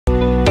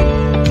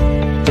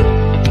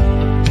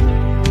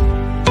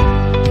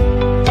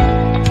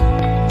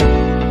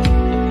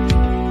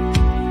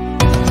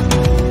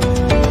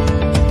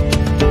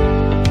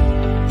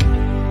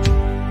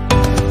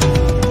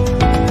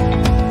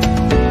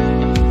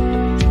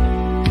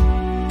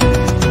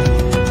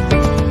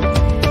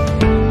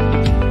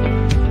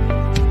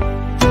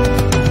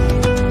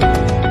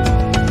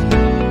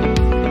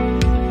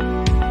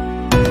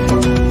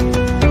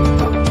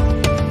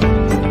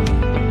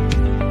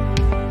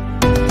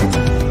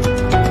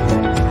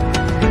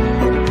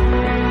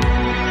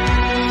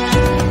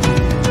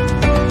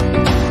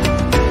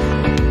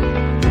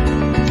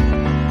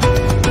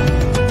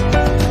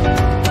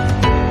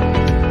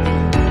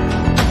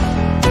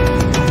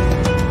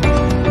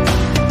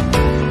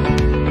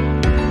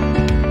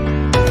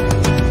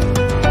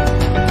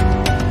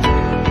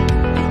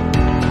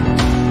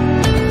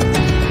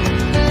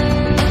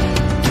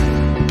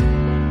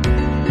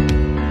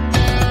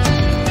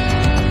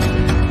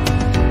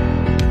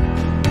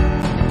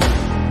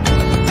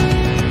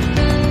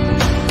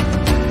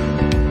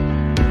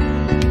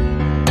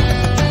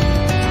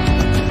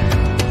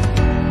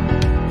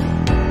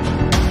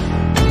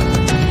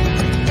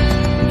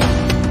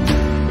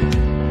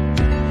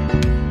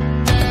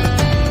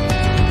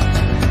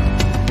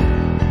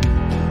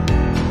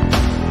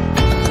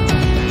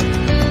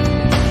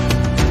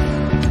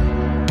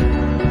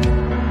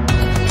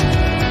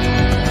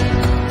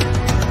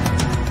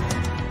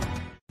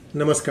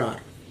Namaskar.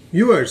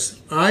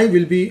 Viewers, I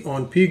will be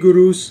on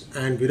Pegasus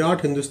and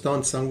Virat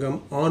Hindustan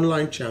Sangam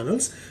online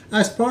channels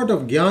as part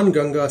of Gyan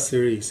Ganga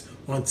series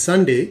on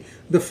Sunday,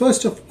 the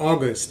 1st of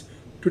August,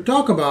 to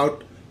talk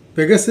about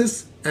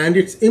Pegasus and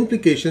its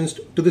implications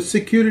to the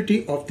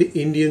security of the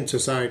Indian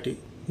society.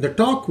 The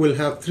talk will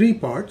have three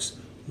parts.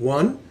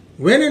 One,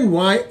 when and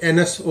why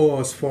NSO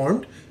was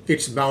formed,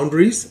 its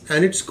boundaries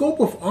and its scope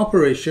of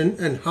operation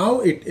and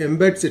how it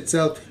embeds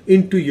itself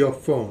into your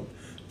phone.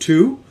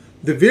 Two,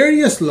 the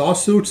various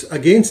lawsuits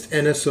against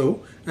NSO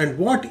and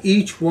what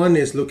each one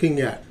is looking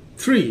at.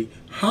 3.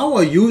 How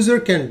a user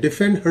can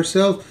defend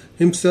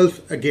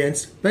himself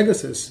against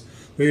Pegasus.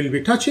 We will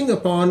be touching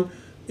upon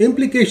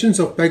implications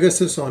of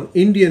Pegasus on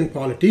Indian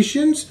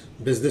politicians,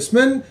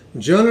 businessmen,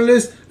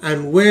 journalists,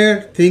 and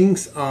where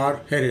things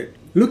are headed.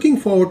 Looking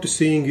forward to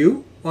seeing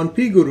you on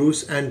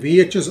Pegasus and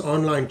VHS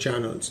online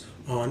channels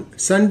on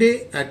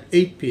Sunday at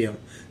 8 p.m.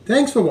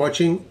 Thanks for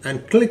watching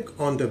and click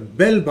on the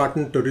bell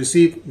button to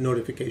receive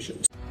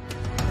notifications.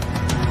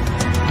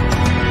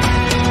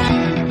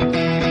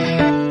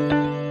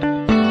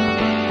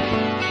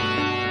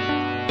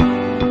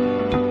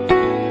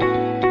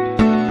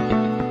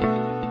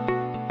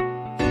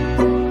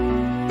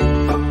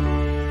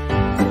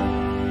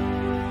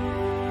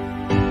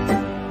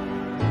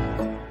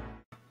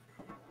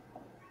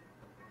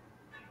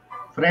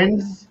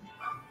 Friends,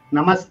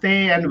 Namaste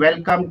and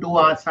welcome to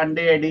our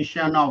Sunday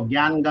edition of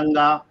Gyan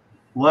Ganga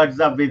Words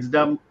of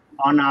Wisdom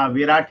on our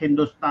Virat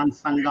Hindustan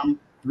Sangam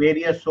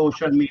various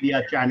social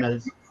media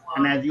channels.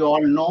 And as you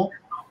all know,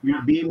 we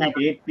beam at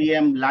 8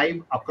 p.m.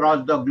 live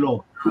across the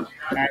globe.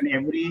 And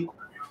every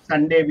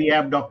Sunday we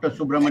have Dr.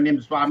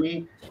 Subramanian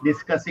Swamy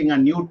discussing a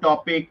new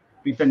topic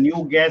with a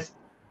new guest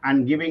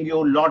and giving you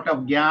a lot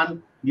of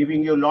gyan,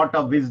 giving you a lot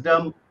of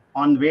wisdom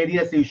on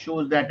various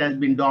issues that has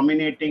been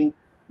dominating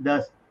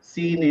the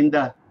scene in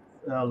the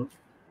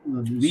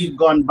week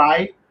gone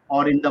by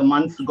or in the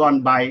months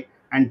gone by.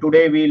 And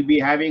today we'll be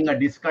having a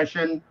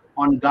discussion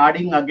on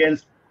guarding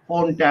against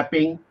phone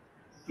tapping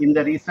in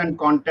the recent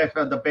context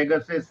of the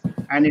Pegasus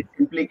and its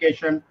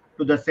implication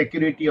to the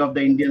security of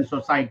the Indian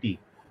society.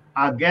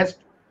 Our guest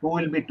who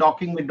will be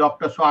talking with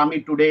Dr.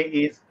 Swamy today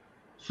is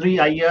Sree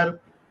Iyer,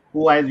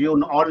 who, as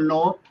you all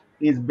know,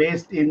 is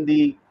based in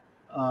the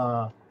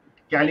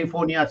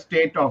California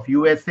state of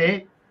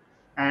USA,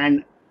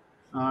 and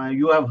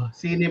you have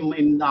seen him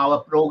in our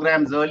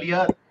programs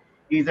earlier.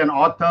 He's an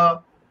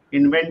author,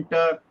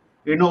 inventor,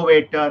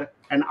 innovator,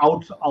 and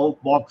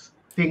out-box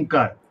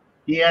thinker.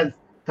 He has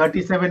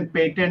 37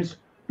 patents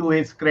to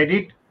his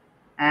credit,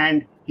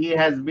 and he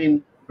has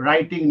been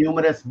writing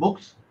numerous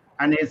books,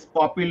 and his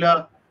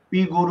popular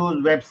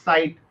P-Guru's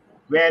website,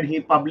 where he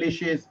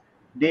publishes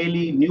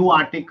daily new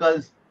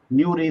articles,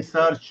 new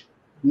research,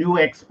 new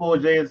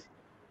exposes,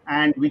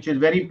 and which is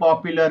very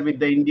popular with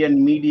the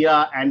Indian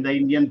media and the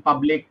Indian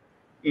public,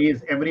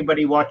 is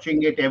everybody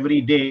watching it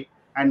every day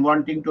and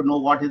wanting to know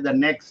what is the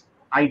next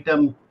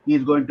item he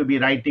is going to be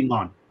writing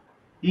on.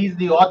 He is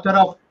the author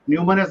of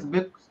numerous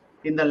books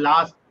in the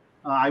last,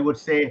 I would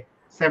say,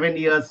 7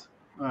 years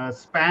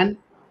span.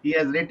 He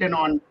has written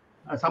on,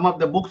 some of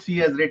the books he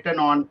has written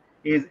on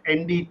is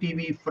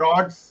NDTV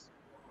Frauds,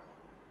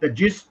 The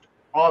Gist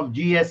of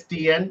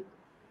GSTN,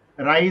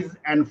 Rise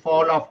and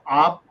Fall of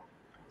ARP,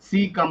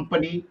 C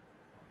Company,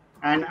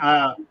 and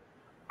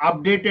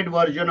updated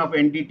version of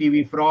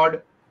NDTV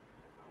Fraud.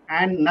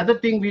 And another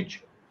thing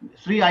which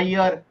Sree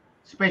Iyer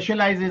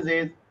specializes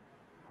is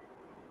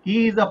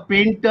he is a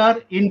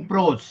painter in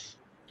prose.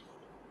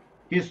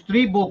 His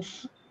three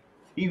books,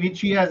 which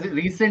he has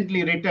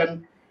recently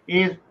written,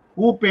 is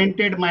Who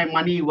Painted My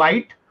Money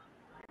White,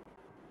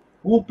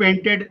 Who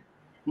Painted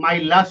My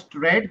Lust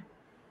Red,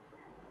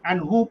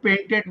 and Who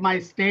Painted My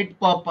State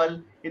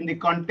Purple in the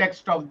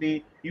context of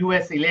the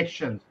US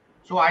elections.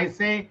 So I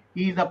say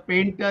he is a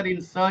painter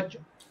in search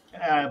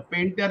of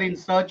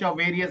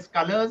various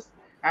colors,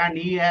 and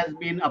he has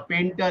been a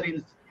painter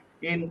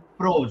in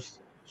prose.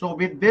 So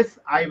with this,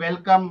 I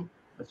welcome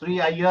Sree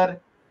Iyer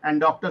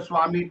and Dr.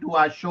 Swamy to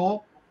our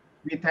show.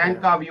 We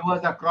thank our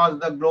viewers across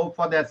the globe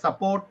for their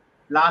support.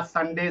 Last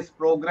Sunday's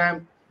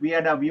program, we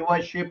had a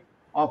viewership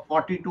of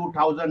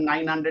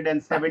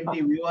 42,970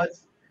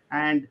 viewers,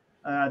 and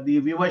the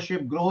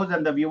viewership grows,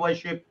 and the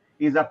viewership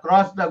is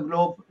across the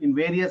globe in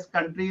various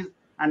countries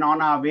and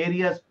on our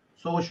various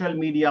social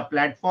media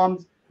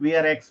platforms. We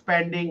are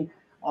expanding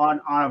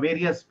on our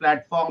various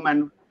platforms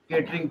and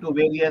catering to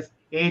various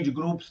age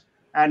groups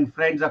and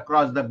friends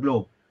across the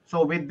globe.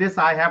 So with this,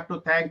 I have to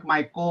thank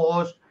my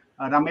co-host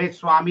Ramesh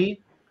Swamy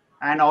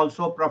and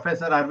also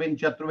Professor Arvind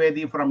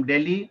Chaturvedi from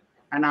Delhi,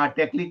 and our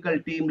technical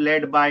team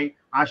led by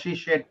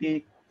Ashish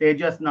Shetty,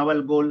 Tejas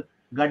Navalgul,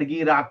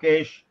 Gadgi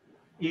Rakesh,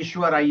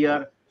 Ishwar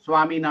Iyer,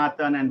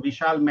 Swaminathan, and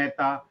Vishal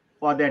Mehta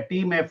for their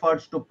team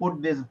efforts to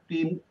put this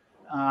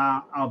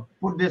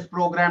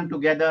program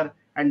together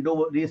and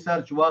do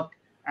research work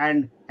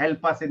and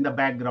help us in the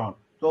background.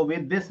 So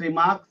with this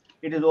remarks,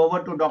 it is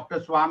over to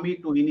Dr.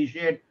 Swamy to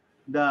initiate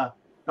the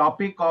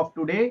topic of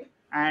today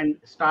and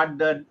start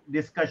the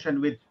discussion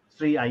with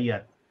Sree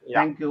Iyer. Yeah.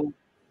 Thank you.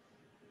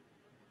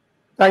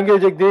 Thank you,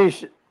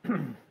 Jagdish.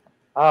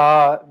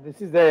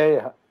 This is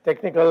a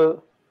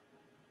technical,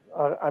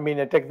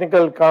 a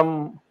technical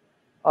come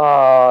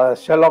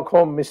Sherlock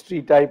Holmes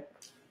mystery type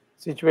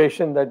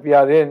situation that we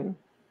are in.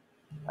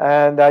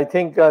 And I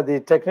think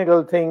the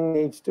technical thing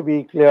needs to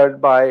be cleared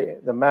by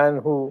the man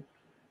who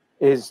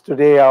is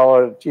today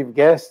our chief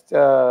guest,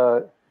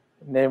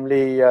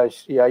 namely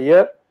Sree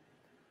Iyer.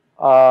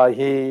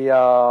 He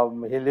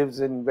lives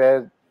in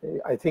where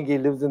I think he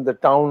lives in the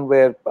town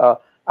where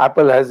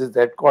Apple has its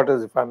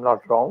headquarters, if I'm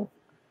not wrong,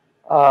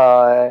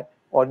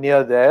 or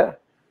near there,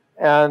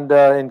 and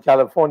in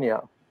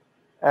California.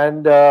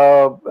 And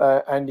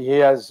he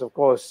has, of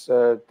course,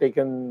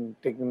 taken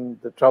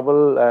the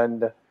trouble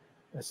and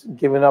has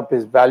given up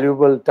his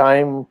valuable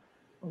time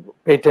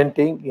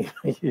patenting.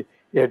 He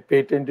had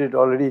patented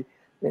already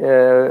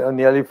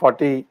nearly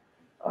 40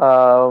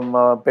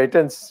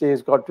 patents.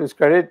 He's got to his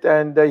credit,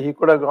 and he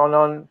could have gone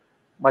on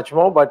much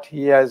more, but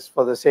he has,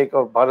 for the sake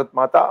of Bharat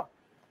Mata,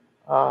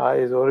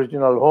 his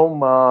original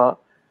home,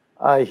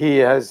 he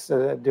has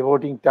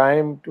devoting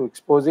time to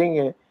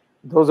exposing.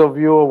 Those of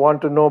you who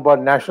want to know about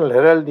National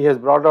Herald, he has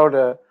brought out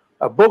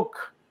a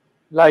book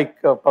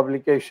like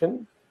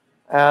publication,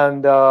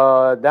 and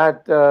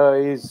that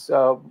is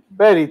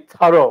very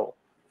thorough.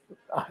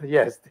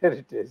 Yes, there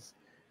it is.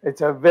 It's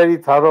a very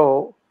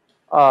thorough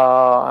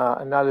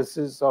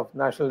analysis of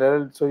National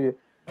Herald. So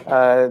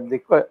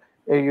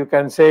you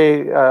can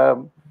say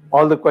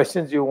all the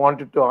questions you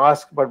wanted to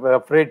ask but were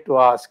afraid to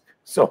ask.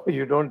 So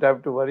you don't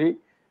have to worry.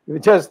 You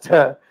just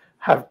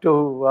have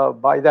to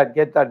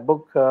get that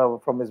book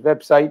from his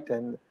website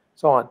and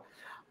so on.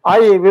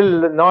 I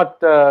will not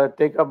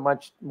take up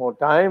much more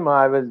time.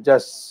 I will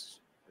just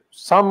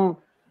some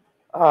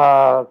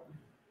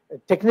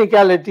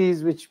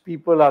technicalities which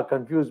people are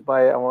confused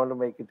by. I want to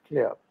make it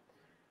clear.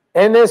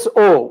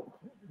 NSO,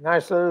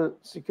 National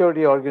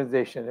Security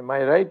Organization. Am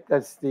I right?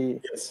 That's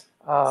the. Yes.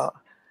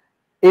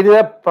 It is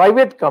a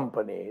private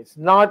company. It's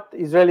not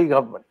Israeli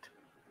government.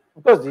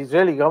 Of course, the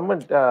Israeli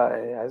government,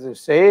 as you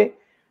say,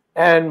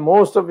 and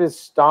most of its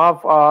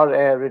staff are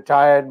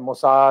retired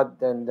Mossad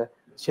and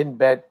Shin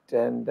Bet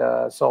and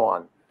so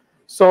on.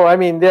 So, I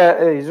mean,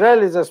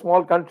 Israel is a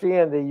small country,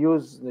 and they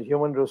use the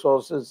human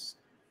resources,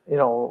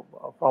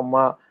 from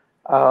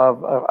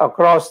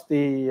across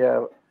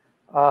the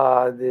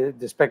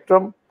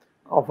spectrum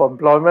of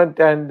employment,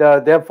 and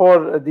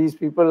therefore these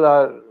people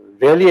are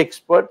really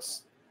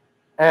experts.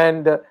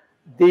 And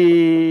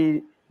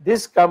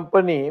this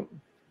company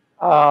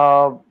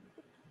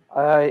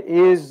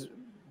is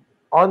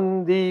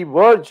on the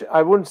verge.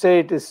 I wouldn't say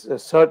it is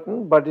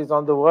certain, but it's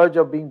on the verge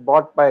of being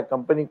bought by a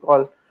company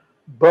called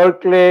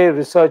Berkeley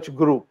Research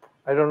Group.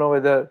 I don't know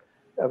whether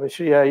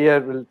Sree Iyer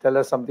will tell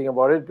us something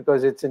about it,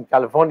 because it's in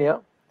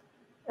California.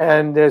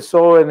 And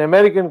so an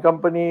American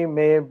company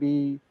may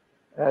be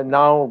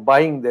now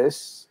buying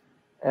this,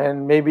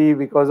 and maybe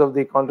because of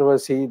the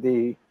controversy,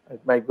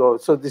 it might go.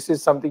 So this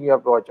is something you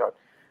have to watch out.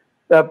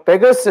 The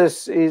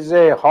Pegasus is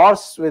a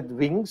horse with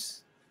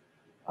wings,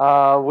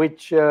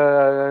 which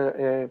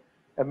a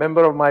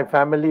member of my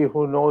family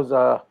who knows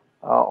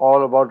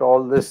all about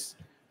all this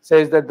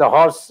says that the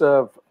horse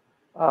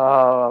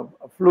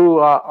flew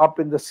up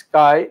in the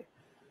sky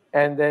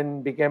and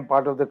then became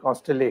part of the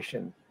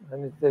constellation,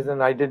 and there's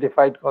an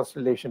identified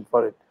constellation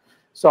for it.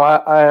 So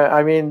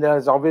I mean,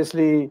 there's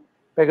obviously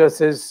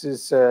Pegasus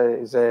is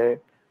a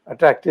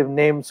attractive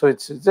name. So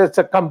it's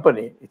a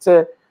company. It's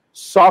a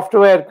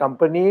software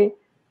company,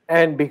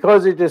 and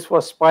because it is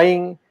for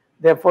spying,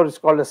 therefore it's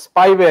called a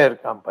spyware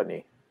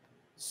company.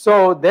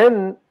 So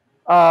then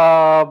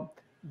the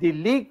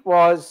leak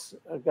was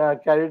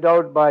carried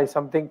out by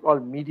something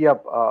called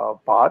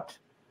Mediapart,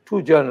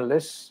 two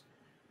journalists,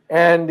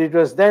 and it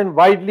was then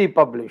widely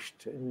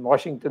published in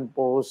Washington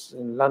Post,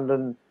 in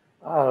London's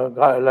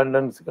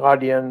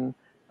Guardian,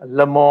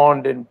 Le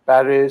Monde in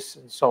Paris,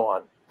 and so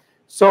on.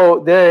 So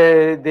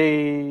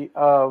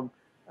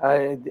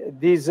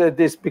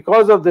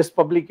because of this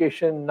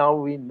publication, now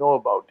we know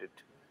about it.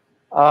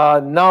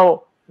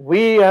 Now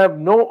we have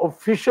no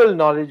official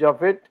knowledge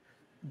of it.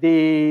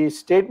 The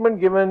statement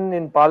given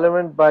in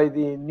Parliament by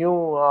the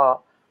new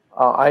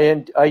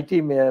IT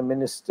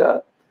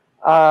minister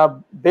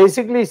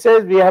basically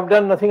says we have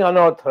done nothing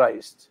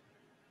unauthorized,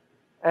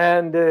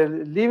 and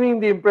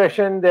leaving the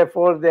impression,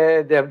 therefore,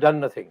 they have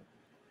done nothing.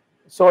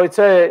 So it's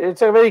a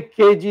very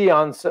cagey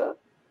answer,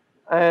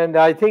 and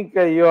I think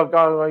I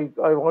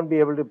won't be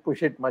able to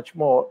push it much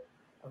more.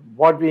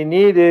 What we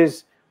need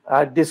is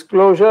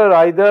disclosure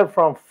either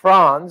from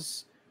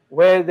France,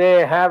 where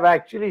they have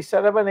actually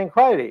set up an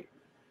inquiry,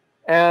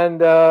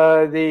 and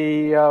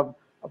the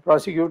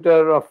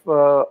prosecutor of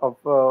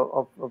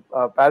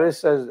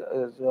Paris has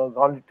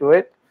gone into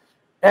it,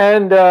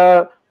 and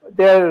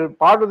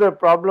part of the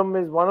problem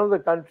is one of the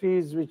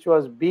countries which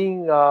was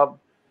being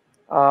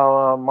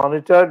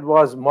monitored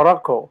was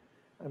Morocco,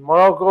 and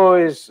Morocco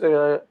is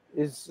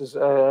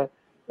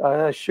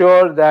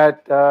sure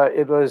that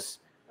it was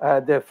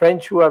the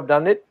French who have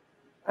done it,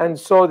 and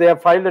so they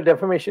have filed a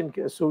defamation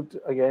suit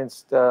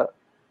against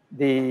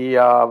the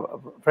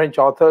French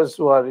authors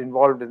who are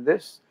involved in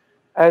this.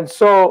 And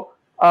so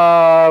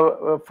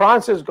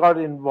France has got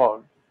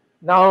involved.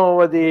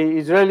 Now the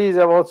Israelis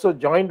have also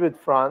joined with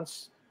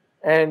France,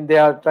 and they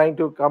are trying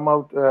to come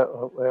out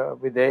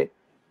with a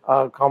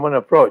common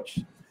approach.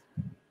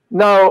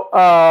 Now,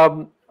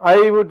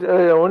 I would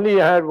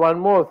only add one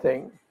more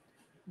thing,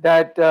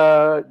 that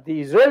the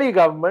Israeli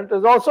government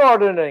has also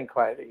ordered an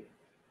inquiry.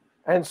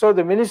 And so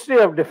the Ministry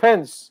of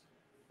Defense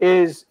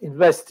is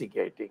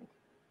investigating.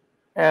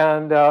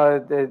 And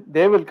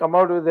they will come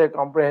out with a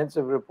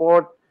comprehensive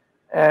report.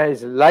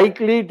 It's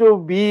likely to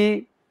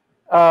be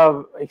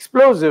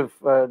explosive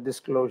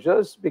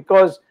disclosures,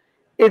 because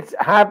it's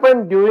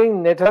happened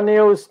during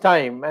Netanyahu's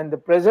time, and the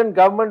present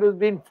government has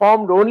been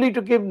formed only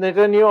to keep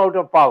Netanyahu out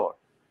of power.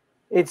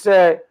 It's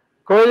a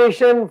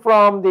coalition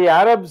from the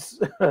Arabs,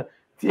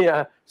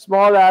 the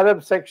small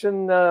Arab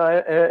section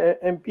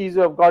MPs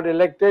who have got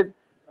elected,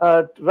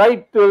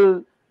 right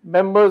to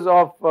members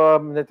of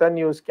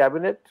Netanyahu's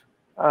cabinet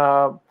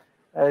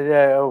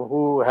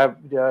who have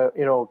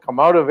come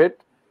out of it.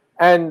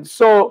 And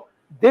so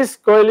this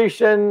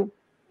coalition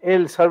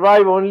will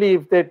survive only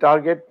if they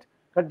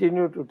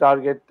continue to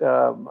target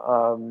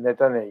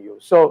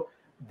Netanyahu. So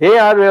they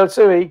are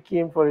also very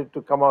keen for it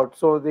to come out.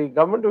 So the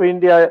government of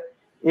India,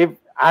 if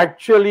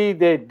actually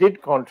they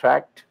did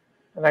contract,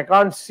 and I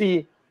can't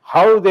see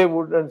how they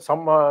would,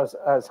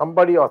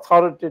 somebody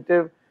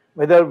authoritative,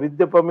 whether with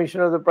the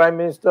permission of the Prime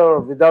Minister or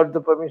without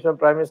the permission of the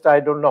Prime Minister, I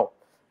don't know.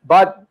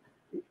 But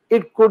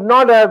it could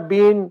not have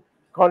been,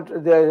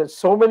 there are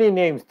so many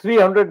names,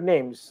 300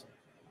 names.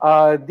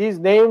 These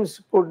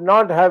names could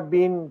not have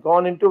been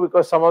gone into,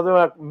 because some of them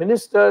are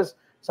ministers,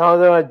 some of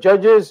them are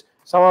judges,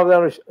 some of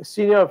them are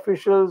senior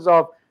officials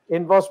of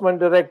Enforcement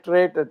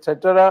Directorate,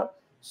 etc.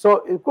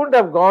 So it couldn't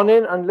have gone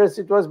in unless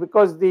it was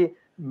because the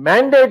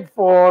mandate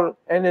for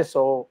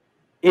NSO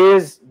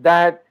is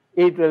that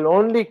it will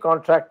only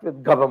contract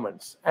with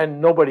governments and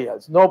nobody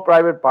else. No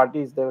private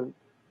parties they will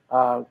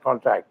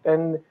contract.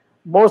 And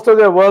most of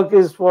their work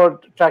is for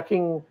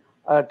tracking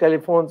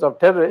telephones of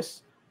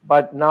terrorists.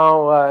 But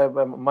now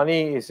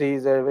money is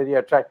a very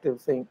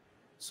attractive thing.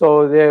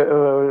 So the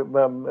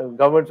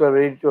governments were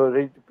ready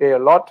to pay a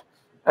lot.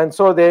 And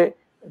so they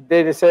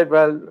said,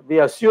 well, we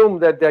assume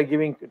that they're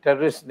giving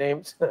terrorist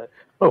names,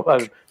 well,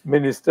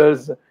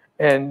 ministers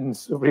and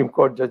Supreme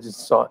Court judges and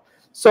so on.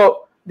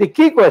 So the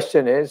key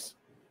question is,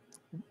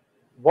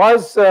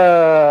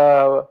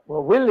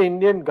 will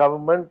Indian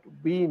government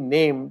be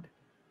named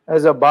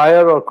as a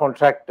buyer or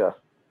contractor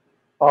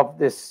of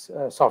this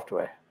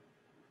software?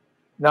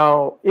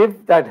 Now,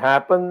 if that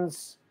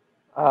happens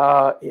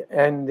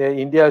and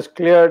India is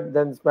cleared,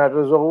 then this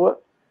matter is over.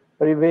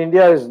 But if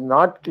India is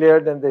not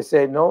cleared, then they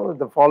say, no,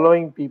 the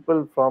following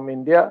people from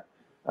India,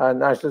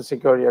 National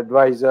Security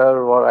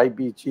Advisor or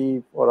IB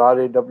chief or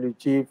RAW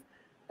chief,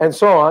 and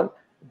so on,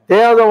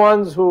 they are the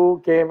ones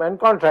who came and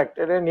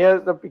contracted. And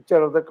here's the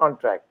picture of the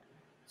contract.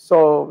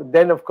 So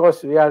then, of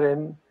course, we are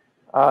in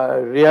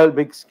a real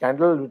big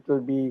scandal. It will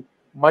be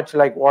much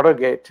like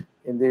Watergate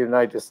in the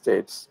United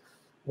States.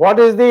 What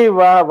is the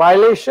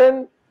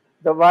violation?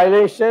 The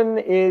violation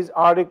is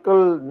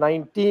Article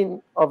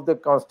 19 of the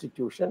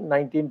Constitution,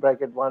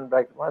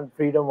 19(1)(1),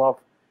 freedom of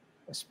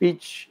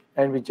speech,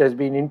 and which has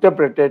been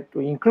interpreted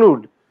to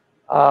include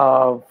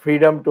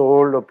freedom to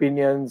hold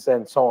opinions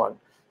and so on.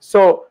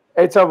 So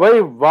it's a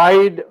very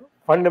wide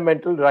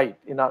fundamental right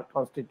in our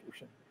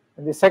Constitution.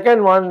 And the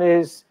second one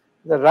is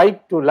the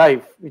right to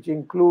life, which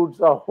includes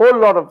a whole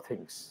lot of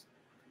things,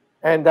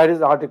 and that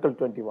is Article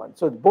 21.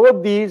 So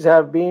both these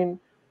have been,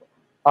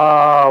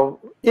 in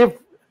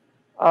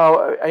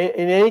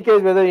any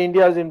case, whether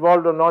India is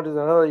involved or not is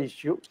another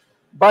issue.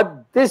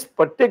 But this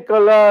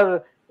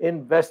particular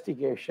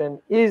investigation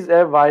is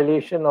a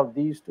violation of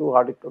these two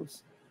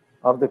articles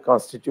of the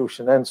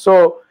Constitution. And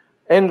so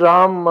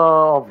Ram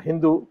of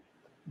Hindu,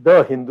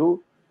 The Hindu,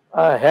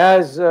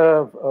 is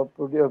a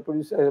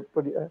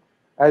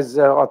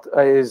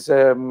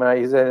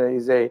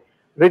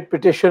writ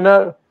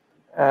petitioner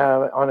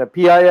on a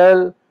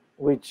PIL,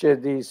 which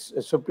the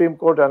Supreme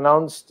Court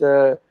announced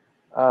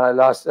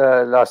last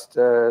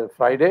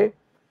Friday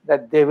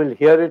that they will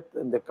hear it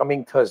in the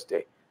coming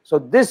Thursday. So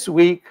this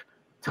week,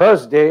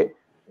 Thursday,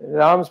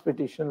 Ram's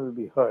petition will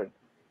be heard.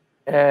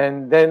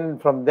 And then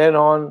from then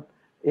on,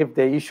 if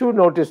they issue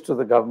notice to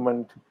the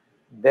government,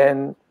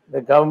 then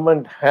the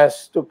government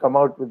has to come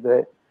out with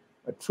the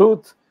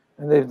truth.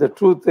 And if the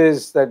truth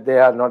is that they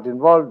are not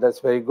involved, that's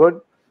very good.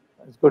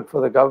 It's good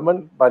for the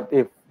government. But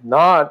if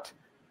not,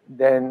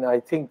 then I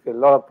think a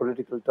lot of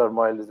political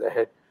turmoil is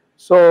ahead.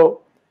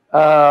 So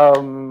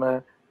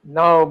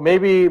now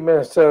maybe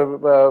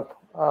Mr.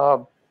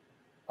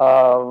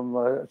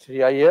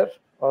 Sree Iyer,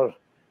 or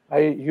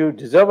you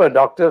deserve a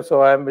doctor,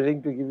 so I am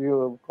willing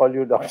to call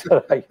you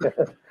Dr.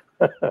 Iyer,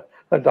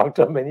 a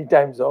doctor many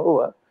times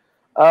over.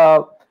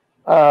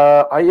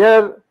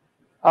 Iyer,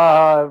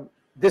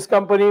 this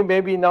company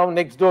may be now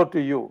next door to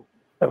you,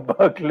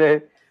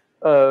 Berkeley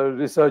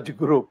Research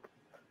Group.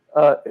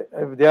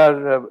 They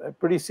are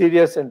pretty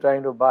serious in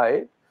trying to buy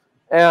it.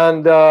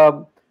 And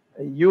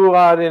you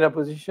are in a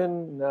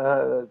position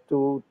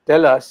to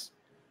tell us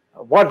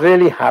what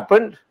really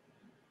happened.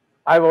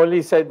 I've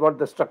only said what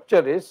the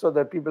structure is so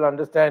that people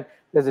understand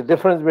there's a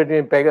difference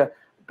between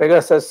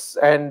Pegasus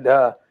and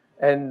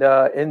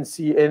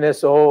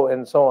NSO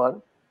and so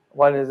on.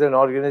 One is an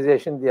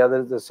organization, the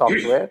other is the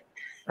software.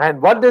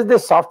 And what does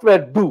this software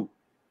do?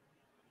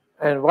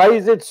 And why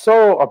is it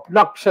so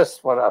obnoxious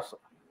for us?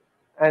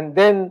 And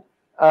then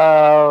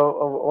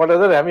what are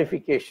the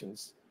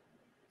ramifications?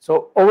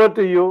 So over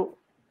to you.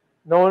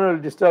 No one will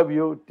disturb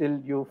you till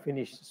you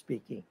finish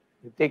speaking.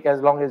 You take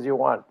as long as you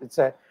want. It's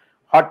a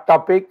hot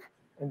topic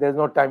and there's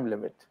no time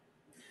limit.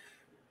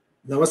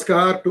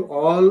 Namaskar to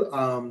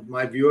all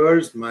my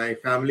viewers, my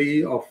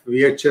family of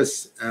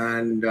VHS,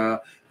 and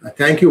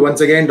thank you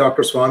once again,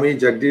 Dr. Swamy,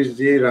 Jagdish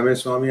ji,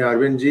 Ramesh Swamy,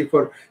 Arvind ji,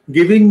 for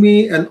giving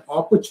me an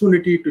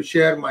opportunity to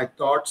share my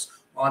thoughts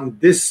on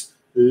this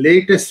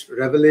latest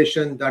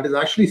revelation that has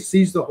actually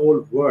seized the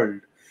whole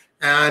world.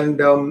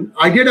 And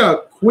I did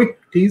a quick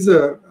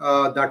teaser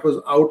that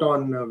was out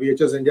on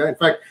VHS India. In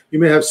fact, you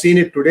may have seen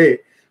it today.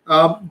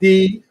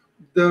 The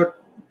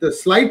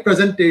slide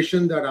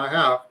presentation that I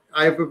have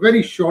a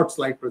very short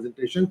slide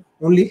presentation,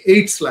 only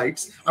 8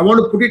 slides. I want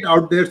to put it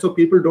out there so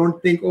people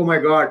don't think, oh my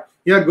God,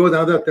 here goes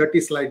another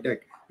 30 slide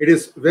deck. It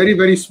is very,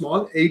 very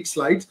small, 8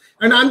 slides.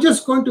 And I'm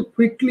just going to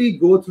quickly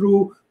go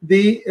through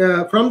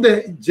from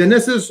the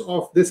genesis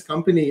of this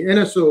company,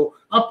 NSO,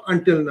 up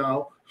until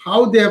now,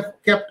 how they have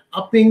kept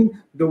upping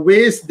the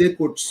ways they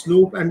could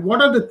snoop, and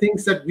what are the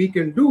things that we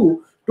can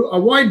do to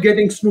avoid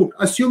getting snooped,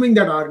 assuming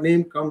that our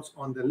name comes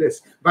on the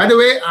list. By the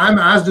way, I'm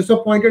as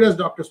disappointed as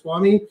Dr.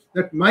 Swamy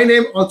that my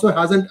name also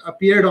hasn't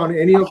appeared on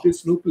any of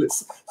these snoop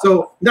lists.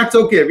 So that's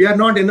okay. We are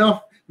not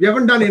enough. We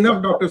haven't done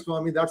enough, Dr.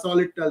 Swamy. That's all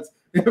it tells.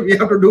 We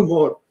have to do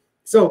more.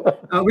 So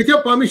with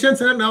your permission,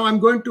 sir, now I'm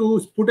going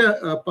to put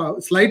a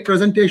slide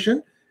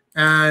presentation,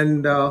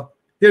 and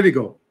here we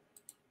go.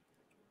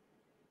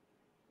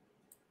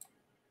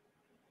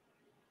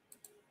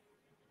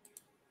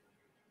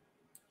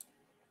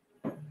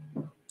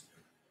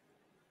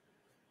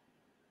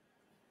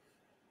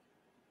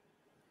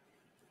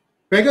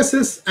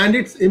 Pegasus and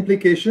its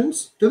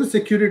implications to the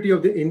security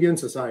of the Indian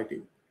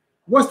society.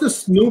 Was the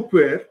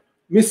snoopware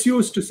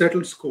misused to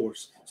settle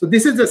scores? So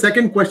this is the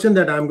second question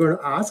that I'm going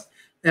to ask.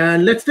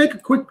 And let's take a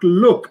quick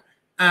look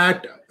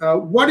at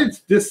what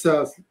this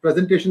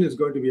presentation is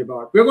going to be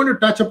about. We're going to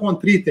touch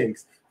upon 3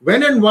 things.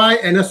 When and why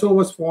NSO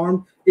was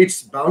formed,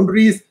 its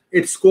boundaries,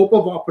 its scope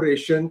of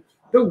operation,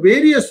 the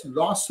various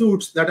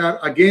lawsuits that are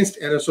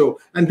against NSO.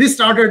 And this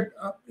started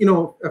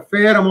a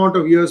fair amount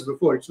of years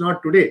before. It's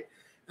not today.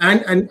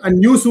 And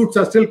new suits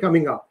are still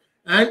coming up,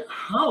 and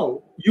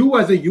how you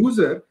as a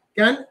user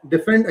can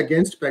defend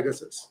against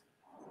Pegasus.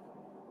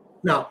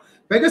 Now,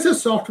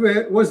 Pegasus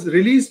software was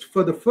released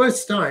for the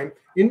first time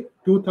in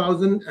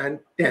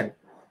 2010.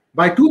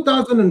 By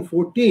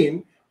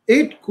 2014,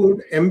 it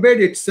could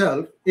embed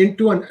itself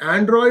into an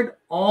Android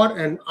or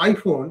an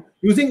iPhone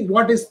using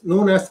what is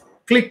known as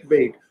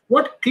clickbait.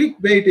 What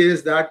clickbait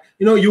is that,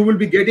 you will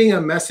be getting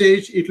a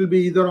message. It will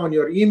be either on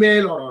your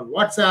email or on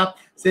WhatsApp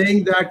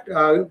saying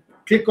that,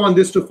 click on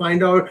this to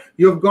find out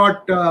you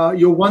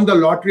won the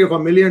lottery of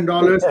 $1 million.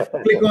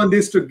 Click on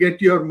this to get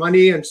your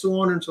money, and so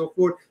on and so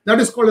forth. That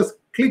is called as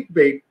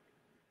clickbait.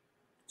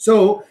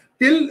 So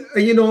till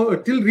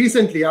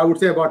recently, I would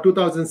say about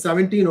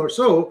 2017 or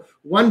so,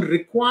 one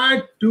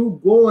required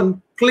to go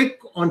and click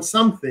on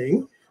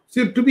something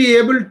to be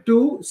able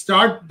to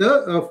start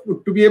to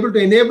be able to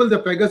enable the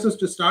Pegasus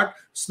to start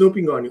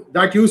snooping on you.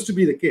 That used to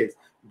be the case,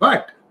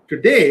 but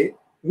today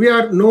we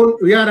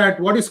are at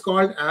what is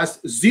called as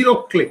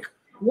zero click.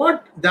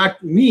 What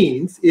that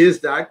means is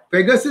that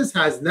Pegasus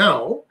has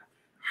now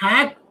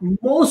hacked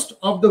most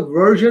of the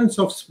versions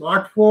of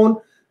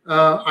smartphone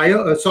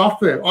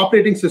software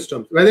operating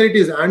systems, whether it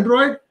is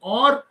Android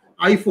or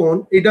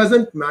iPhone, it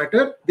doesn't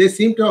matter. They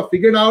seem to have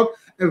figured out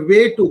a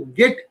way to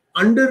get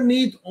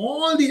underneath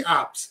all the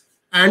apps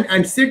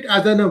and sit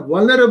as a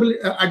vulnerable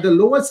at the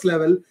lowest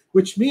level,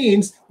 which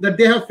means that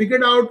they have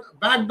figured out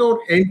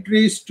backdoor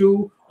entries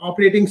to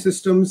operating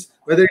systems,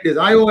 whether it is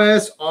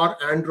iOS or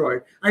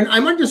Android. And I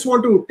might just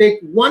want to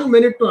take 1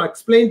 minute to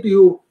explain to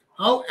you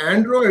how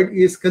Android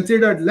is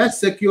considered less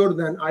secure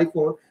than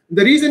iPhone.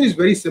 The reason is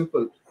very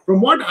simple. From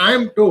what I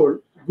am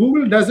told,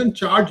 Google doesn't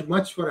charge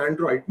much for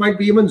Android. It might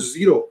be even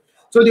zero.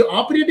 So the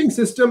operating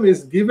system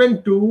is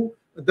given to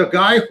the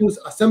guy who's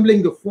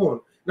assembling the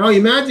phone. Now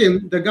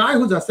imagine the guy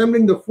who's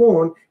assembling the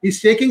phone is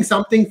taking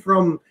something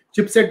from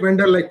chipset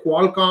vendor like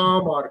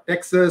Qualcomm or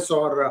Texas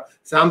or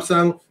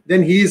Samsung.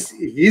 Then he's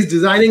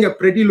designing a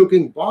pretty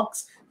looking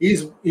box.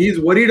 He's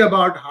worried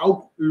about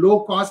how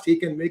low cost he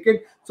can make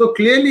it. So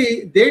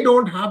clearly they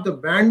don't have the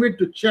bandwidth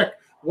to check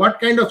what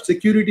kind of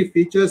security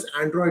features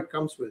Android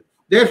comes with.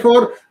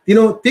 Therefore,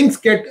 things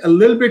get a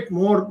little bit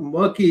more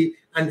murky,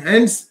 and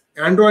hence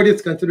Android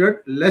is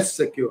considered less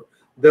secure.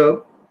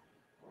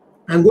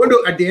 I'm going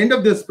to, at the end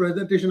of this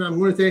presentation, I'm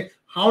going to say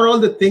how are all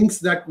the things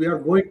that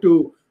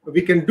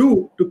we can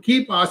do to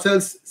keep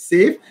ourselves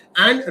safe.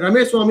 And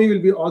Ramesh Swamy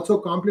will be also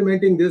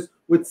complementing this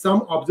with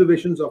some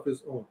observations of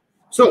his own.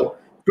 So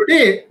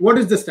today, what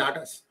is the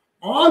status?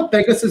 All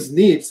Pegasus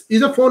needs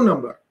is a phone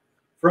number.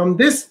 From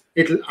this,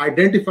 it will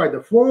identify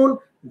the phone,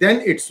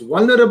 then its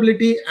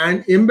vulnerability,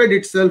 and embed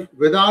itself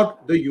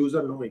without the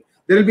user knowing.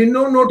 There will be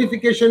no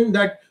notification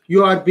that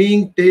you are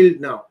being tailed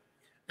now.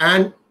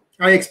 And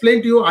I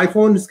explained to you,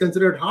 iPhone is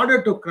considered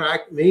harder to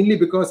crack, mainly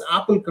because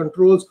Apple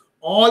controls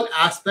all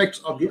aspects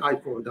of the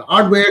iPhone, the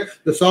hardware,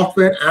 the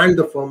software, and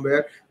the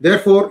firmware.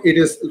 Therefore, it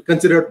is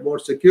considered more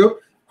secure.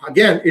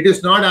 Again, it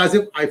is not as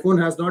if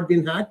iPhone has not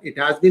been hacked. It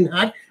has been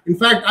hacked. In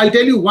fact, I'll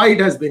tell you why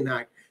it has been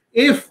hacked.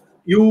 If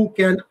you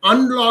can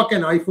unlock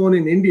an iPhone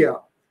in India,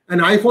 an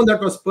iPhone that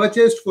was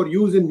purchased for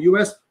use in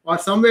US or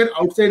somewhere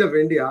outside of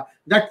India,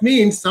 that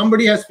means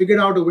somebody has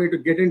figured out a way to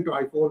get into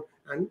iPhone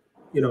and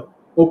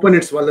open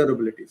its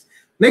vulnerabilities.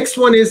 Next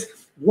one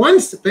is,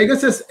 once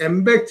Pegasus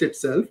embeds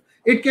itself,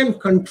 it can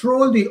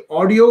control the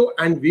audio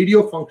and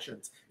video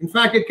functions. In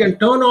fact, it can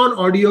turn on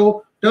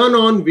audio, turn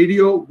on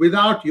video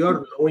without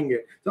your knowing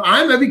it. So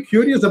I'm very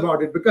curious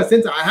about it, because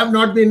since I have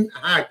not been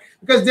hacked,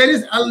 because there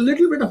is a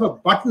little bit of a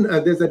button,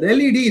 there's an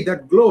LED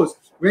that glows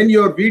when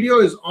your video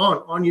is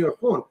on your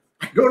phone.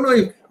 I don't know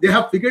if they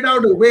have figured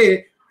out a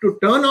way to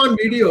turn on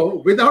video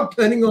without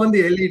turning on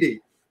the LED.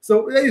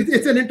 So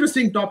it's an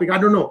interesting topic. I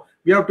don't know.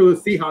 We have to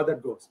see how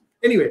that goes.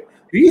 Anyway,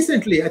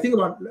 recently, I think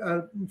about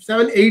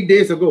 7-8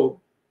 days ago,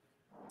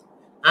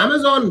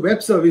 Amazon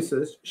Web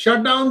Services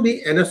shut down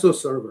the NSO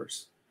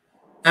servers.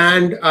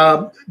 And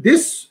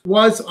this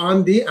was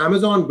on the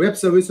Amazon Web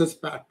Services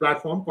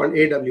platform called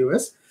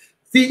AWS.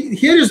 See,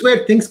 here is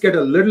where things get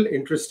a little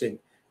interesting.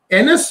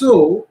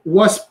 NSO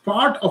was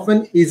part of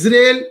an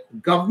Israel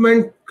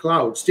government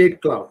cloud,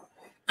 state cloud.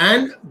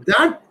 And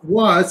that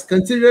was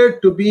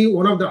considered to be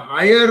one of the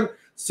higher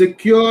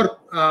secure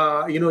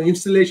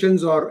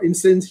installations or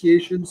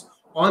instantiations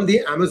on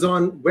the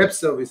Amazon Web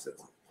Services.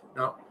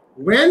 Now,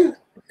 when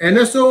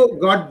NSO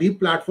got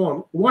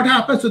deplatformed, what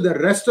happens to the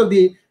rest of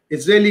the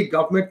Israeli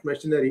government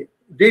machinery?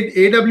 Did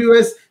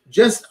AWS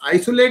just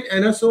isolate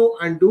NSO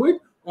and do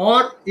it?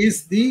 Or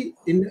is the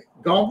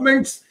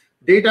government's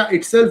data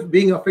itself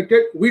being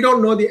affected? We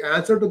don't know the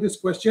answer to this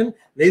question.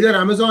 Neither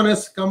Amazon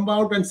has come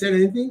out and said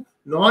anything,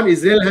 nor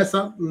Israel has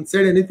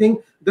said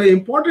anything. The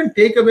important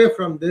takeaway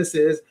from this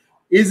is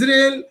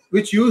Israel,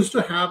 which used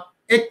to have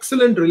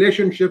excellent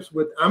relationships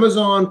with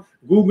Amazon,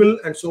 Google,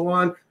 and so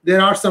on,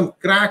 there are some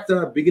cracks that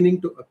are beginning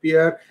to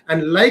appear.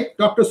 And like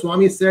Dr.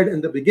 Swamy said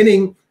in the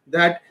beginning,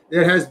 that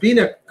there has been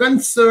a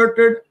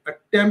concerted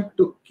attempt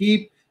to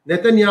keep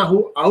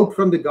Netanyahu out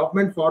from the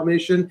government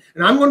formation.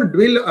 And I'm going to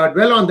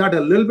dwell on that a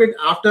little bit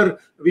after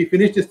we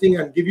finish this thing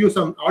and give you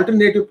some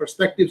alternative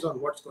perspectives on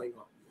what's going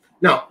on.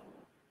 Now,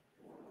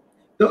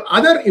 the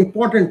other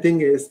important thing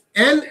is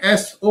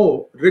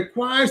NSO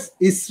requires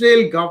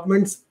Israel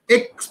government's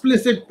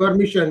explicit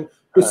permission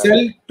to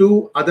sell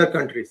to other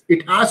countries.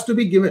 It has to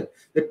be given.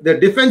 The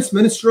defense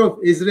minister of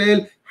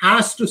Israel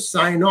has to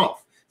sign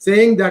off,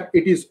 saying that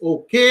it is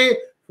okay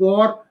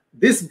for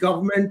this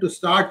government to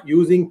start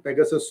using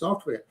Pegasus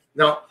software.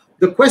 Now,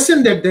 the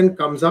question that then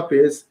comes up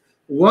is,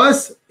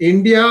 was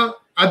India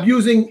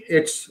abusing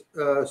its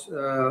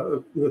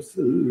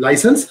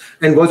license,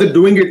 and was it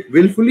doing it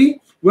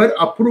willfully? Were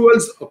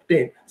approvals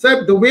obtained?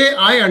 So the way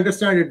I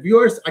understand it,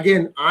 viewers,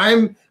 again,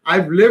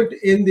 I've lived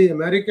in the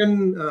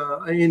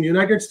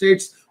United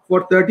States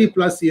for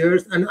 30+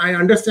 years, and I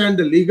understand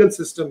the legal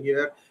system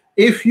here.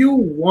 If you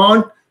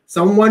want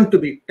someone to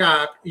be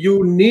tapped,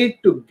 you need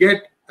to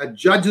get a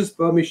judge's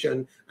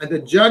permission, and the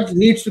judge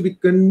needs to be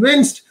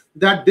convinced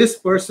that this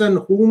person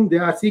whom they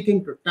are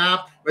seeking to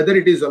tap, whether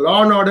it is a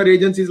law and order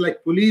agencies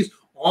like police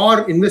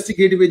or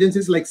investigative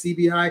agencies like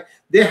CBI,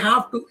 they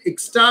have to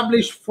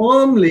establish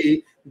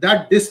firmly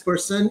that this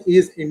person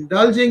is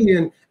indulging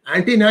in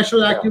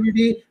anti-national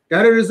activity,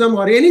 terrorism,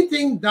 or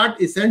anything that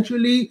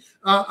essentially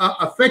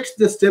affects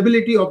the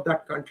stability of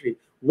that country.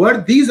 Were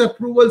these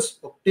approvals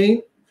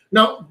obtained?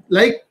 Now,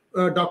 like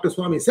Dr.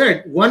 Swamy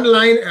said,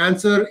 one-line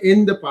answer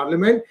in the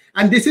parliament,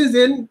 and this is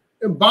in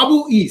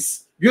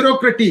Babu-ese,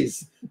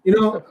 bureaucraties.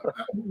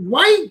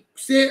 Why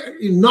say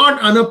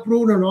not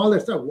unapproved and all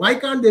that stuff? Why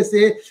can't they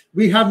say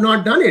we have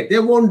not done it? They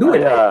won't do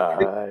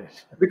it.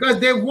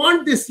 Because they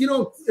want this,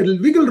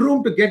 wiggle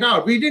room to get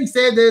out. We didn't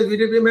say this, we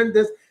didn't mean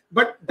this,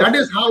 but that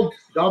is how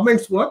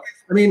governments work.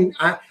 I mean,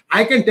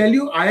 I can tell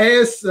you,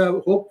 IAS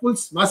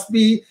hopefuls must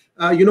be,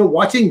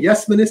 watching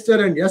Yes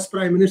Minister and Yes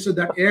Prime Minister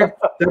that aired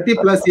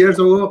 30+ years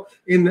ago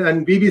in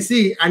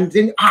BBC and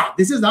saying,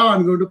 this is how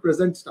I'm going to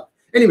present stuff.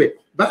 Anyway,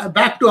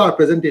 back to our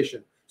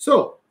presentation.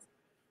 So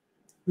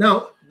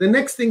now the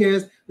next thing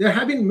is, there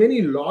have been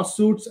many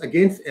lawsuits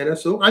against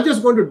NSO. I'm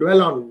just going to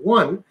dwell on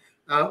one.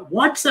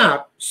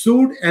 WhatsApp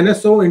sued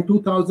NSO in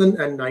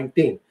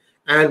 2019.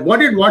 And what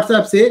did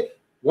WhatsApp say?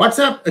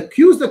 WhatsApp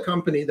accused the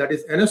company, that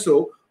is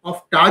NSO,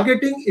 of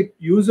targeting its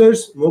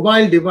users'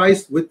 mobile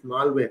device with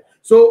malware.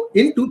 So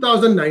in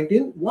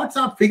 2019,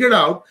 WhatsApp figured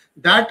out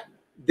that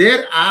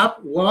their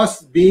app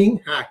was being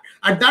hacked.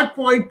 At that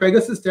point,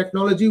 Pegasus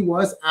technology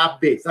was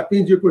app-based. That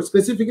means you could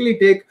specifically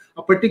take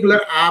a particular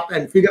app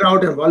and figure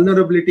out a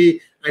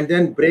vulnerability and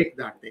then break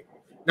that thing.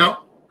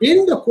 Now,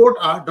 in the court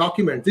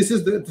document, this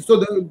is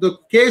the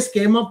case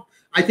came up,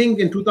 I think,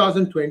 in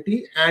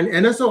 2020, and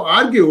NSO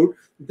argued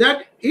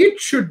that it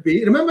should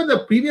be, remember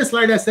the previous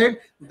slide I said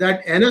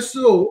that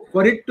NSO,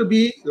 for it to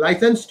be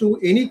licensed to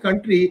any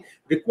country,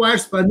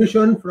 requires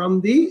permission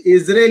from the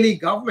Israeli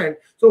government.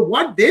 So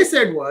what they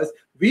said was,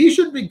 we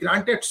should be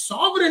granted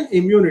sovereign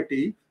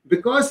immunity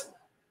because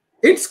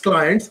its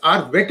clients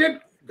are vetted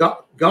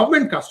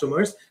government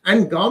customers,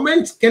 and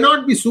governments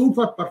cannot be sued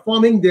for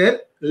performing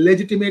their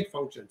legitimate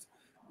functions.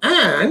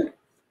 And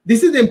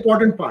this is the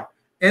important part.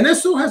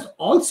 NSO has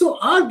also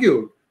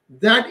argued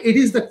that it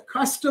is the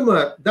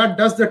customer that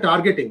does the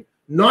targeting,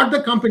 not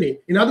the company.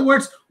 In other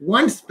words,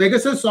 once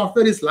Pegasus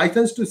software is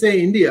licensed to, say,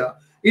 India,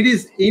 it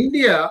is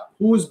India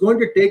who is going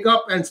to take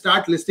up and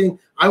start listing,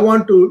 I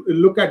want to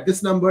look at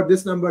this number,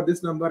 this number,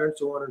 this number, and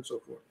so on and so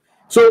forth.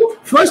 So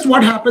first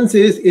what happens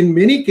is, in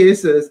many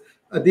cases,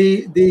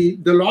 the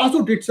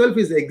lawsuit itself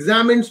is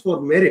examined for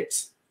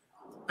merits.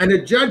 And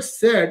a judge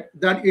said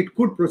that it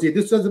could proceed.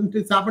 This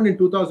happened in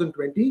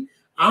 2020.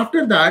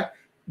 After that,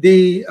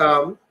 the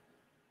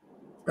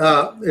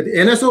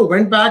NSO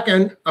went back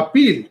and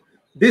appealed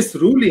this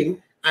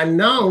ruling, and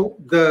now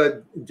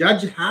the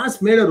judge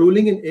has made a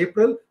ruling in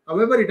April.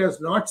 However, it has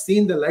not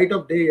seen the light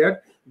of day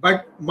yet.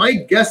 But my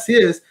guess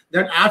is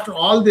that after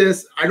all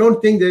this, I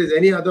don't think there is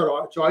any other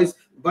choice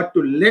but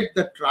to let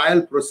the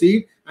trial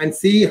proceed and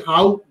see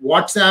how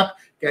WhatsApp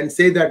can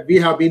say that we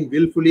have been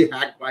willfully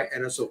hacked by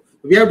NSO.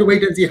 We have to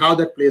wait and see how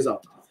that plays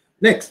out.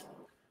 Next.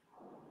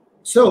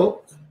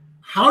 So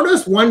how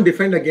does one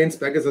defend against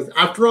Pegasus?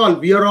 After all,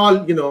 we are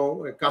all,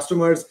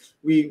 customers.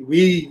 We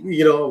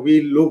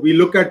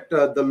look at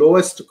the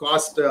lowest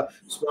cost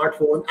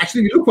smartphone.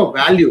 Actually, we look for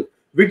value,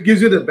 which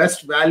gives you the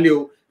best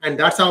value, and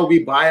that's how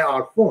we buy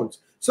our phones.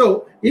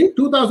 So in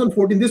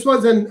 2014, this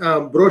was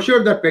a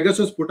brochure that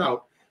Pegasus put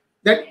out,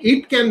 that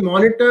it can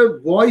monitor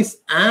voice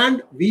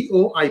and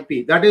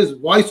VoIP, that is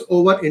voice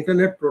over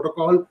internet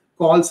protocol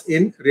calls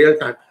in real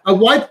time. A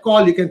VoIP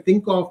call, you can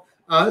think of,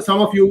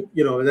 some of you,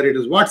 whether it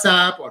is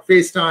WhatsApp or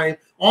FaceTime,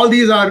 all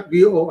these are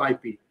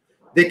VoIP.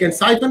 They can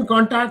siphon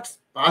contacts,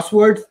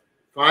 passwords,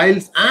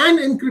 files, and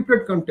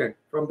encrypted content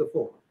from the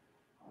phone.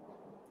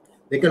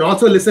 They can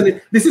also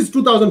listen. This is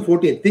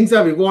 2014. Things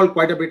have evolved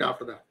quite a bit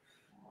after that.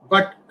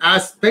 But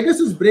as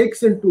Pegasus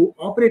breaks into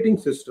operating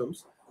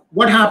systems,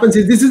 what happens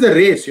is, this is a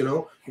race,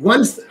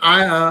 Once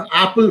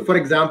Apple, for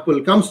example,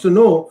 comes to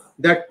know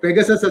that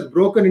Pegasus has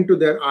broken into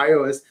their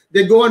iOS,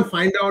 they go and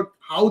find out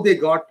how they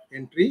got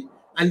entry,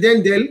 and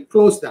then they'll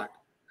close that.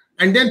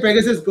 And then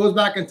Pegasus goes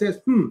back and says,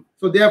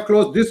 so they have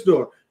closed this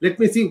door. Let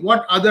me see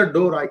what other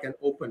door I can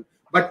open.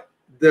 But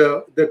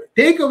the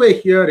takeaway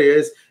here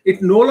is,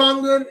 it no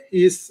longer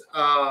is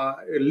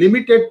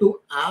limited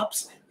to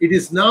apps. It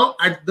is now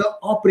at the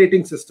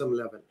operating system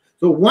level.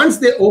 So once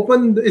they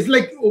open, it's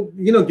like,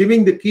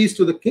 giving the keys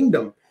to the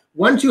kingdom.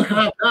 Once you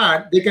have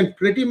that, they can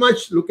pretty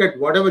much look at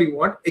whatever you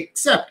want,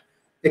 except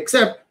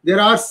there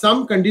are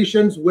some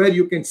conditions where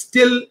you can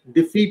still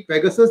defeat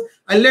Pegasus.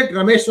 I'll let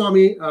Ramesh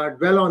Swamy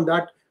dwell on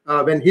that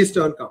when his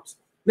turn comes.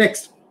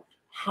 Next,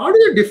 how do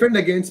you defend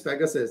against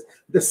Pegasus?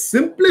 The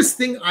simplest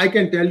thing I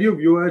can tell you,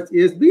 viewers,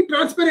 is be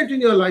transparent in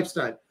your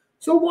lifestyle.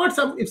 So what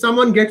if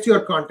someone gets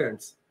your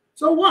contents?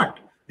 So what?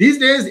 These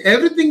days,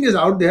 everything is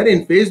out there.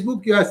 In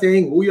Facebook, you are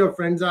saying who your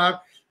friends are,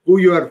 who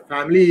your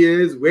family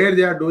is, where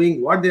they are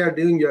doing, what they are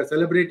doing. You are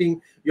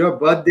celebrating your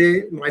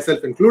birthday,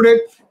 myself included.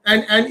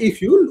 And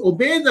if you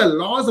obey the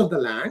laws of the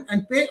land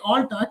and pay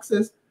all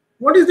taxes,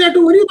 what is there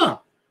to worry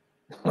about?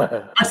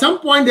 At some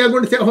point, they are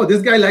going to say, oh,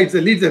 this guy leads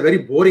a very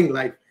boring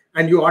life,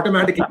 and you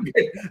automatically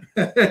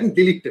get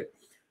deleted.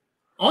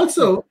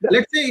 Also,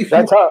 let's say if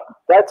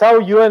that's how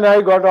you and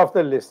I got off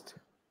the list.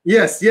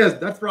 Yes,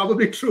 that's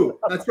probably true.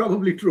 That's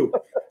probably true.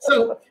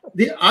 So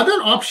the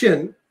other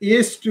option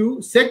is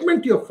to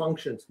segment your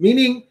functions,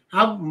 meaning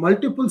have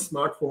multiple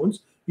smartphones,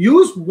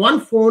 use one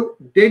phone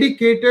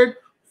dedicated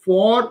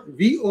for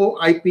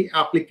VoIP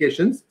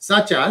applications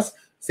such as,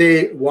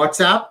 say,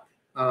 WhatsApp,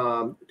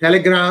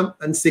 Telegram,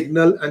 and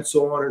Signal, and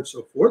so on and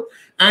so forth.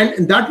 And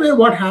in that way,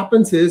 what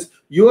happens is,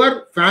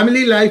 your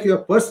family life, your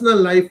personal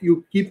life,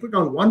 you keep it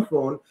on one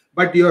phone,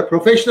 but your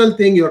professional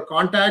thing, your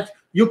contacts,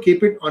 you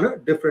keep it on a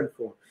different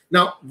phone.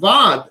 Now,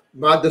 VAD,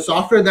 the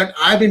software that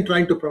I've been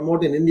trying to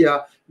promote in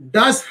India,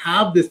 does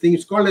have this thing.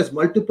 It's called as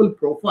multiple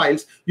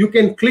profiles. You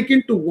can click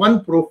into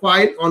one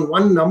profile on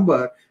one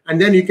number, and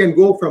then you can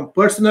go from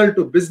personal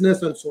to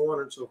business and so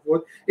on and so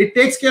forth. It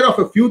takes care of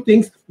a few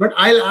things, but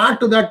I'll add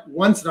to that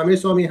once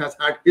Ramesh Swamy has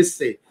had his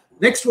say.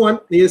 Next one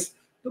is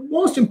the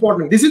most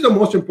important. This is the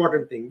most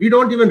important thing. We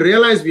don't even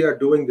realize we are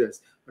doing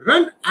this.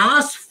 Run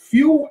as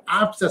few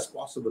apps as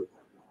possible.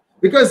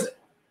 Because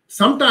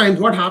sometimes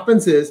what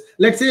happens is,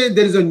 let's say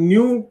there is a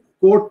new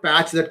code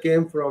patch that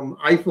came from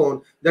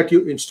iPhone that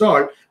you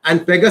installed,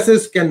 and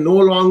Pegasus can no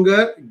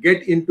longer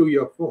get into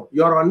your phone.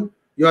 You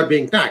are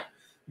being tagged.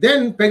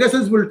 Then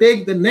Pegasus will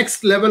take the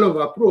next level of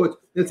approach.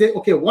 They'll say,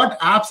 okay, what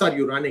apps are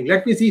you running?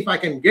 Let me see if I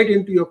can get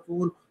into your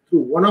phone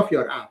through one of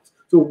your apps.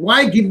 So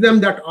why give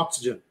them that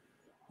oxygen?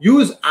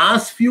 Use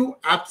as few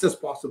apps as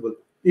possible.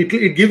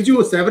 It gives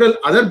you several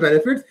other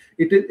benefits.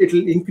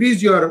 It'll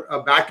increase your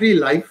battery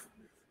life,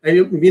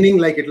 and meaning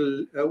like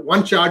it'll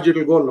one charge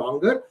it'll go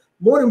longer.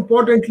 More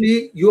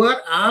importantly, your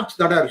apps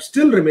that are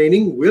still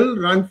remaining will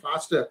run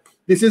faster.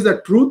 This is the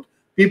truth.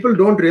 People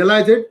don't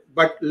realize it,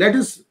 but let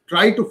us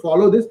try to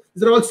follow this.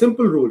 These are all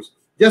simple rules.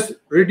 Just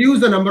reduce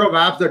the number of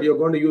apps that you're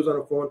going to use on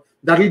a phone.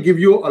 That will give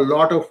you a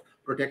lot of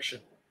protection.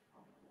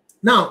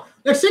 Now,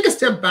 let's take a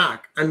step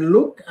back and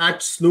look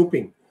at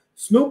snooping.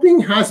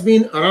 Snooping has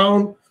been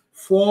around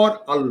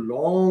for a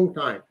long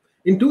time.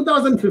 In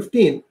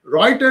 2015,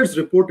 Reuters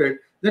reported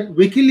that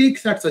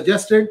WikiLeaks had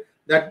suggested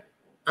that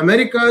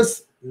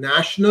America's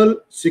National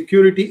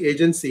Security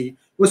Agency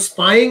was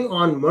spying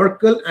on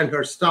Merkel and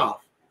her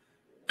staff.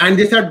 And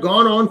this had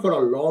gone on for a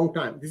long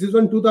time. This is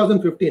in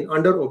 2015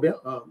 under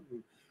Barack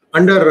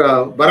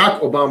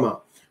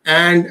Obama.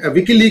 And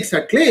WikiLeaks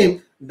had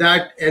claimed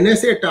that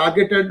NSA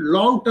targeted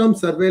long-term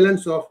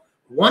surveillance of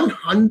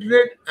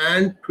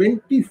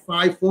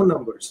 125 phone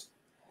numbers.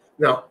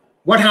 Now,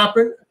 what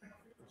happened?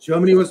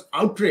 Germany was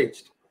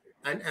outraged.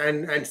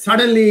 And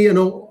suddenly,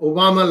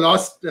 Obama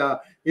lost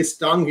his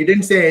tongue. He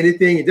didn't say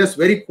anything. He just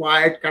very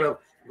quiet, kind of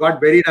got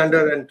buried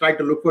under and tried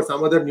to look for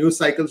some other news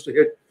cycles to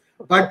hit.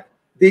 But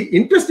the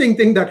interesting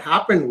thing that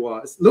happened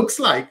was, looks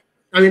like,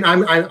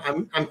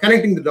 I'm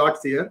connecting the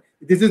dots here.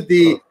 This is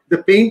the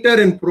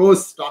painter in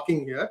prose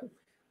talking here.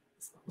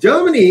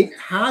 Germany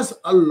has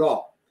a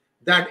law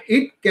that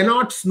it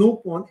cannot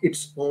snoop on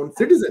its own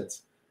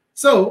citizens.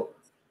 So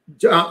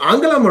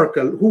Angela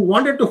Merkel, who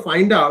wanted to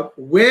find out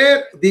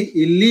where the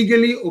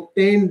illegally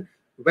obtained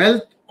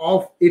wealth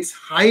of its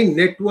high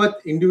net worth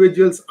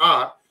individuals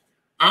are,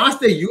 asked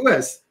the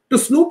US to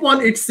snoop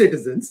on its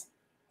citizens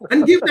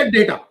and give that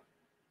data.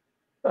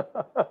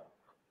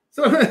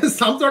 So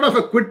some sort of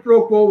a quid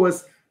pro quo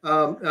was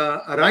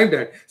arrived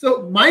at.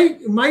 So my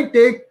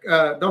take,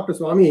 Dr.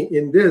 Swamy,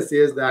 in this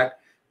is that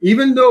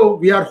even though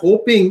we are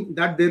hoping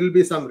that there will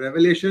be some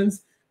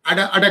revelations,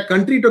 at a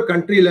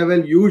country-to-country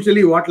level,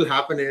 usually what will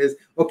happen is,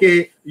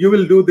 okay, you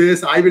will do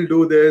this, I will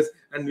do this,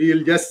 and we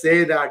will just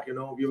say that,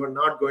 we were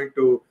not going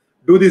to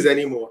do this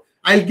anymore.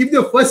 I'll give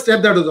you the first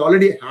step that has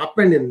already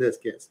happened in this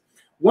case.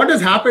 What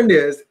has happened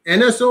is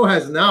NSO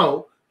has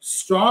now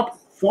stopped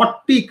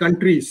 40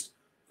 countries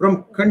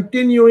from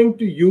continuing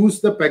to use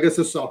the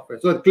Pegasus software.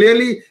 So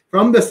clearly,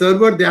 from the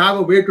server, they have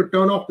a way to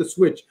turn off the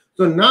switch.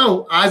 So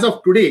now, as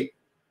of today,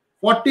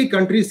 40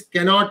 countries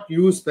cannot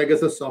use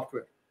Pegasus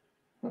software.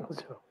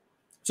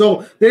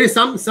 So there is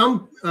some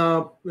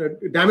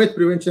damage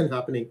prevention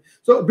happening.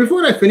 So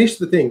before I finish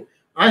the thing,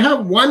 I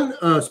have one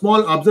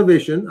small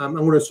observation. I'm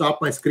going to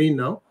stop my screen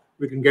now.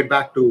 We can get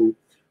back to.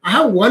 I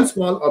have one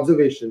small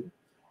observation.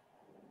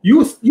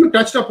 You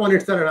touched upon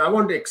it, sir, and I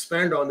want to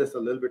expand on this a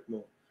little bit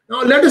more.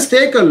 Now let us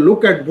take a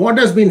look at what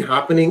has been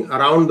happening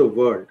around the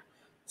world.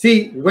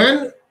 See,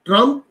 when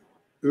Trump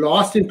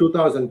lost in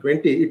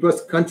 2020, it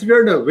was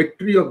considered a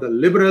victory of the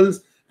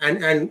liberals.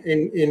 And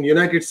in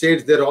United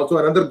States, there are also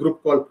another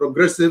group called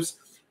progressives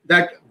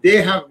that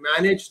they have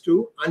managed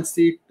to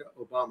unseat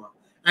Obama.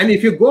 And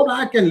if you go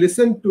back and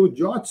listen to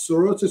George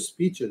Soros'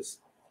 speeches,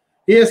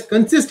 he has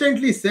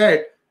consistently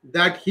said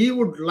that he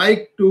would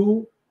like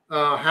to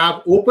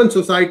have open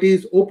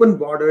societies, open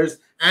borders,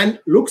 and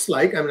looks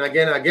like,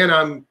 again,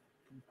 I'm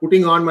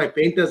putting on my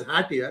painter's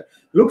hat here,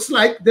 looks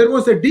like there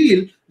was a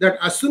deal that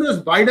as soon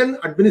as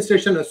Biden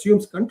administration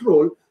assumes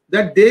control,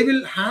 that they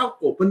will have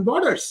open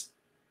borders.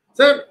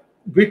 Sir,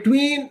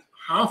 between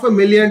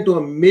 500,000 to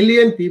 1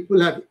 million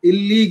people have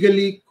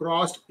illegally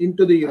crossed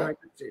into the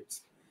United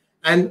States.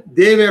 And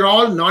they were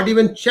all not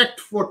even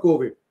checked for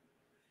COVID.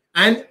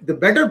 And the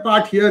better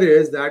part here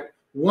is that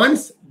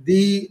once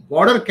the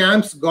border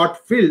camps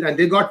got filled, and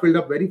they got filled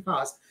up very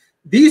fast,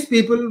 these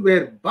people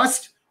were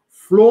bused,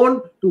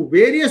 flown to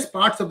various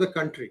parts of the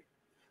country.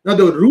 Now,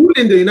 the rule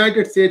in the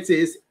United States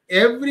is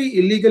every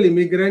illegal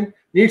immigrant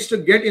needs to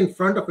get in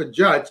front of a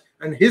judge,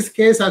 and his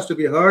case has to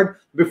be heard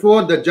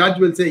before the judge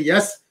will say,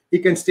 yes, he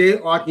can stay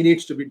or he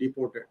needs to be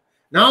deported.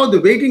 Now,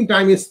 the waiting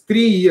time is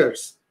 3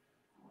 years.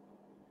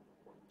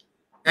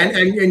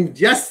 And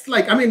just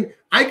like,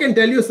 I can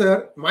tell you,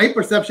 sir, my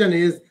perception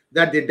is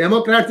that the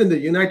Democrats in the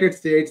United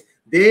States,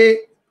 they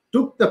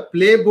took the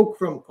playbook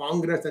from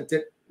Congress and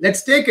said,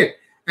 let's take it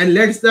and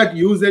let's not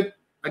use it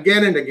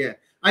again and again.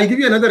 I'll give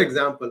you another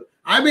example.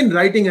 I've been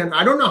writing, and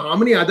I don't know how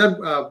many other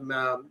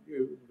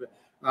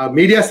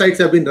media sites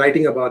have been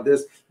writing about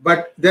this,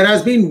 but there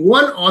has been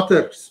one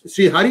author,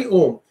 Sri Hari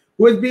Om,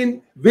 who has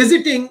been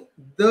visiting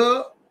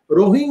the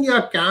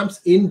Rohingya camps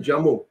in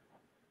Jammu.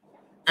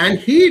 And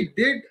he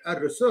did a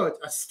research,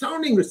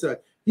 astounding research.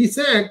 He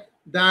said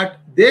that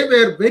they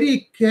were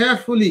very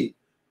carefully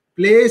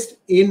placed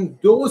in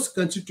those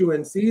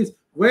constituencies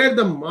where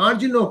the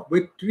margin of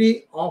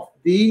victory of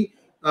the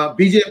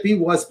BJP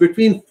was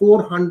between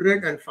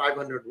 400 and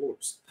 500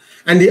 votes.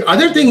 And the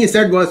other thing he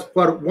said was,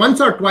 for once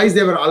or twice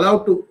they were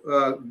allowed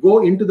to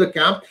go into the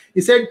camp.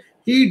 He said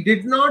he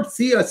did not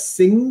see a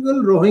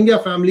single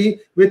Rohingya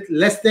family with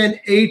less than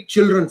 8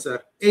 children,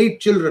 sir. 8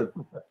 children.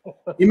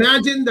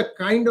 Imagine the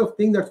kind of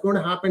thing that's going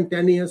to happen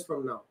 10 years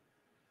from now.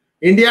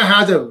 India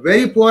has a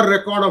very poor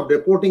record of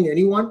deporting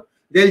anyone.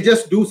 They'll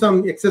just do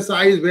some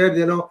exercise where,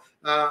 you know,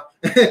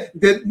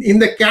 in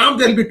the camp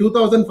there'll be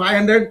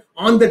 2,500.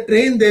 On the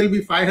train there'll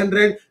be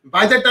 500.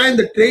 By the time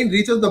the train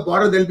reaches the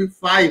border, there'll be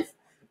 5.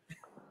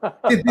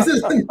 This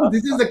is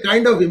the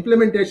kind of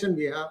implementation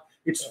we have.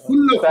 It's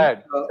full of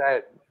sad.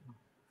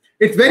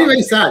 It's very,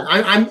 very sad.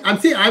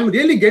 I'm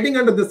really getting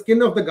under the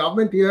skin of the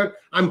government here.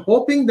 I'm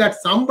hoping that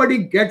somebody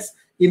gets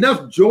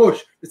enough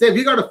josh to say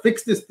we got to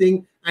fix this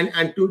thing.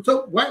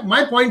 So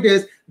my point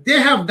is, they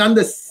have done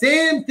the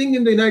same thing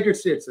in the United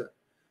States, sir.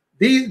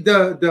 These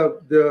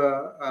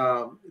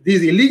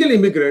illegal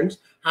immigrants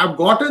have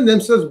gotten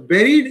themselves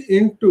buried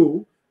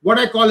into what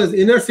I call as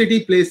inner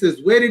city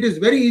places where it is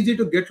very easy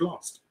to get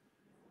lost.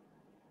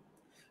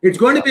 It's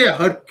going to be a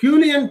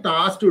Herculean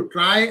task to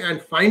try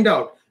and find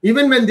out,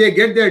 even when they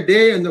get their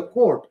day in the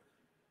court,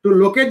 to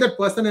locate that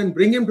person and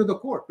bring him to the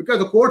court, because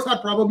the courts are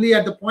probably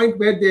at the point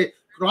where they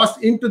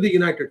crossed into the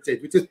United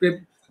States, which is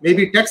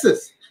maybe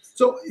Texas.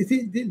 So you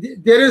see,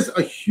 there is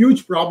a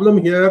huge problem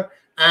here.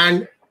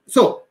 And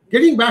so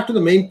getting back to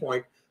the main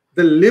point,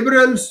 the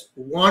liberals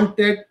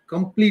wanted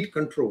complete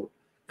control.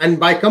 And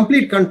by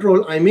complete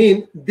control, I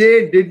mean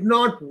they did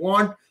not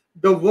want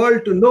the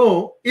world to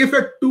know if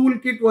a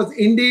toolkit was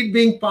indeed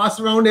being passed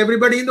around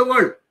everybody in the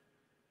world.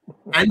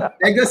 And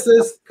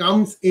Pegasus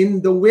comes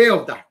in the way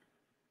of that.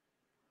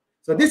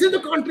 So this is the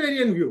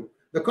contrarian view.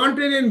 The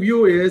contrarian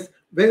view is,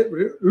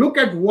 look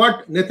at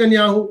what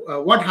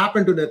what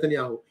happened to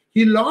Netanyahu.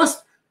 He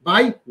lost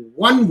by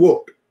 1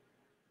 vote.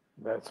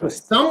 That's right.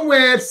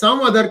 Somewhere,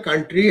 some other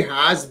country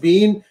has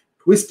been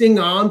twisting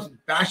arms,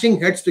 bashing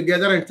heads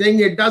together and saying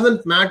it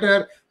doesn't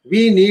matter.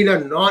 We need a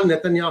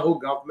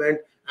non-Netanyahu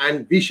government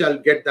and we shall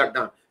get that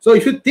done. So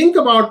if you think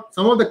about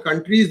some of the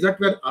countries that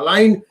were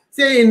aligned,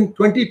 say in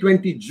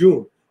 2020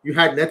 June, you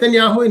had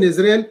Netanyahu in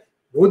Israel,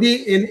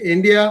 Modi in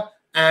India,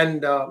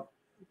 and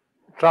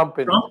Trump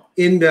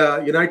in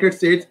the United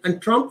States,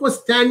 and Trump was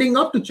standing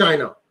up to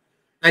China,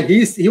 and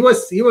he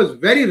was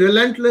very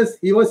relentless.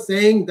 He was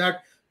saying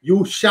that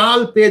you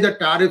shall pay the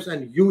tariffs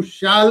and you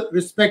shall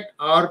respect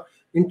our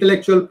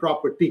intellectual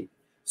property.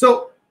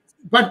 So,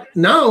 but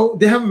now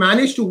they have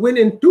managed to win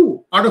in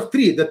 2 out of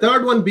 3. The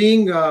third one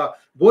being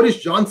Boris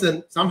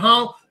Johnson.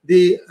 Somehow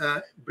the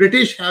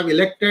British have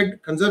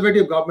elected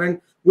conservative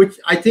government, which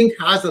I think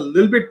has a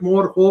little bit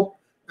more hope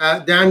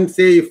than,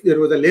 say, if there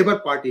was a Labour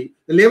Party.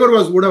 The Labour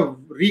would have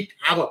wreaked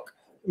havoc,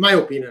 in my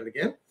opinion,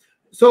 again.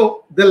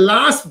 So the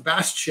last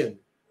bastion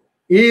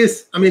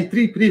is, I mean,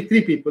 three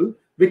people: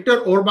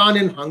 Viktor Orban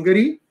in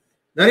Hungary,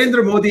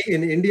 Narendra Modi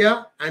in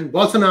India, and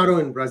Bolsonaro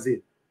in Brazil.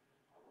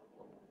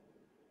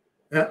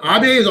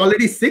 Abe is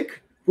already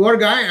sick, poor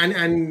guy,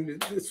 and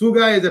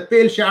Suga is a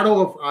pale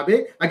shadow of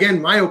Abe.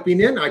 Again, my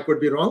opinion, I could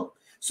be wrong.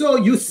 So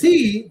you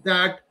see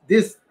that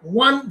this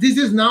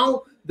is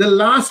now the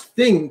last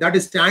thing that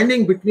is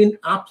standing between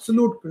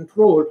absolute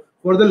control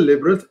for the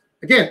liberals.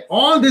 Again,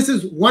 all this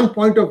is one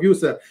point of view,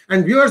 sir.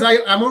 And viewers,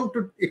 I want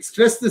to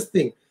stress this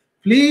thing.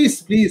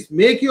 Please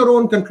make your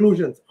own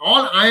conclusions.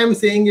 All I am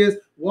saying is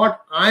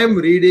what I am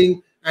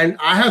reading, and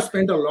I have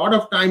spent a lot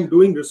of time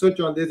doing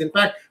research on this. In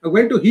fact, I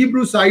went to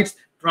Hebrew sites,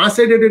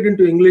 translated it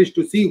into English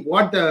to see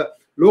what the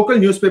local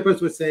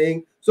newspapers were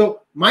saying.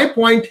 So my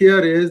point here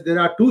is there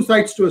are 2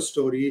 sides to a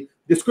story.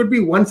 This could be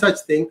one such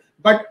thing,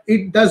 but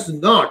it does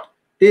not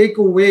take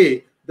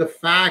away the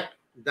fact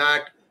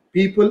that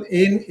people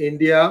in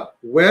India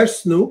were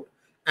snooped.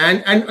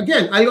 And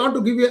again, I want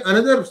to give you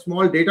another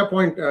small data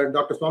point,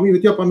 Dr. Swamy,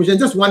 with your permission,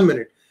 just 1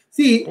 minute.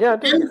 See,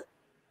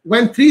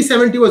 when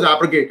 370 was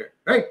abrogated,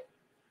 right?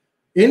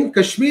 In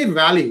Kashmir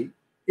Valley,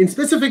 in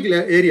specific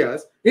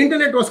areas,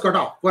 internet was cut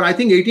off for, I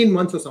think, 18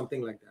 months or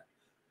something like that.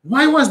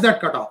 Why was that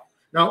cut off?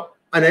 Now,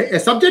 a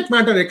subject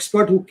matter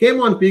expert who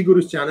came on P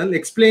Guru's channel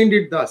explained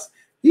it thus.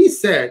 He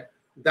said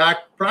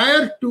that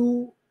prior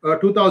to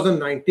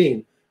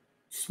 2019,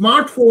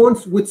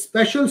 smartphones with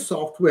special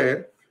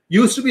software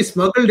used to be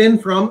smuggled in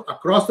from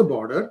across the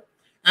border,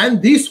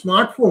 and these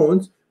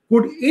smartphones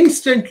could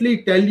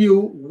instantly tell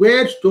you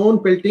where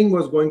stone pelting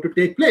was going to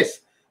take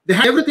place. They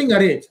had everything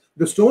arranged.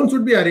 The stones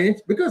would be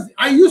arranged, because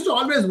I used to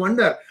always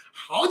wonder,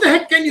 how the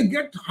heck can you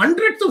get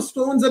hundreds of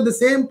stones at the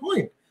same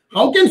point?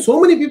 How can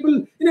so many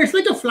people, it's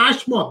like a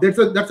flash mob. That's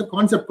a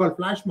concept called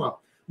flash mob,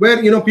 where,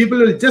 people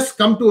will just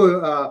come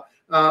to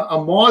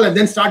a mall and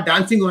then start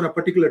dancing on a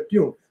particular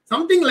tune.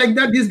 Something like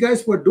that these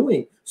guys were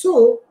doing.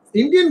 So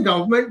Indian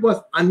government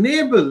was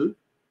unable,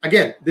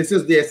 again, this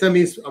is the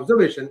SME's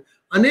observation,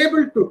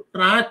 unable to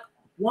track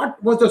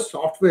what was the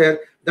software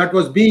that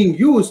was being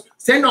used,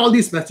 send all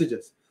these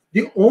messages.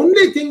 The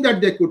only thing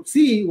that they could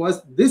see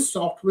was this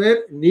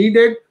software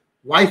needed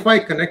Wi-Fi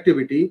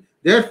connectivity.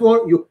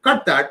 Therefore, you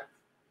cut that,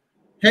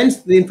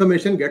 hence the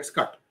information gets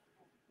cut.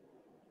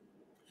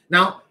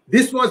 Now,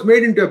 this was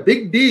made into a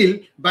big deal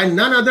by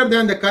none other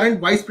than the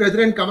current Vice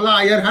President Kamala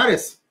Iyer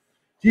Harris.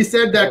 She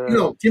said that,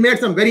 she made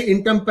some very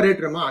intemperate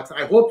remarks.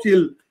 I hope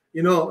she'll,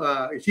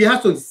 she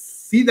has to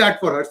see that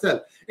for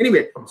herself.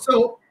 Anyway,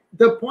 so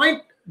the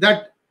point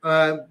that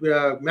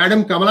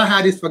Madam Kamala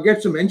Harris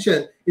forgets to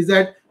mention is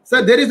that,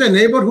 sir, there is a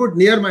neighborhood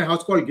near my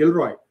house called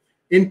Gilroy.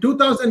 In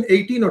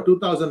 2018 or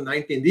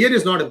 2019, the year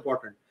is not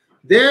important,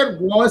 there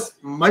was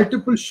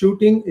multiple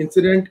shooting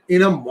incident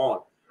in a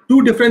mall.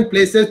 2 different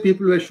places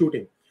people were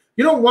shooting.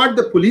 You know what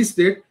the police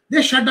did?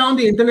 They shut down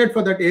the internet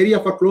for that area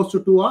for close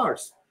to 2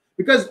 hours.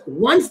 Because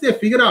once they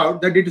figure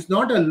out that it is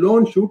not a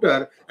lone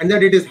shooter and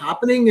that it is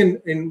happening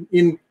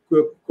in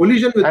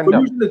collusion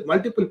with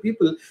multiple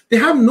people, they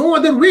have no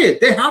other way.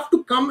 They have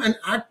to come and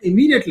act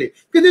immediately.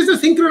 Because there's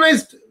a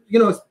synchronized,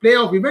 play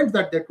of events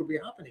that could be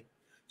happening.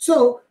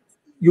 So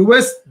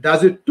US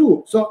does it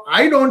too. So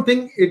I don't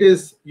think it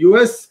is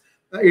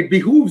it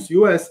behooves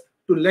US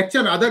to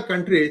lecture other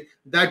countries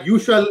that you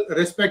shall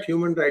respect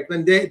human rights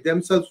when they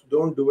themselves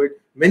don't do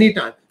it many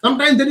times.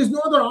 Sometimes there is no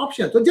other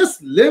option. So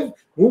just live,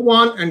 move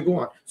on, and go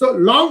on. So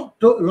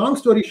long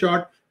story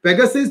short,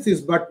 Pegasus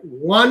is but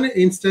one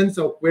instance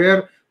of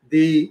where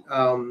the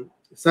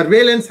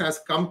surveillance has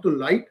come to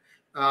light.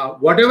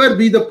 Whatever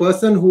be the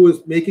person who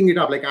is making it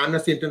up, like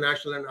Amnesty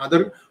International and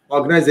other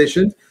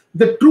organizations,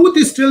 the truth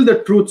is still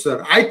the truth,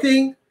 sir. I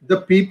think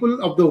the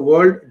people of the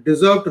world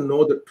deserve to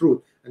know the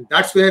truth. And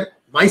that's where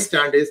my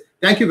stand is.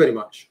 Thank you very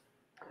much.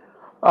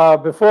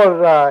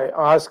 Before I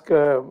ask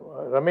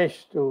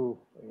Ramesh to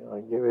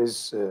give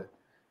his,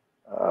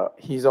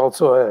 he's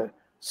also a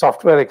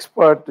software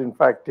expert. In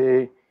fact,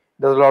 he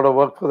does a lot of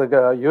work for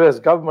the US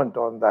government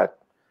on that.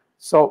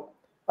 So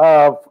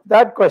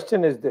that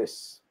question is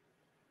this.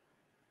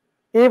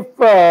 If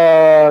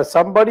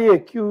somebody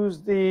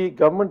accused the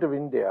government of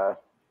India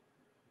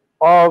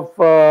of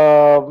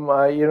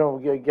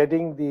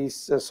getting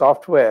these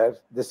software,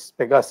 this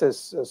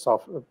Pegasus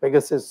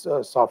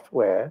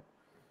software,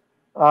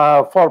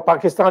 for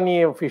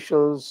Pakistani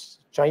officials,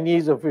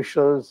 Chinese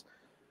officials,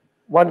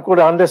 one could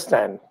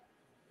understand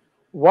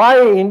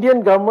why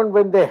Indian government,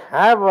 when they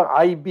have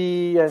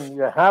IB and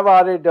you have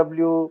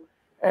RAW,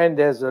 and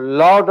there's a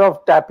lot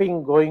of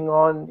tapping going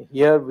on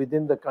here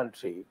within the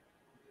country,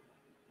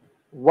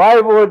 why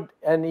would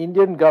an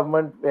Indian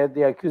government, where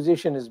the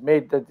accusation is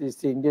made that the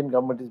Indian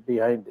government is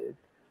behind it,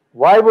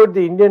 why would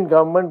the Indian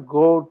government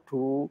go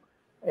to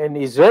an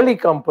Israeli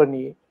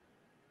company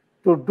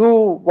to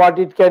do what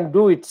it can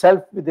do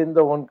itself within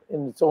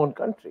in its own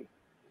country?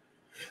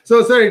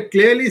 So, sir, it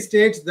clearly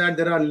states that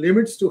there are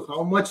limits to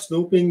how much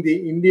snooping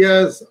the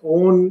India's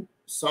own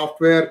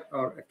software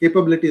or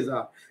capabilities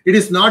are. It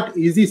is not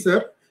easy,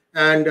 sir.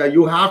 And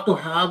you have to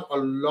have a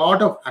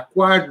lot of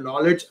acquired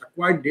knowledge,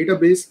 acquired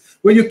database,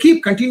 where you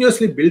keep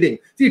continuously building.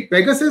 See,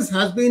 Pegasus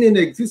has been in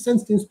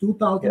existence since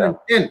 2010.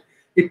 Yeah.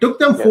 It took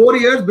them 4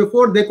 years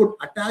before they could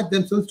attach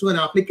themselves to an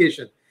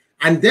application.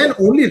 And then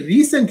only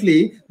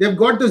recently, they've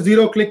got the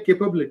zero-click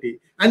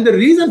capability. And the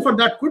reason for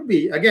that could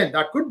be,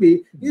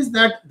 is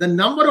that the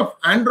number of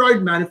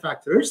Android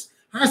manufacturers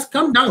has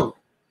come down.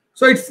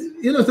 So it's,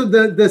 so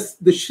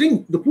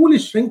the pool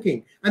is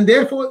shrinking, and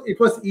therefore it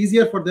was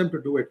easier for them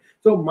to do it.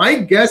 So my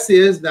guess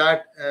is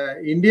that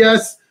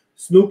India's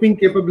snooping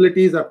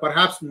capabilities are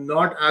perhaps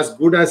not as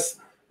good as,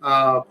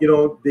 the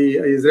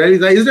Israelis.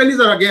 The Israelis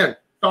are, again,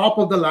 top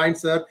of the line,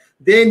 sir.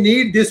 They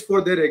need this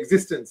for their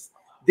existence.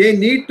 They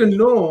need to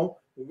know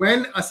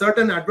when a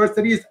certain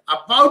adversary is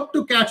about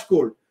to catch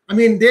cold. I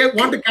mean, they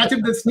want to catch it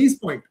at the sneeze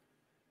point.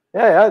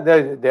 Yeah,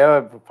 they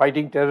are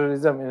fighting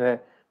terrorism in a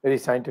very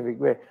scientific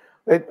way.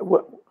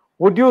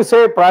 Would you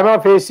say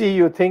prima facie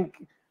you think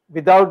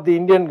without the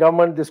Indian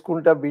government this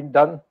couldn't have been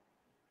done?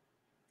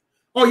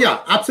 Oh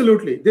yeah,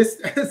 absolutely. This,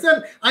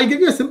 sir, I'll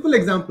give you a simple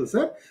example,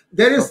 sir.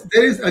 There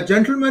is a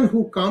gentleman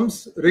who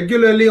comes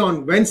regularly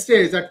on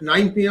Wednesdays at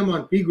 9 p.m.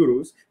 on P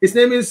Gurus. His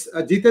name is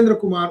Jitendra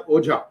Kumar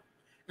Ojha.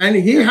 And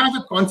he has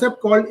a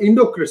concept called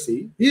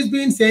Indocracy. He's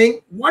been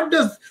saying, what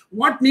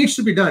needs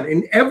to be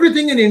done?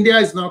 Everything in India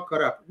is now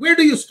corrupt. Where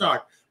do you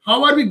start?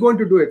 How are we going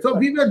to do it? So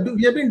we have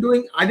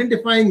been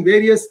identifying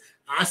various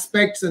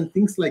aspects and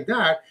things like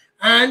that.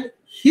 And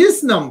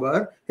his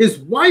number, his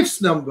wife's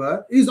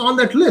number, is on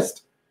that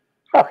list.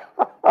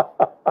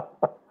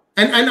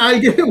 and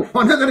I'll give you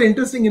one other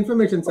interesting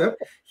information, sir.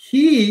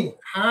 He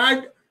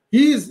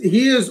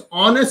is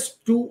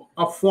honest to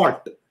a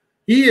fault.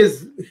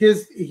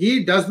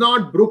 He does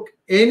not brook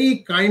any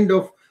kind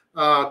of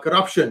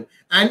corruption,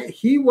 and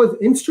he was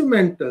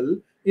instrumental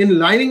in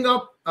lining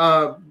up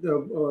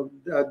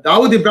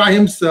Dawood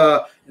Ibrahim's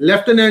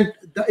lieutenant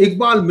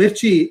Iqbal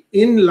Mirchi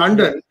in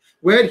London,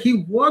 where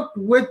he worked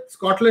with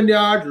Scotland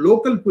Yard,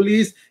 local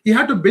police. He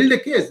had to build a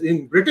case.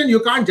 In Britain, you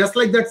can't just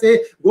like that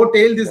say, go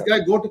tail this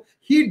guy,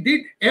 He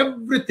did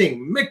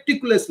everything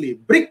meticulously,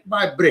 brick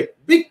by brick,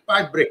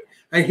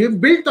 and he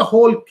built the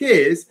whole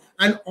case.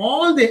 And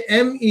all the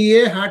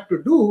MEA had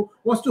to do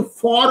was to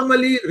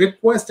formally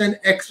request an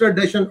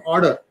extradition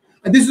order.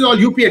 And this is all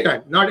UPA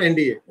time, not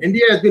NDA.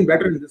 NDA has been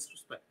better in this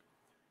respect.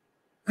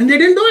 And they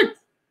didn't do it.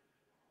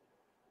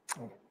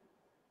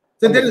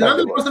 So there is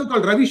another person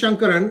called Ravi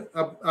Shankaran,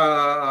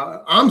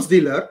 arms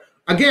dealer.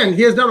 Again,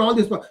 he has done all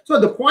this. So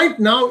the point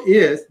now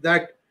is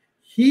that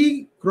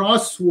he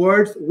crossed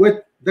swords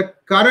with the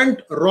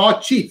current raw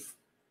chief.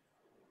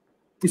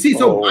 You see,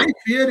 so my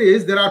fear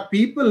is there are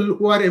people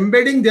who are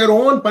embedding their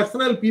own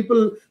personal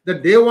people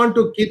that they want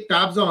to keep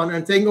tabs on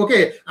and saying,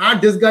 okay,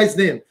 add this guy's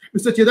name.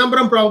 Mr.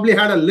 Chidambaram probably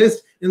had a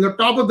list. In the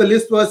top of the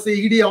list was the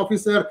ED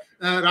officer,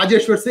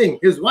 Rajeshwar Singh,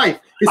 his wife,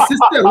 his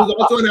sister, who's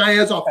also an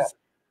IAS officer.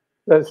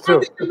 That's true. All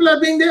these people are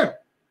being there.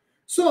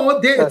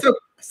 So, so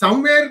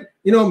somewhere,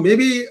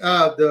 maybe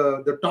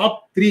the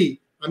top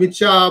three, Amit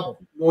Shah,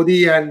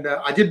 Modi, and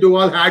Ajit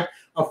Doval had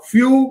a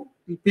few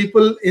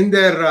people in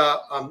their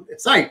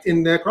sight,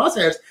 in their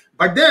crosshairs.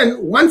 But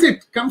then once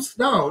it comes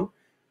down,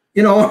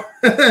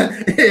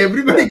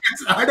 everybody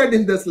gets added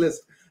in this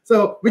list.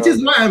 So, which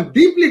is why I'm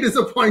deeply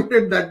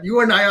disappointed that you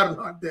and I are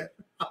not there.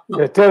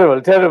 Yeah,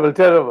 terrible, terrible,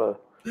 terrible.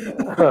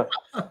 I'm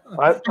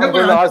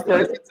going to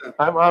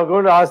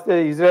ask the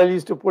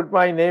Israelis to put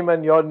my name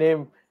and your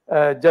name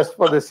just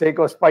for the sake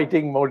of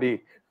spiting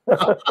Modi.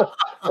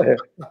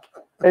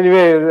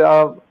 Anyway,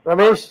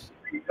 Ramesh?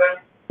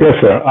 Yes,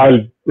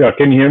 sir.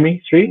 Can you hear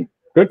me, Sree?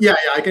 Good? Yeah,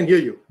 I can hear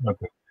you.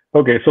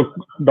 Okay. So,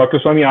 Dr.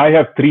 Swamy, I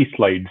have 3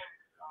 slides.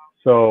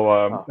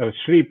 So,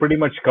 Sree pretty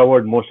much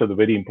covered most of the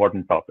very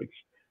important topics.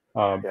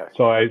 Yes.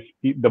 So,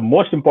 the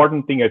most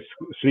important thing, as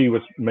Sree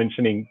was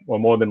mentioning or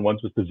more than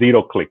once, was the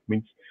zero click.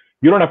 Means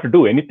you don't have to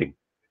do anything.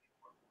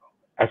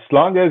 As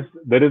long as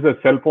there is a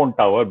cell phone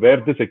tower where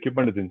this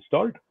equipment is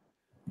installed,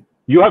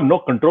 you have no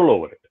control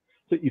over it.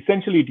 So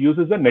essentially, it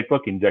uses a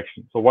network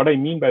injection. So what I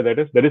mean by that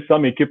is there is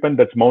some equipment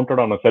that's mounted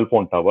on a cell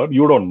phone tower.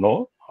 You don't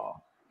know.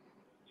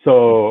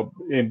 So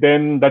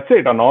then that's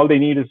it. And all they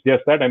need is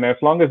just that. And as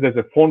long as there's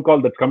a phone call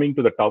that's coming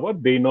to the tower,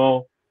 they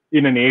know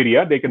in an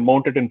area, they can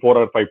mount it in 4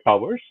 or 5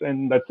 towers.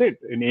 And that's it.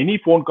 In any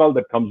phone call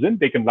that comes in,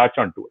 they can latch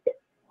onto it.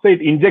 So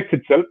it injects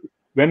itself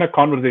when a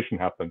conversation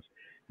happens.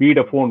 Be it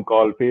a phone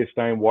call,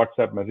 FaceTime,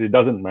 WhatsApp message, it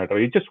doesn't matter.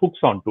 It just hooks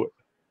onto it.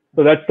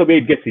 So that's the way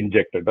it gets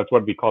injected. That's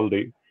what we call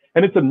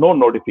and it's a no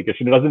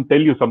notification. It doesn't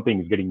tell you something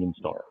is getting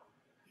installed.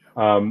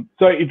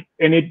 So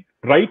it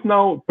right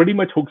now pretty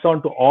much hooks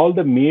on to all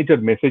the major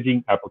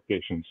messaging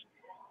applications,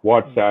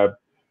 WhatsApp,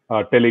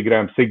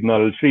 Telegram,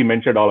 Signal. Sree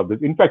mentioned all of this.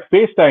 In fact,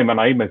 FaceTime and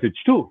iMessage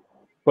too,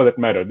 for that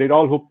matter, they're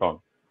all hooked on.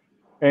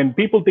 And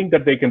people think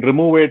that they can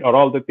remove it or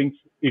all the things.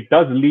 It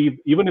does leave,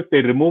 even if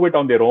they remove it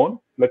on their own,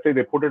 let's say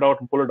they put it out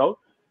and pull it out,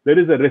 there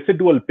is a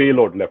residual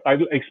payload left. I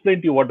will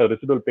explain to you what a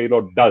residual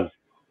payload does,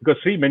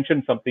 because Sree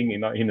mentioned something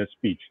in his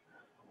speech.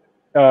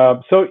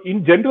 So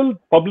in general,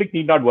 public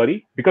need not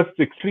worry because it's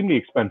extremely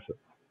expensive.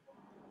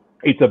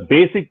 It's a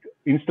basic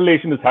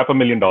installation is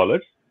 $500,000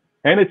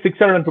 and it's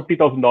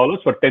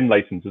 $650,000 for 10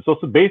 licenses. So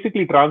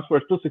basically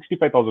transfers to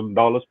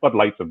 $65,000 per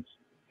license,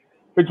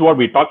 which is what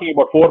we're talking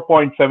about,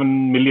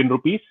 4.7 million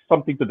rupees,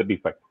 something to that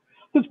effect.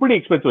 So it's pretty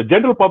expensive.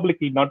 General public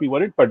need not be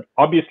worried, but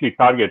obviously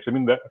targets. I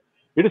mean,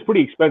 it is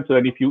pretty expensive.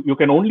 And if you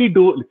can only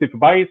do, if you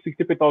buy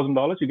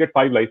 $65,000, you get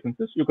 5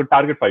 licenses, you can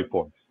target 5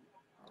 phones.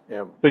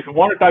 Yeah. So if you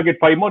want to target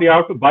 5 more, you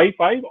have to buy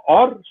 5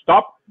 or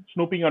stop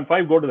snooping on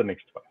 5, go to the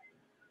next 5.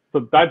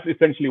 So that's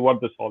essentially what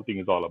this whole thing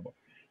is all about.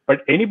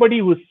 But anybody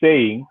who's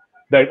saying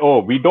that, oh,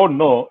 we don't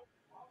know,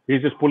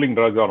 is just pulling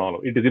drugs on all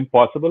of it. It is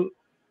impossible.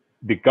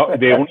 They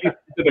only sit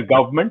to the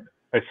government,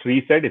 as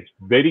Sree said, it's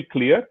very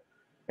clear.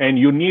 And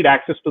you need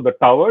access to the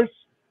towers.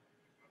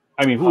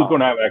 I mean, who's going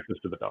to have access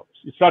to the towers?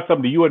 It's not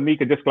something you and me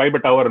can just climb a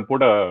tower and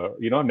put a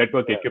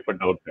network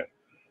equipment out there.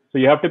 So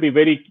you have to be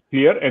very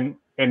clear, and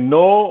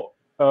no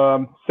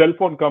cell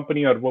phone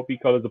company or what we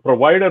call as a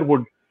provider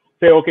would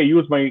say, okay,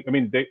 use my. I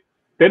mean,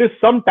 there is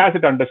some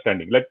tacit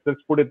understanding.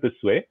 Let's put it this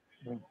way.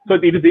 So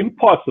it is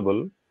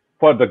impossible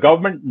for the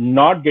government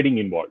not getting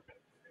involved,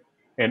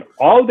 and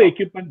all the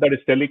equipment that is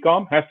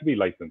telecom has to be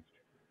licensed.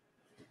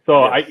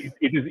 So it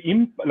is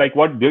like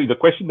what the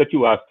question that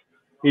you asked.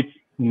 It's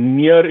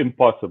near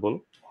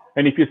impossible.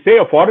 And if you say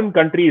a foreign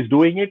country is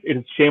doing it, it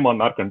is shame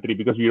on our country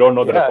because we don't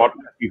know that a foreign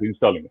country is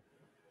installing it.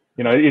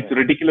 It's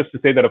ridiculous to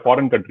say that a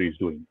foreign country is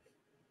doing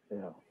it.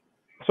 Yeah.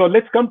 So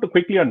let's come to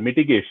quickly on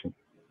mitigation.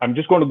 I'm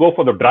just going to go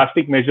for the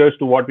drastic measures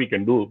to what we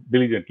can do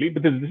diligently,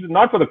 because this is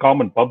not for the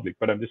common public,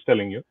 but I'm just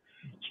telling you,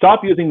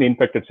 stop using the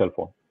infected cell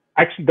phone.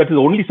 Actually, that is the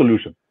only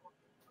solution.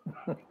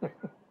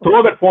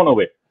 Throw that phone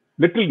away.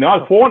 Literally,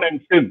 now phone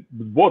and SIM,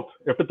 both.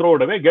 You have to throw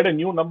it away, get a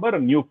new number, a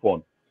new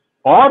phone.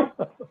 Or,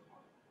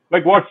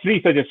 like what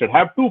Sree suggested,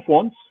 have 2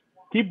 phones,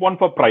 keep one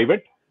for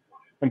private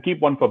and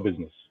keep one for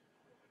business.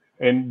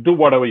 And do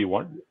whatever you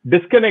want.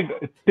 Disconnect,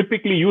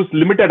 typically use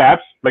limited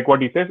apps, like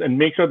what he says, and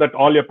make sure that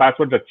all your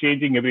passwords are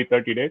changing every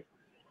 30 days.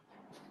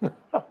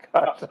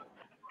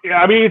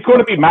 I mean, it's going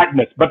to be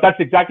madness, but that's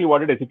exactly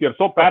what it is. If you're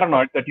so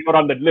paranoid that you're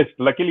on that list,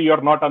 luckily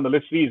you're not on the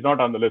list, Sree is not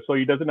on the list, so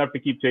he doesn't have to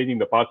keep changing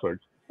the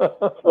passwords.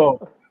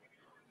 So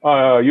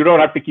you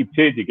don't have to keep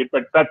changing it,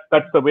 but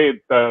that's the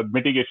way the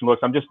mitigation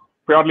works. I'm just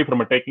purely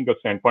from a technical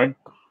standpoint.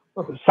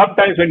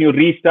 Sometimes when you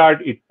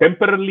restart, it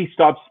temporarily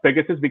stops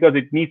Pegasus because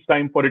it needs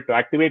time for it to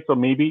activate. So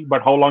maybe,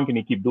 but how long can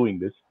you keep doing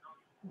this?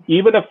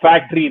 even a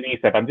factory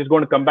reset, I'm just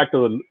going to come back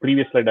to the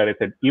previous slide that I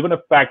said, even a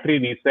factory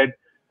reset,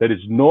 there is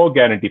no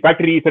guarantee.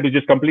 Factory reset is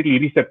just completely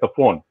reset the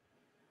phone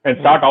and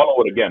start all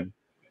over again.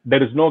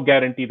 There is no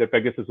guarantee that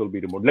Pegasus will be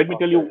removed. Let me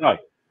tell you what,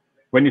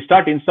 when you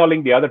start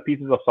installing the other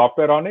pieces of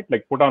software on it,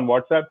 like put on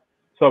WhatsApp.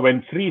 So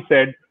when Sree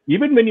said,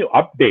 even when you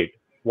update,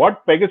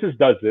 what Pegasus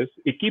does is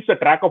it keeps a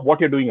track of what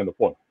you're doing on the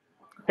phone.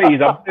 Hey, he's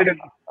updated.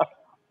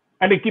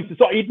 And it keeps,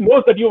 so it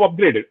knows that you've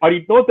upgraded, or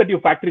it knows that you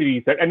factory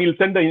reset, and it'll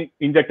send the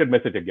injected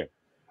message again.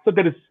 So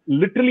there is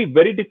literally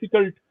very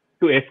difficult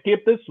to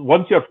escape this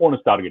once your phone is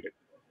targeted.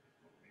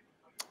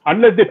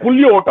 Unless they pull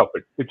you out of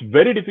it, it's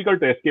very difficult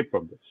to escape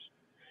from this.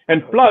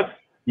 And plus,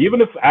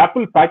 even if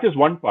Apple patches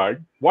one part,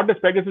 what does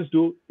Pegasus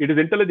do? It is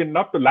intelligent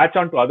enough to latch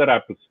on to other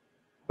apps,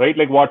 right?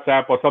 Like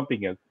WhatsApp or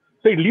something else.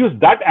 So it'll use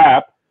that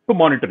app to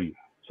monitor you.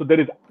 So there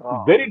is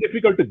very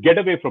difficult to get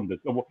away from this.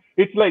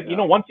 It's like, you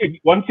know, once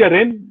you're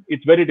in,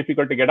 it's very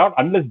difficult to get out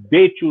unless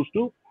they choose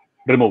to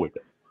remove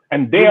it.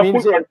 And they are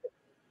full.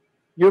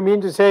 You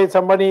mean to say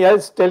somebody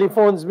else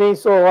telephones me,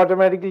 so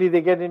automatically they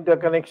get into a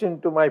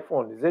connection to my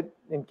phone? Is it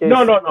in case?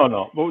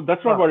 No. Well,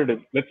 that's not what it is.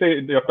 Let's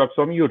say,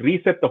 you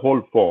reset the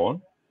whole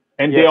phone,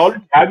 and they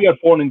already have your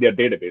phone in their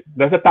database.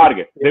 There's a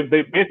target.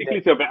 They basically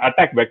it's an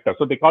attack vector,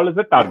 so they call it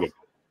a target.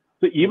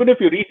 So even if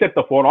you reset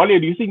the phone, all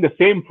you're using the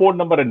same phone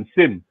number and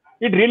SIM,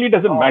 it really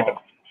doesn't matter.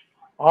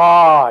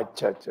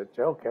 Okay.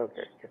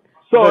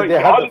 So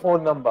they have the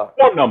phone number.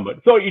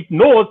 So it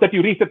knows that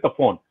you reset the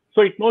phone.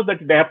 So it knows that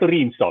they have to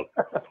reinstall.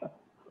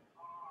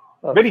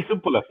 Very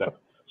simple as that.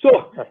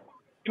 So,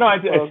 you know,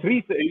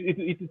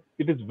 it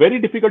is very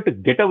difficult to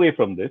get away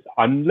from this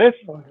unless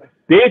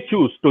they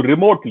choose to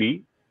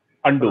remotely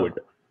undo it,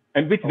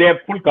 and which they have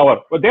full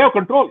cover. But they have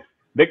control.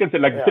 They can say,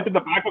 like, sit in the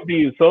back of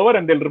the server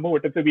and they'll remove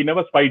it and say, we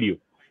never spied you.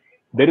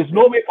 There is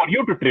no way for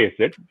you to trace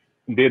it.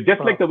 They just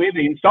like the way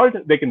they installed,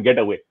 they can get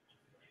away.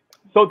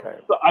 So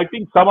I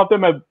think some of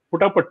them have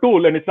put up a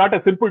tool, and it's not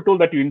a simple tool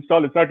that you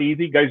install. It's not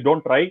easy. Guys,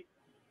 don't try.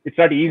 It's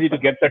not easy to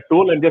get that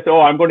tool and just say, oh,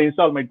 I'm going to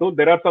install my tool.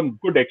 There are some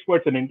good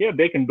experts in India.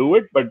 They can do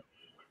it, but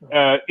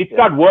it's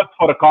not worth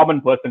for a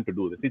common person to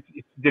do this.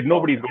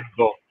 Nobody's going to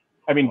go.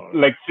 I mean,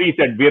 like Sree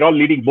said, we're all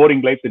leading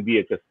boring lives in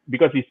VHS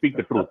because we speak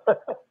the truth.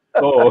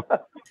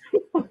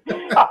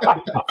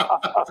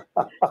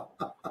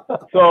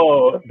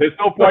 So there's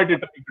no point in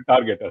trying to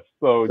target us.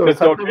 So just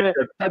don't get it.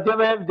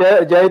 Satyam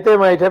Jayate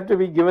might have to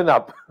be given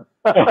up.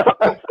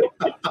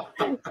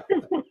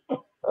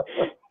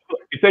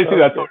 Essentially,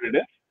 that's what it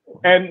is.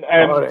 And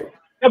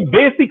the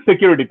basic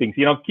security things,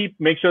 you know,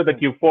 make sure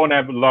that your phone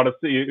have a lot of,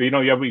 you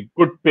know, you have a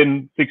good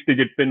PIN,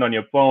 6-digit PIN on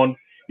your phone,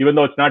 even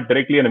though it's not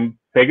directly a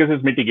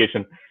Pegasus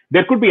mitigation.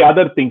 There could be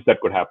other things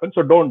that could happen.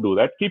 So don't do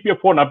that. Keep your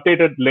phone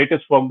updated,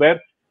 latest firmware.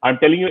 I'm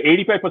telling you,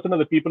 85% of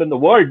the people in the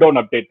world don't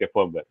update their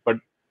firmware. But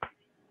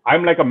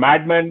I'm like a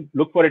madman,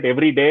 look for it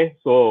every day.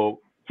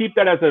 So keep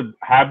that as a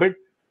habit.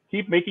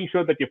 Keep making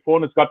sure that your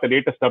phone has got the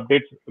latest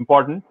updates,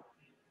 important.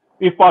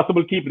 If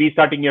possible, keep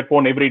restarting your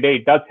phone every day.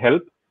 It does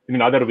help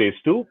in other ways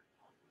too.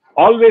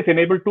 Always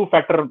enable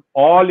two-factor on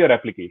all your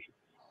applications.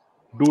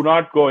 Do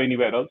not go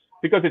anywhere else,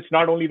 because it's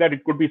not only that,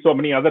 it could be so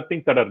many other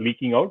things that are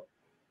leaking out.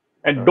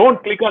 And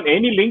don't click on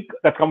any link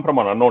that come from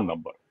an unknown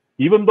number.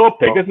 Even though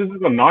Pegasus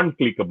is a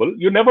non-clickable,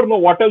 you never know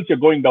what else you're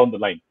going down the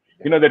line.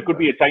 You know, there could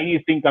be a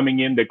Chinese thing coming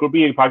in. There could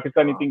be a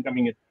Pakistani thing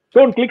coming in.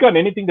 Don't click on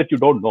anything that you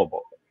don't know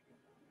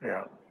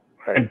about.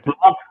 And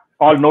block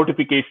all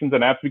notifications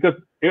and apps, because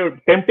your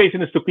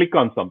temptation is to click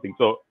on something.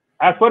 So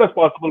as far as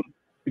possible,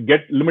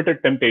 get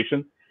limited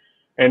temptation.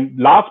 And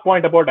last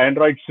point about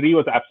Android, Sree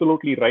was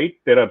absolutely right.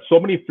 There are so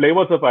many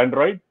flavors of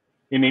Android.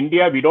 In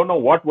India, we don't know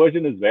what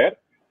version is where,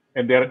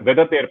 and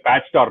whether they're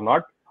patched or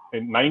not.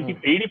 In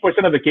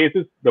 80% of the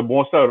cases,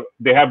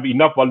 they have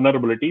enough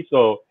vulnerability.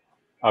 So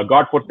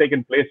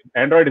godforsaken place.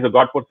 Android is a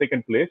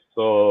godforsaken place.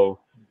 So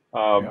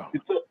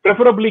it's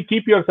preferably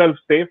keep yourself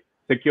safe,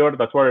 secure.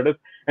 That's what it is.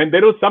 And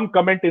there was some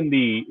comment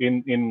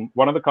in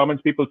one of the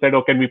comments. People said,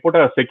 "Oh, can we put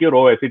a secure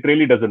OS?" It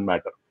really doesn't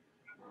matter.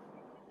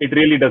 It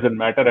really doesn't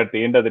matter at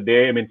the end of the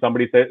day. I mean,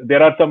 somebody said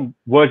there are some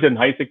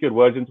high secure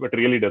versions, but it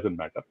really doesn't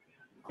matter.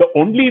 The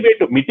only way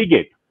to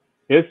mitigate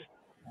is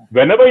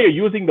whenever you're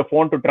using the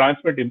phone to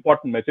transmit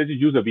important messages,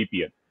 use a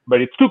VPN.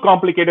 But it's too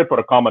complicated for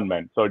a common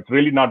man, so it's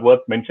really not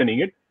worth mentioning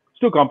it. It's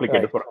too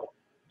complicated for us.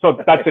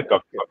 So that's it.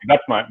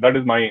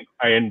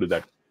 I end with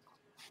that.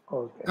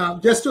 Okay.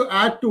 Just to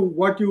add to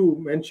what you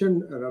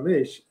mentioned,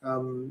 Ramesh,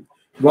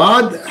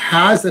 WAD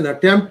has an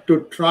attempt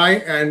to try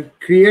and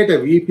create a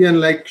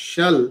VPN-like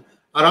shell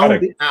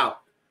around the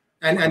app.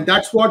 And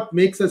that's what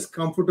makes us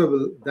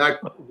comfortable that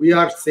we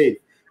are safe.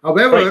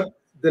 However,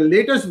 the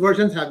latest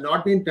versions have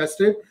not been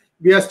tested.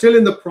 We are still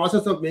in the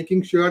process of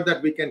making sure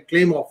that we can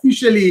claim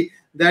officially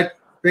that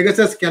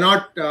Pegasus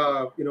cannot,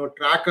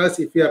 track us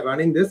if we are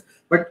running this.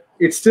 But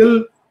it's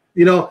still,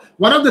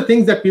 one of the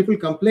things that people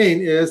complain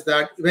is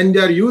that when they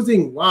are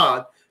using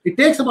WAD, it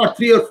takes about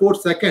 3 or 4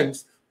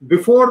 seconds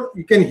before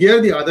you can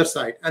hear the other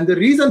side. And the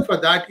reason for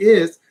that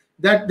is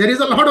that there is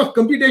a lot of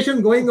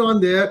computation going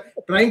on there,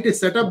 trying to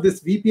set up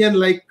this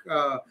VPN-like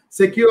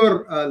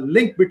secure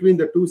link between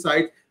the two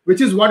sites,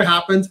 which is what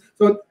happens.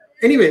 So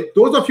anyway,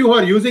 those of you who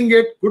are using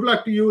it, good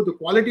luck to you. The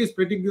quality is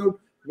pretty good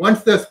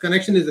once the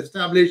connection is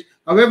established.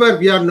 However,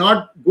 we are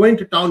not going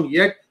to town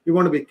yet. We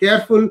want to be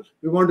careful.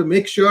 We want to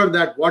make sure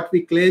that what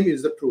we claim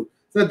is the truth.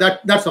 So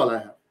that's all I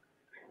have.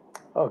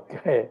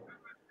 Okay.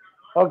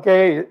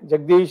 Okay,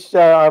 Jagdish,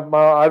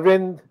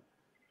 Arvind.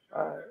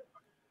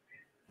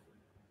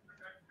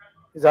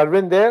 Is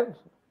Arvind there?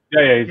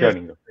 Yeah, he's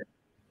joining.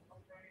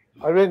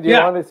 Arvind, do you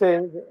want to say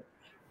anything?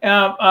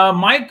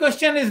 My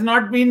question has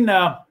not been,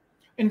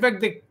 in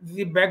fact,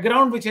 the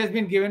background which has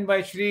been given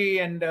by Sree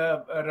and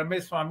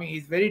Ramesh Swamy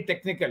is very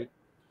technical.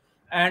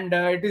 And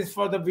it is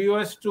for the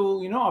viewers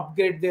to,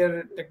 upgrade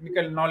their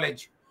technical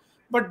knowledge.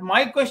 But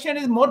my question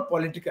is more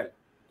political.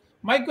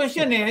 My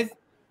question is,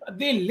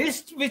 the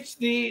list which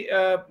the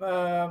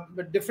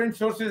different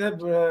sources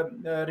have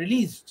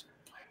released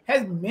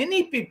has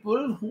many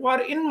people who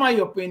are, in my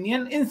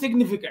opinion,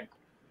 insignificant.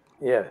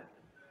 Yeah.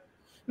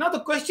 Now the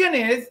question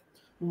is,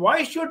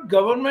 why should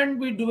government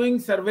be doing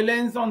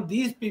surveillance on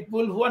these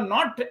people who are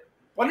not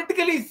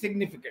politically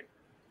significant?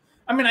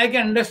 I mean, I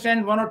can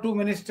understand one or two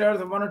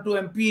ministers or one or two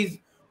MPs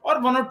or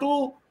one or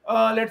two,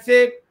 let's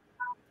say,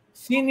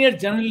 senior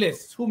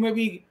journalists who may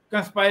be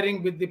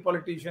conspiring with the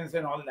politicians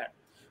and all that.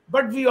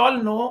 But we all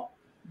know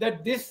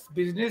that this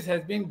business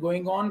has been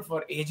going on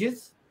for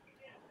ages.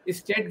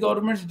 State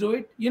governments do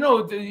it.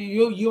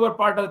 You were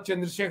part of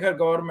Chandrasekhar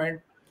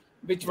government,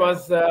 which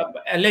was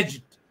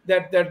alleged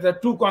that the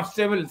two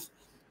constables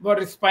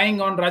were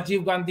spying on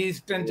Rajiv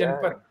Gandhi's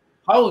Janpat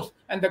house,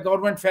 and the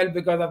government fell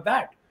because of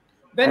that.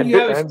 Then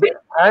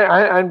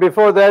and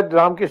before that,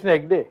 Ramakrishna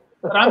Hegde.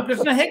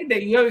 Ramakrishna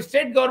Hegde, you have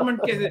state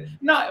government cases.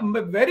 Now,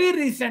 very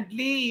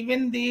recently,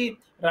 even the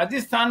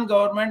Rajasthan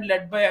government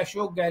led by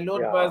Ashok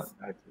Gehlot was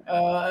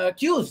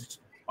accused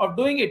of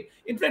doing it.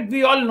 In fact,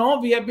 we all know,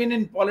 we have been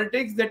in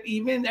politics, that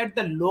even at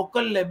the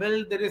local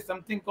level, there is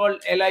something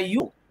called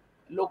LIU,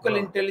 Local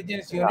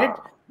Intelligence Unit.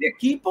 They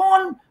keep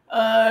on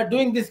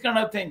doing this kind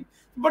of thing.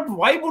 But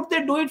why would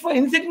they do it for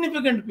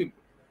insignificant people?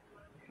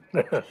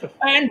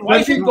 And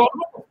why should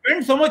government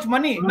spend so much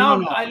money?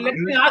 Let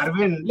me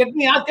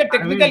ask a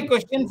technical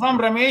question from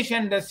Ramesh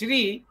and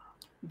Sree.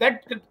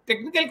 That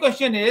technical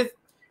question is,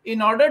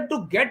 in order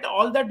to get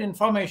all that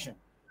information,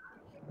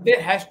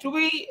 there has to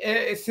be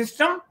a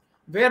system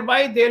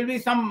whereby there will be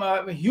some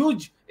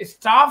huge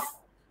staff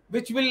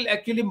which will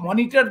actually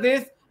monitor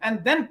this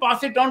and then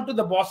pass it on to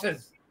the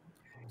bosses.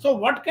 So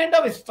what kind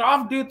of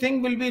staff do you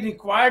think will be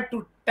required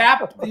to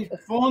tap the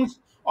phones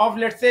of,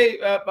 let's say,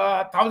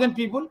 1,000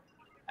 people?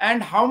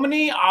 And how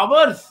many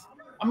hours?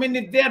 I mean,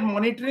 if they are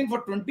monitoring for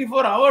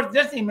 24 hours,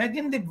 just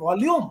imagine the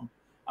volume.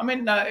 I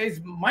mean,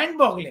 it's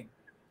mind-boggling.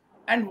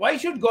 And why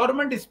should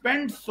government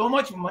spend so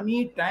much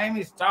money,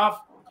 time,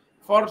 staff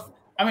for,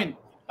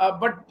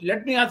 but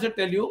let me also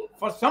tell you,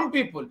 for some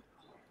people,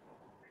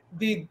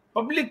 the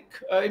public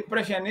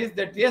impression is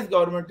that, yes,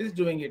 government is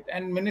doing it.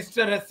 And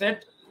minister has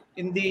said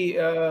in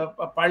the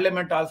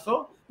parliament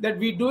also that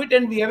we do it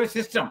and we have a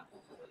system.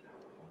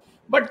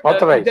 But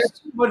there's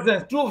two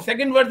versions.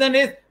 Second version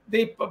is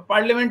the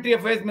Parliamentary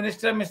Affairs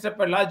Minister, Mr.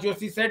 Prahlad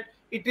Joshi, said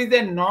it is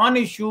a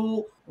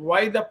non-issue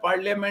why the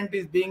parliament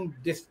is being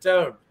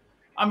disturbed.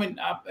 I mean,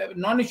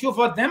 non-issue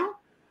for them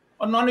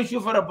or non-issue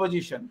for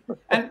opposition?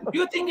 And do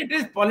you think it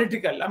is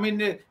political? I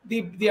mean,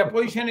 the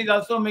opposition is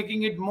also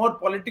making it more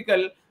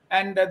political,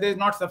 and there is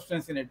not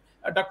substance in it.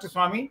 Dr.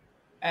 Swamy,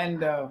 and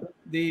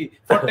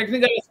for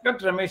technical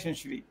aspect, Ramesh and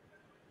Sree.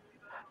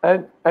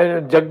 And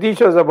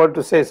Jagdish was about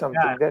to say something.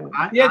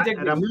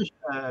 Ramesh,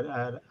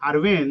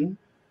 Arvind,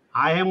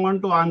 I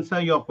want to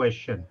answer your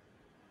question.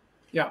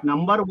 Yeah.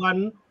 Number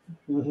one,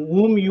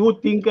 whom you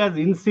think as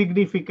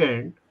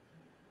insignificant,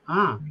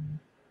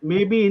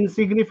 may be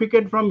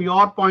insignificant from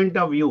your point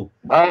of view.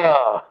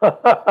 I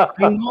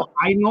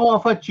know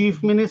of a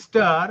chief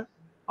minister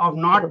of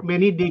not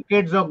many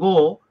decades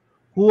ago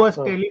who was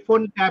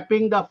telephone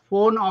tapping the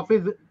phone of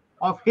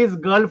his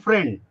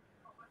girlfriend.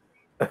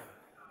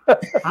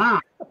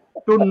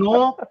 To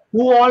know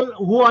who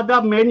are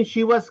the men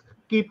she was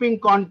keeping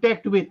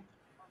contact with.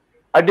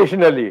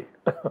 Additionally.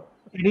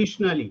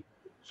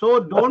 So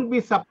don't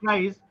be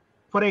surprised.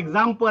 For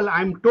example,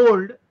 I'm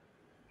told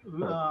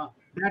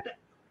that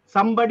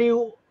somebody,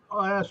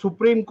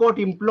 Supreme Court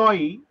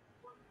employee,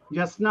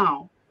 just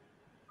now,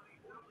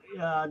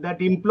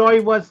 that employee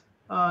was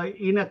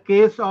in a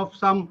case of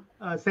some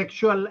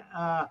sexual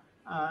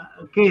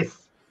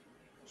case.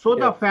 So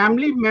the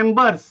family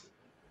members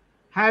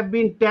have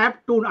been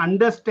tapped to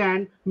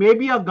understand.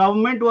 Maybe a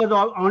government was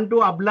on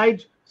to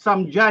oblige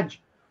some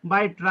judge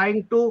by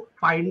trying to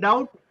find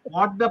out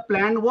what the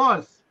plan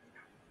was.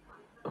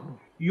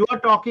 You are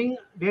talking,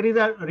 there is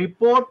a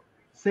report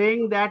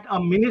saying that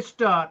a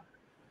minister,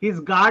 his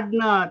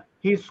gardener,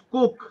 his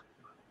cook,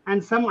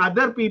 and some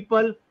other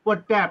people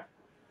were tapped.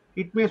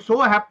 It may so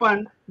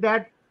happen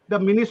that the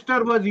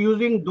minister was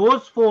using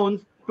those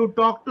phones to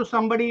talk to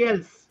somebody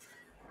else.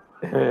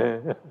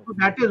 So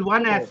that is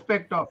one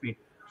aspect of it.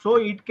 So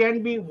it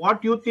can be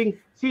what you think.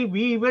 See,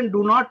 we even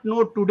do not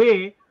know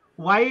today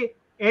why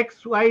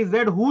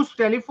XYZ, whose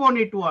telephone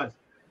it was,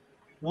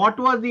 what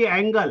was the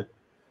angle.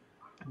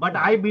 But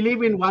I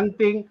believe in one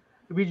thing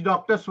which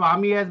Dr.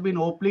 Swamy has been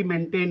openly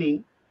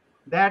maintaining,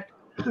 that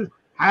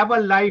have a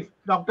life.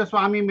 Dr.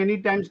 Swamy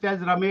many times tells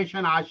Ramesh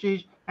and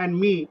Ashish and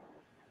me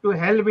to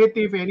hell with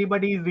if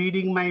anybody is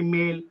reading my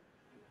mail.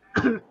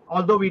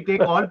 Although we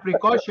take all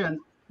precautions,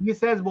 he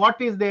says,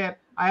 what is there?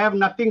 I have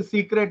nothing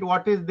secret.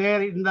 What is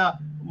there in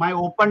my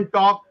open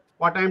talk,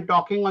 what I'm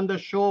talking on the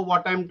show,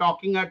 what I'm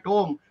talking at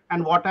home,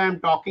 and what I'm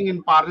talking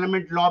in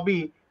Parliament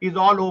lobby is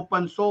all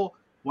open. So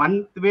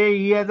one way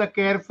he has a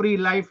carefree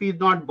life, he's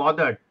not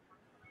bothered.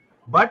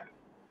 But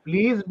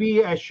please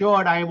be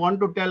assured, I want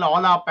to tell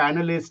all our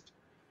panelists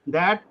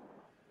that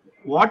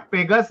what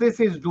Pegasus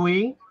is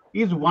doing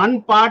is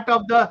one part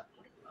of the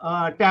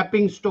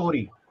tapping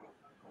story.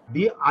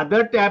 The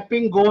other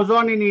tapping goes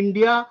on in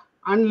India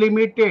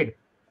unlimited.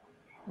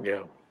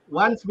 Yeah.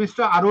 Once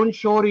Mr. Arun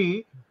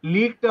Shourie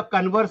leaked a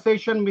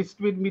conversation with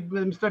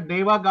Mr.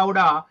 Deva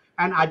Gowda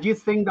and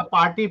Ajit Singh, the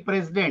party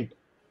president.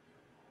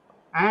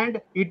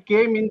 And it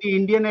came in the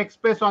Indian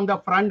Express on the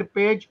front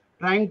page,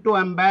 trying to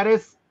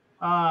embarrass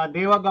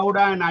Deva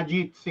Gowda and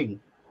Ajit Singh,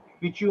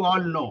 which you all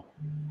know.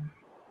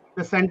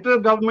 The central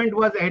government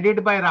was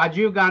headed by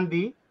Rajiv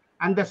Gandhi,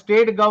 and the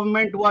state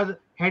government was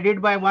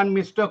headed by one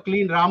Mr.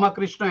 Clean,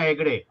 Ramakrishna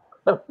Hegde.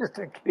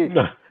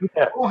 It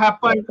so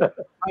happened, an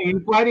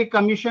inquiry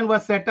commission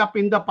was set up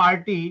in the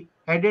party,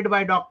 headed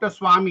by Dr.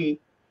 Swamy,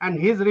 and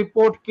his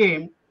report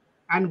came,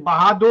 and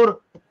Bahadur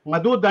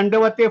Madhu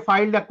Dandavate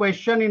filed a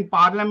question in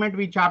Parliament,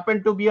 which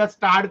happened to be a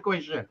starred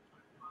question.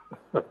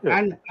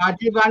 And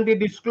Rajiv Gandhi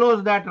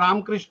disclosed that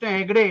Ramakrishna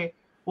Hegde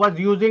was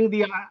using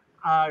the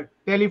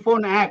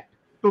Telephone Act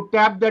to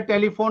tap the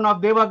telephone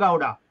of Deva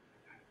Gowda.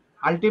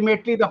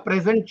 Ultimately, the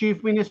present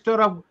Chief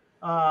Minister of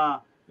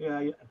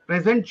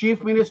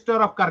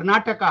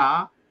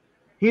Karnataka,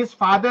 his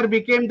father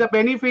became the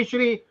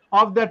beneficiary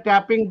of the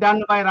tapping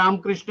done by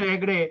Ramakrishna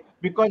Hegde,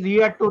 because he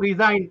had to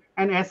resign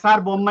and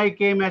S.R. Bommai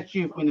came as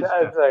Chief Minister.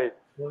 That's right.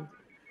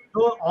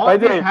 So all by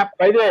the this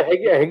happened. way,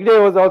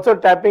 Hegde was also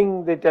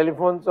tapping the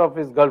telephones of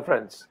his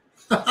girlfriends.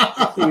 So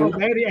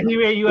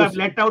anyway, you have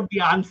let out the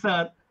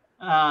answer,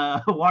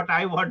 what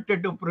I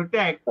wanted to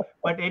protect.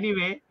 But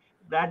anyway,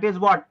 that is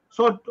what.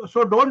 So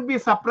don't be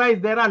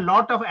surprised. There are a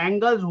lot of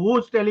angles.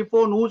 Whose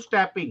telephone, who's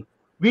tapping,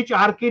 which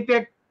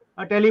architect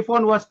a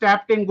telephone was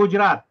tapped in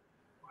Gujarat.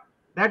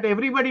 That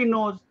everybody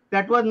knows.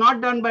 That was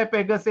not done by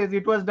Pegasus.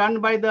 It was done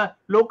by the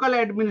local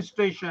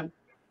administration.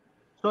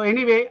 So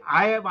anyway,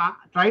 I have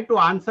tried to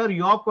answer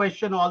your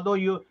question, although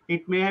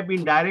it may have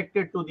been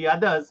directed to the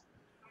others.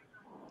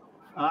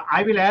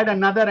 I will add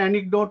another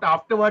anecdote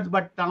afterwards,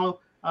 but now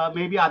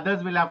maybe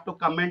others will have to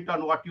comment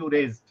on what you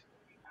raised.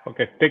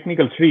 Okay,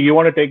 technical. Sree, you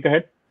want to take the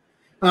head?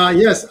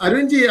 Yes,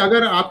 Arvind ji,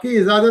 अगर आपकी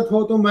इजाजत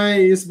हो तो मैं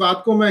इस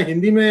बात को मैं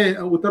हिंदी में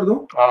उतर दूं।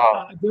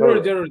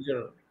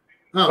 जरूर।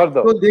 हाँ,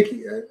 तो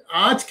देखिए,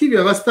 आज की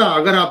व्यवस्था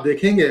अगर आप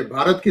देखेंगे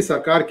भारत की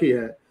सरकार की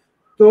है,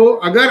 तो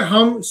अगर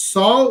हम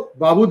 100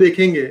 बाबू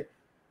देखेंगे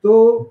तो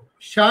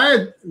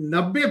शायद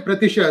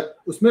 90%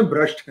 उसमें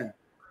भ्रष्ट हैं।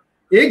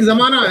 एक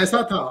जमाना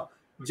ऐसा था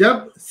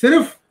जब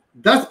सिर्फ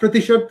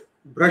 10%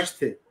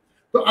 भ्रष्ट थे।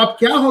 तो अब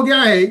क्या हो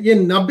गया है, ये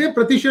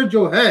 90%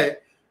 जो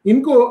है,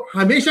 इनको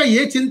हमेशा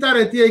ये चिंता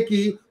रहती है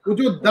कि वो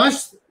जो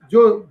 10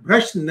 जो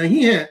भ्रष्ट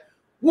नहीं है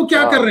वो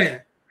क्या कर रहे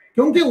हैं,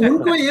 क्योंकि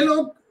उनको ये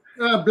लोग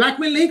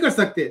ब्लैकमेल नहीं कर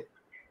सकते।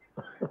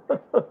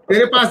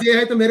 तेरे पास ये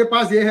है तो मेरे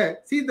पास ये है।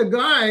 See the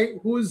guy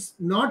who is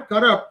not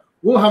corrupt,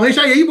 वो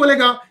हमेशा यही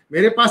बोलेगा,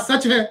 मेरे पास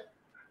सच है,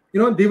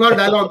 दीवार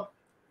डायलॉग।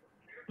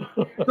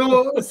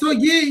 तो सो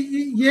ये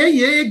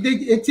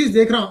एक चीज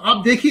देख रहा हूं।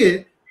 आप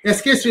देखिए,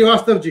 एसके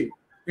श्रीवास्तव जी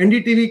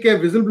एनडीटीवी के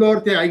विजिल ब्लोअर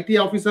थे, आईटी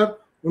ऑफिसर,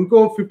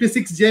 उनको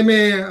 56J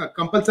में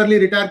कंपल्सरली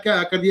रिटायर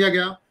कर दिया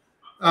गया।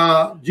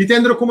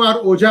 जितेंद्र कुमार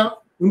ओझा,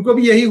 उनको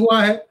भी यही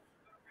हुआ है।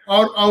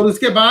 और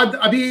उसके बाद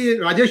अभी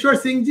राजेश्वर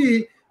सिंह जी,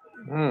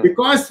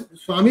 बिकॉज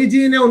स्वामी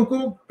जी ने उनको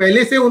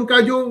पहले से उनका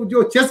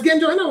जो चेस गेम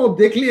जो है ना, वो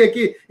देख लिए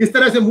कि इस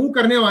तरह से मूव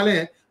करने वाले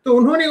हैं, तो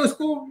उन्होंने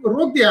उसको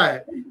रोक दिया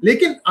है।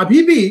 लेकिन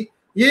अभी भी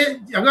ये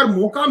अगर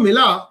मौका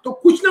मिला तो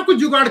कुछ ना कुछ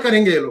जुगाड़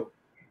करेंगे ये लोग।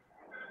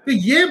 तो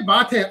ये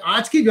बात है,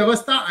 आज की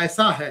व्यवस्था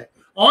ऐसा है।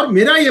 और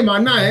मेरा ये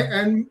मानना है,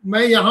 एंड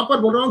मैं यहाँ पर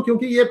बोल रहा हूँ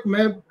क्योंकि ये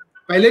मैं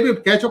पहले भी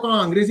कह चुका हूँ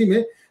अंग्रेजी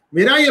में,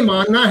 मेरा ये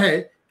मानना है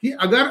कि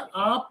अगर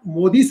आप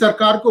मोदी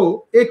सरकार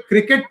को एक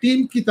क्रिकेट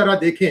टीम की तरह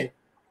देखें,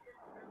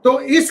 तो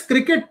इस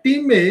क्रिकेट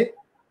टीम में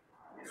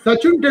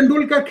सचिन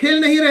तेंदुलकर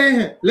खेल नहीं रहे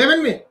हैं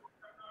 11 में,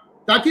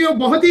 ताकि वो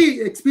बहुत ही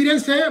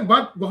एक्सपीरियंस्ड हैं,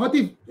 बहुत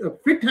ही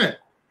फिट हैं,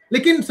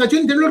 लेकिन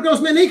सचिन तेंदुलकर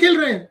उसमें नहीं खेल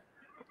रहे हैं।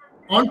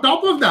 On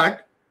top of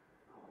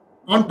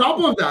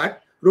that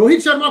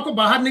Rohit Sharma को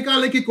बाहर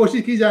निकालने की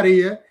कोशिश की जा रही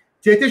है,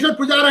 चेतेश्वर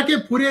पुजारा के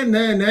पूरे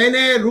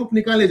नए रूप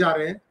निकाले जा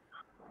रहे हैं।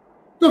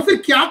 तो फिर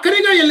क्या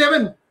करेगा ये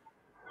 11?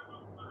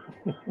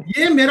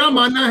 ये मेरा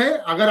मानना है।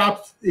 अगर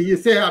आप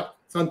इससे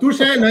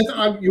संतुष्ट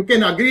हैं, यू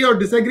कैन अग्री और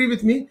डिसएग्री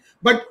विथ मी,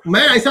 बट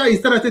मैं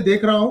इस तरह से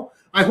देख रहा हूं।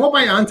 I hope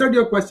I answered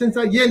your question,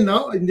 sir. ये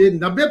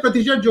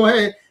 90% जो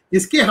है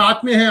इसके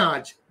हाथ में है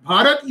आज.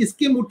 भारत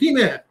इसकी मुट्ठी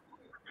में है.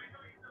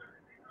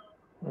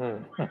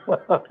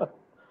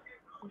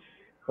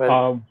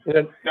 Well,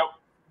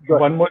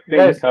 one more thing.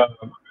 Yes.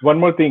 One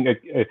more thing,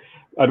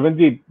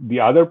 Arvindji. The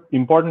other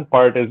important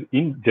part is,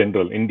 in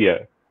general,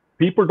 India,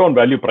 people don't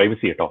value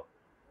privacy at all,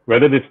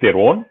 whether it's their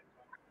own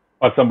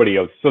or somebody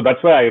else. So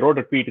that's why I wrote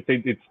a tweet. It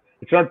said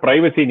it's not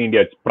privacy in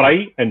India. It's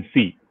pry and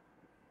see.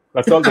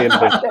 That's all they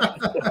say.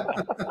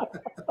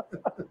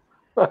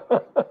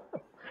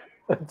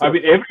 I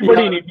mean,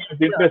 everybody in India is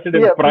interested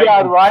in pry.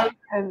 PRY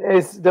and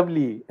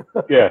SWE.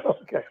 Yes.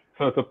 Okay.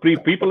 So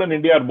people in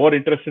India are more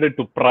interested in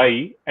to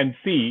pry and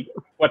see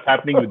what's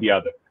happening with the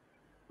other.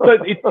 So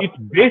it's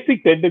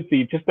basic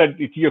tendency. It's just that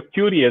if you're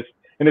curious,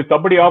 and if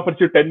somebody offers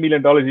you $10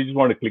 million, you just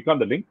want to click on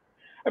the link.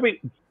 I mean,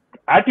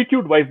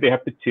 attitude-wise, they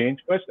have to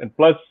change first. And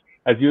plus,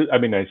 as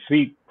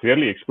Sree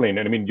clearly explained,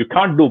 and I mean, you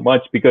can't do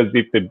much, because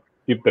if the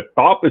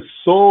top is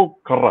so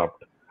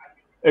corrupt,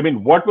 I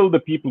mean, what will the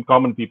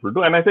common people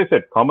do? And as I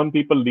said, common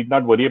people need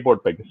not worry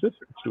about Pegasus.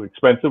 It's too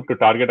expensive to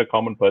target a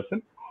common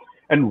person.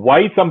 And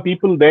why some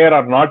people there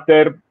are not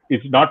there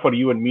is not for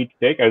you and me to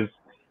take, as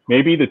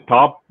maybe the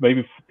top,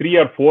 maybe 3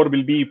 or 4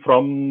 will be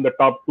from the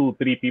top 2,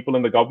 3 people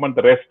in the government.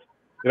 The rest,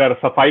 there are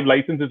 5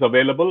 licenses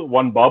available.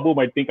 One Babu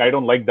might think, I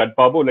don't like that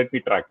Babu, let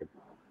me track it.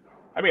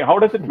 I mean, how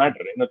does it matter?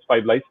 It's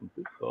 5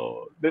 licenses.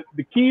 So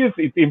the key is,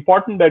 it's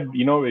important that,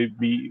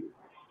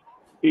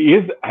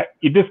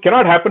 it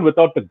cannot happen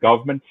without the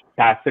government's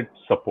tacit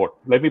support.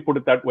 Let me put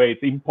it that way.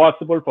 It's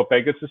impossible for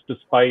Pegasus to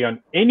spy on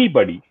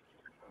anybody,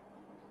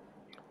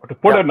 or to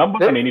put a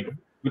number on anybody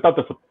without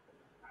the support.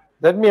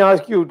 Let me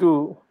ask you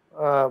to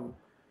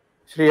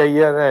Sree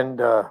Iyer and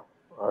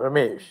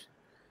Ramesh.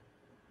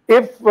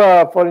 If,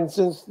 for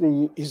instance,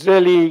 the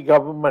Israeli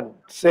government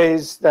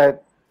says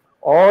that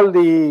all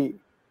the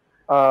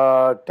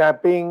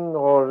tapping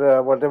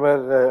or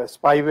whatever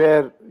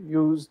spyware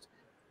used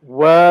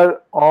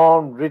were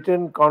on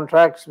written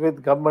contracts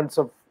with governments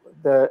of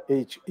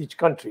each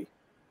country,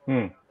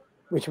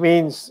 which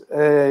means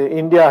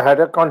India had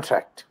a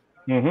contract,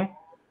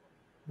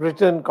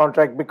 written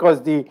contract,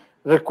 because the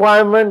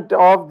requirement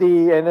of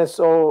the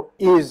NSO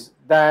is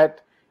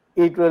that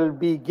it will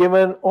be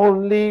given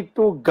only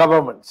to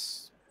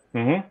governments.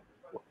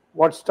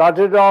 What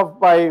started off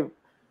by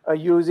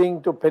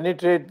using to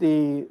penetrate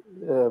the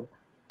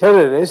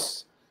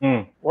terrorists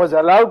was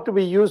allowed to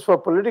be used for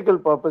political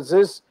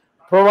purposes,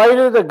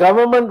 provided the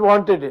government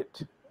wanted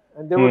it,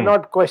 and they would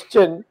not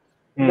question.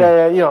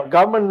 The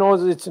government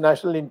knows its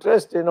national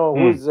interest.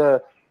 Who's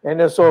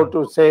NSO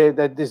to say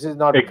that this is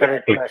not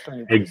correct national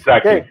interest.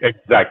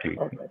 Exactly.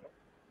 Okay.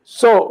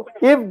 So,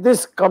 if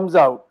this comes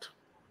out,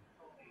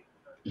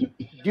 do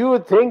you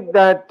think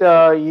that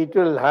it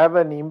will have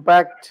an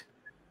impact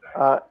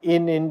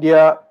in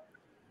India,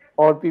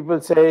 or people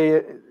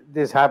say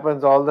this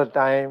happens all the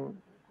time?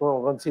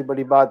 We should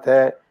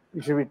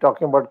be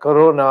talking about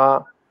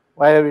Corona.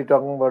 Why are we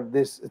talking about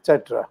this,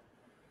 etc.?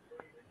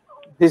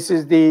 This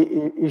is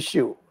the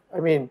issue. I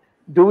mean,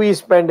 do we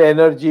spend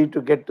energy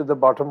to get to the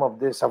bottom of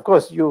this? Of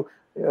course, you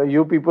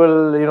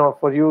people,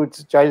 for you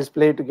it's child's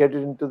play to get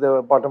into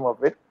the bottom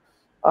of it.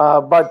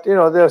 But there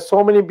are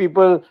so many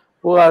people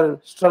who are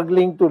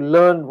struggling to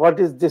learn what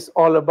is this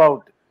all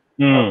about.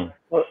 And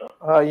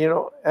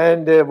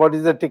what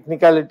is the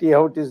technicality,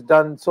 how it is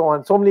done, so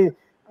on. So many,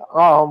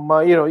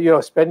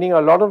 you're spending a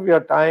lot of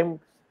your time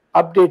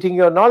updating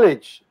your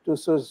knowledge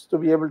to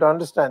be able to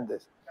understand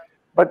this.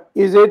 But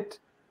is it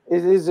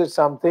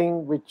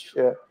something which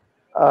will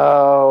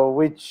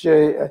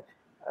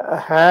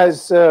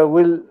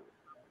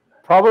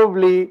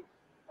probably,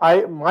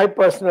 my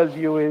personal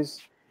view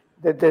is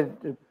that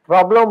the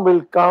problem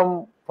will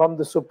come from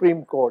the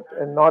Supreme Court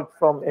and not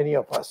from any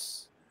of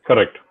us.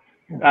 Correct.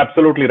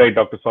 Absolutely right,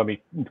 Dr. Swamy.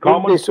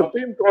 The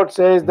Supreme Court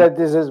says that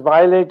this has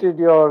violated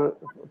your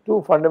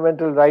 2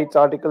 fundamental rights,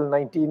 Article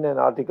 19 and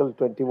Article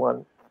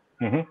 21.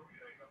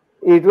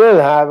 It will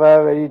have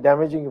a very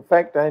damaging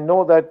effect. I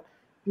know that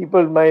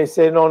people may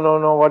say, no,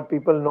 what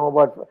people know,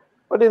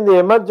 but in the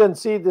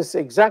emergency, this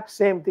exact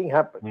same thing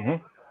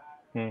happened.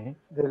 The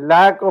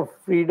lack of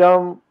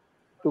freedom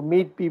to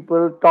meet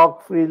people,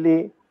 talk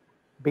freely,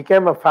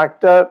 became a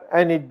factor,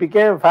 and it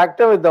became a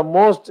factor with the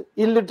most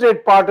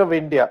illiterate part of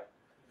India,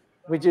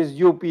 which is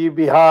UP,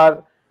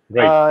 Bihar,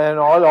 and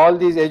all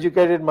these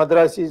educated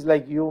Madrasis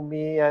like you,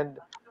 me, and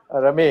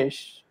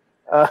Ramesh.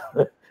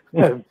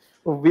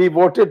 We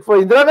voted for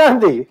Indira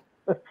Gandhi.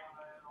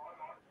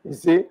 You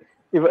see,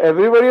 if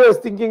everybody was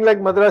thinking like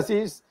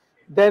Madrasis,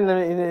 then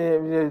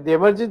the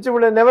emergency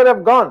would never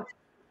have gone.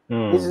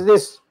 This is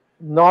this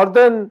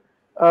northern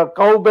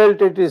cow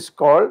belt, it is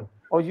called,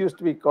 or used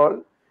to be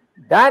called.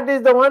 That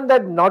is the one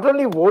that not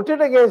only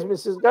voted against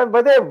Mrs. Gandhi,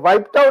 but they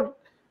wiped out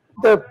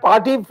the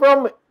party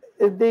from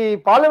the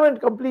parliament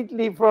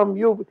completely from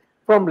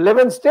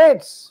 11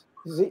 states.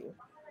 You see.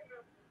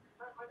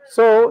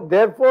 So,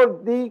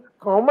 therefore, the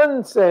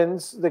common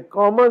sense, the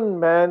common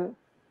man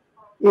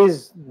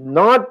is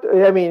not,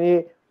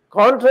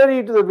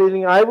 contrary to the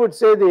feeling, I would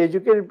say the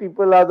educated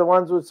people are the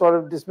ones who sort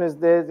of dismiss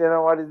this.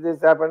 What is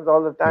this? Happens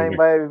all the time.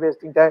 Why are we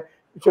wasting time?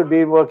 We should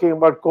be working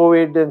about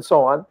COVID and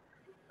so on.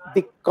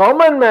 The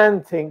common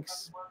man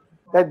thinks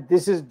that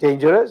this is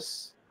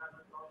dangerous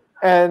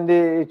and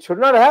it should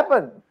not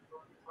happen.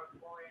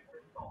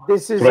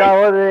 This is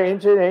our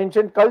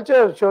ancient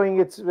culture showing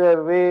its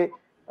way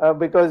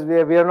because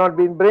we are not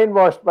being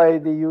brainwashed by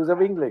the use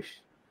of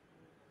English.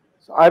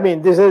 So, I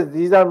mean,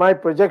 these are my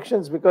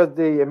projections because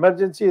the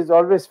emergency has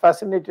always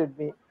fascinated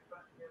me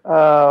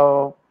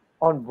on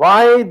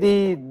why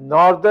the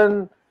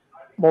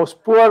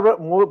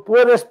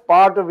poorest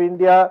part of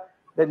India,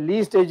 the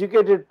least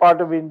educated part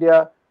of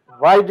India,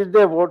 why did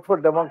they vote for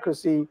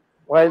democracy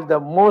while the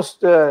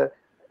most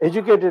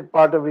educated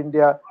part of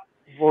India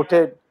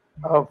voted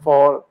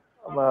for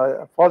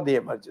the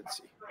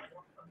emergency?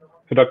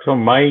 So, Dr.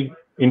 My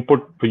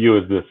input for you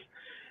is this.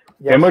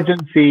 Yes.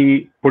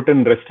 Emergency put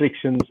in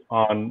restrictions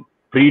on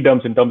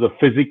freedoms in terms of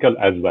physical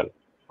as well,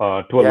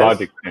 to a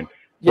large extent.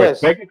 But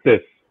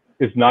Pegasus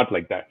is not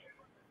like that.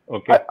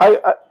 Okay.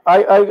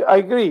 I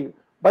agree.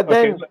 But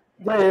then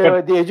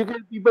the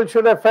educated people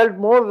should have felt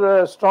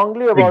more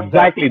strongly about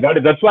exactly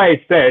that. That's why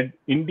I said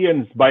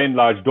Indians, by and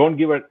large, don't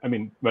give a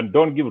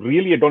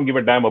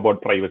damn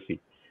about privacy.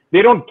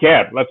 They don't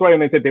care. That's why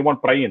when I said they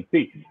want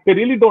privacy, they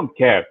really don't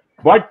care.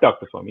 But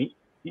Dr. Swamy,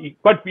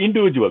 but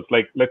individuals,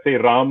 like let's say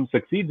Ram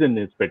succeeds in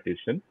his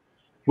petition,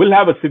 will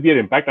have a severe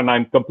impact. And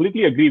I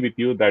completely agree with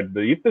you that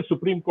if the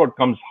Supreme Court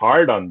comes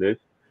hard on this,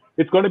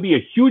 it's going to be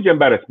a huge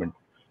embarrassment.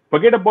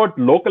 Forget about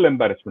local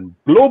embarrassment.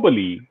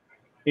 Globally,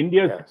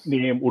 India's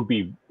name would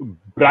be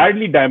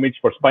badly damaged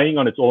for spying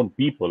on its own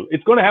people.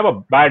 It's going to have a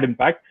bad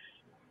impact.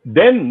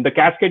 Then the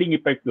cascading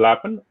effect will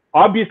happen.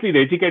 Obviously, the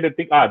educated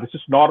think, this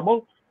is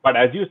normal. But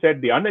as you said,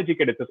 the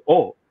uneducated says,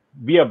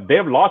 they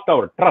have lost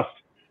our trust.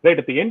 Right,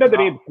 at the end of the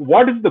day,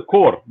 what is the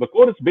core? The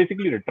core is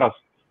basically the trust.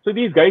 So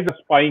these guys are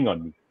spying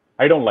on me.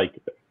 I don't like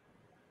it.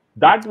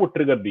 That would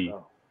trigger the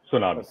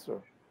tsunami.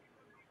 So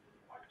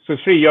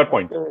Sree, your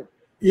point.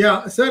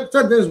 Yeah, sir,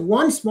 there's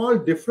one small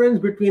difference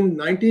between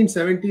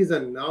 1970s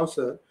and now,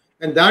 sir.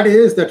 And that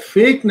is that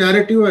fake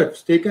narrative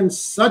has taken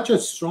such a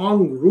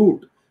strong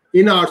root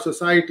in our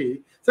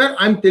society. Sir,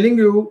 I'm telling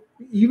you,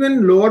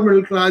 even lower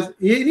middle class,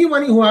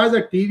 anyone who has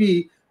a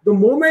TV, the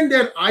moment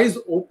their eyes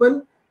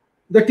open,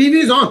 the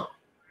TV is on.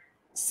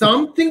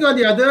 Something or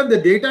the other, the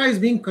data is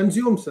being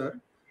consumed, sir.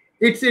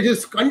 It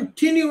is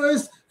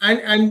continuous,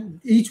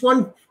 and each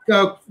one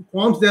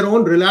forms their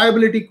own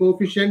reliability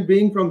coefficient.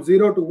 Being from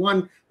 0 to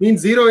 1 means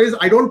 0 is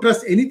I don't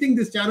trust anything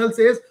this channel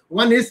says.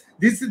 1 is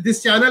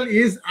this channel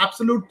is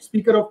absolute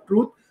speaker of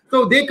truth.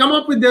 So they come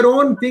up with their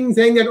own thing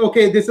saying that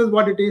okay, this is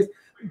what it is.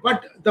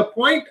 But the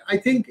point I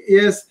think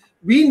is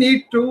we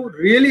need to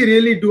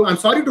really do. I'm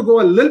sorry to go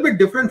a little bit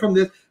different from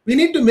this. We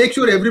need to make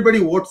sure everybody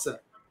votes, sir.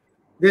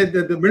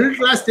 The middle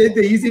class take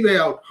the easy way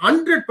out.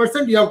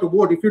 100% you have to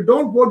vote. If you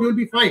don't vote, you'll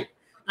be fine.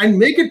 And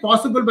make it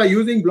possible by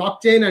using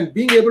blockchain and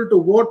being able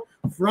to vote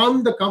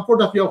from the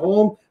comfort of your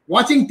home,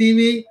 watching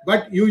TV,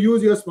 but you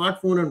use your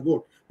smartphone and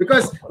vote.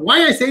 Because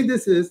why I say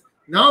this is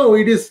now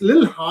it is a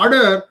little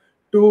harder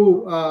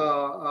to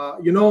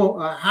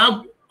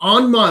have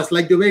en masse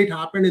like the way it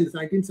happened in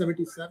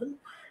 1977.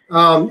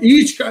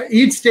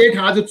 Each state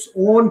has its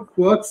own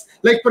quirks.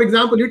 Like for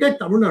example, you take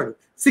Tamil Nadu.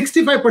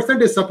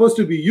 65% is supposed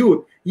to be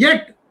youth,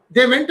 yet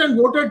they went and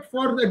voted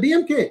for the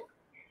DMK.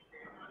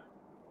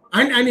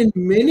 And in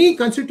many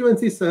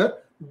constituencies, sir,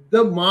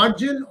 the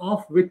margin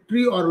of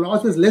victory or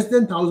loss is less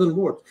than 1,000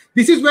 votes.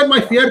 This is where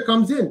my fear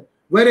comes in.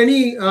 Were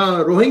any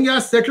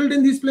Rohingyas settled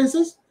in these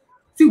places?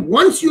 See,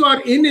 once you are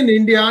in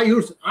India,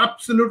 it's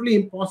absolutely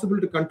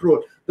impossible to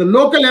control. The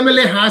local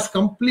MLA has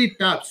complete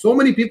tabs. So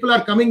many people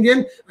are coming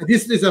in.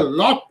 This is a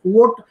locked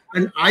vote,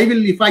 and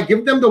if I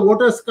give them the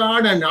voters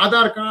card and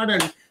Aadhaar card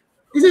and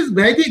this is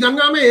Bheti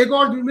Ganga mein ek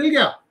aur mil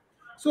gaya.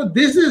 So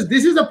this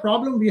is a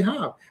problem we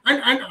have,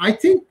 and I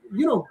think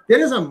there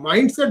is a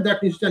mindset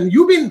that is, and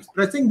you've been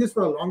pressing this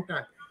for a long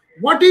time.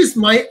 What is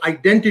my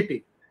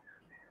identity?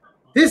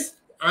 This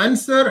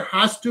answer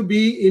has to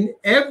be in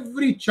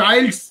every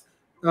child's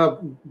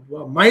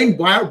mind,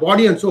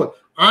 body, and soul.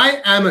 I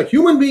am a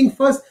human being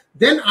first,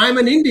 then I am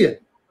an Indian.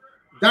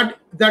 That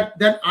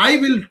I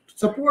will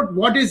support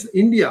what is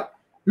India.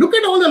 Look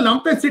at all the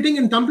lumpets sitting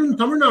in Tamil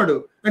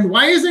Nadu. And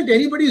why isn't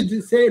anybody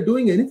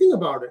doing anything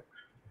about it?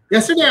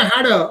 Yesterday, I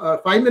had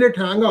a 5-minute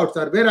hangout,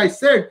 sir, where I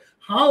said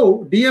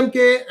how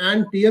DMK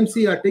and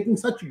TMC are taking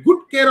such good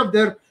care of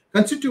their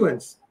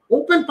constituents.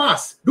 Open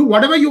pass. Do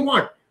whatever you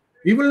want.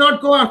 We will not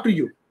go after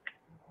you.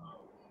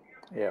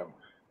 Yeah.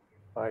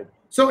 Right.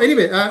 So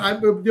anyway,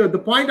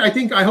 the point,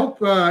 I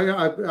hope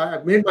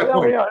I've made my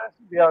point.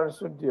 Yeah,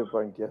 understood your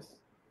point, yes.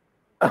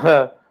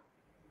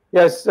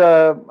 Yes.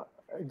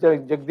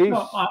 Jagdish?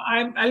 No,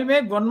 I'll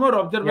make one more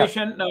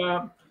observation.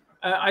 Yeah.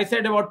 I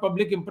said about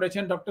public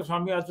impression. Dr.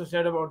 Swamy also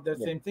said about the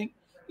same thing.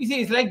 You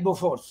see, it's like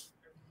Bofors.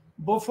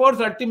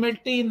 Bofors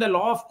ultimately in the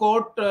law of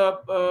court,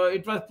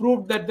 it was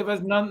proved that there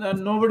was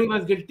nobody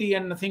was guilty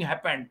and nothing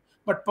happened.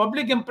 But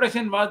public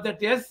impression was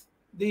that yes,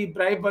 the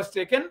bribe was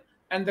taken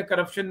and the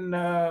corruption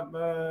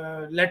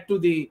led to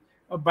the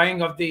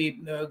buying of the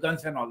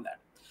guns and all that.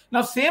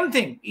 Now, same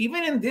thing,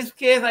 even in this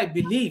case, I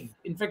believe,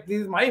 in fact,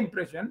 this is my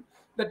impression,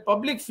 that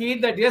public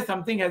feel that yes,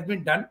 something has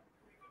been done.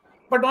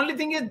 But only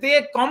thing is,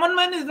 the common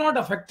man is not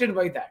affected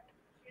by that.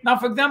 Now,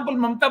 for example,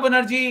 Mamata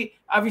Banerjee,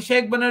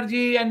 Abhishek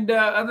Banerjee, and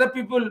other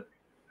people,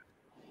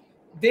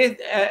 they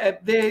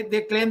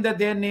claim that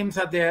their names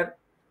are there.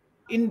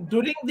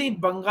 During the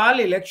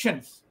Bengal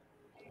elections,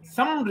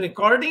 some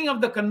recording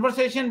of the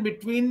conversation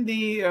between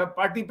the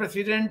party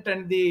president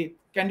and the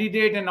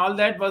candidate and all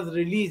that was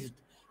released.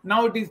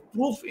 Now it is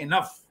proof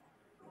enough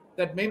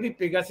that maybe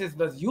Pegasus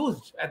was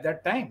used at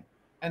that time,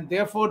 and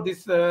therefore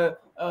this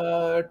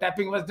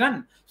tapping was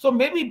done. So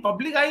maybe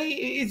public eye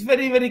is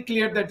very, very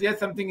clear that yes,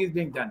 something is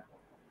being done.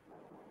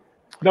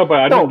 No,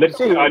 but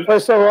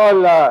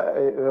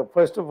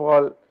first of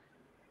all,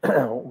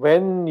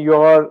 when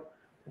your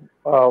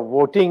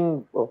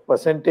voting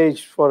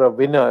percentage for a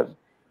winner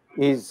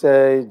is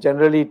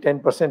generally 10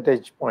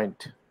 percentage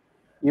point,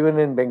 even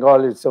in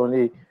Bengal it's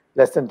only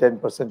less than 10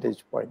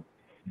 percentage point,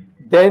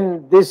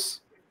 then this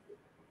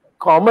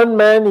common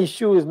man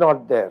issue is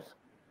not there.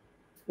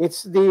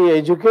 It's the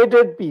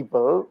educated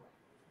people.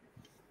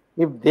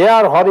 If they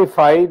are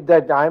horrified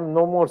that I'm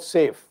no more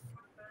safe,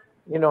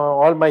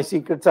 all my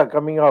secrets are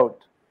coming out,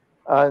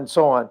 and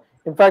so on.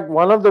 In fact,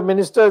 one of the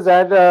ministers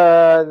had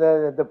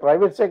the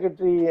private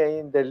secretary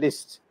in the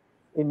list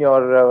in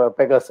your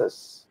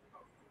Pegasus.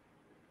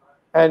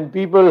 And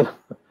people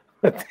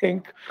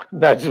think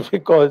that's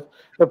because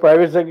the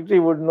private secretary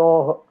would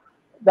know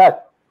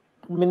that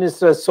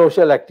minister's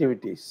social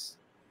activities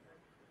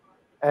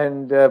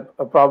and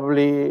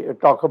probably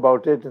talk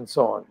about it and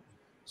so on.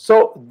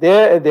 So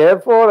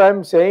therefore,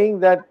 I'm saying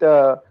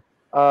that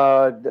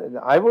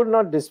I would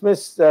not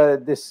dismiss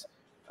this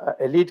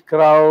elite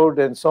crowd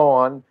and so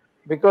on,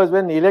 because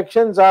when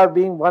elections are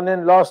being won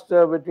and lost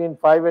between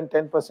 5 and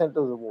 10% of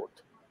the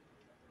vote,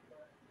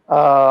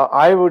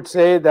 I would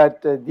say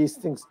that these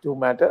things do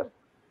matter,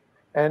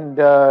 and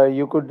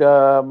you could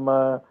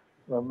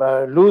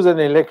lose an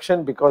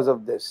election because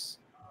of this.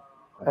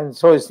 And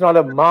so it's not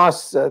a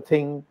mass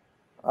thing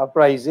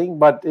uprising,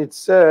 but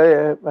it's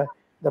the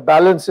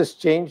balance has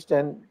changed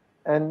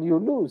and you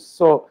lose.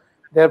 So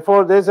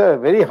therefore, there's a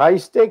very high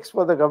stakes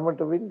for the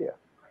government of India.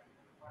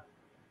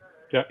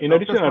 Yeah. In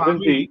addition,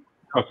 Arvindji,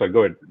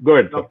 go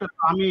ahead. Dr.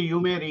 Swamy, you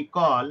may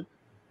recall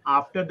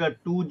after the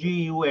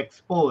 2G you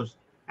exposed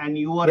and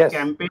you were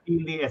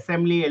campaigning the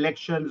assembly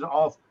elections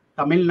of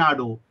Tamil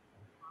Nadu.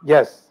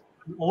 Yes.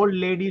 An old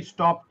lady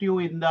stopped you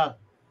in the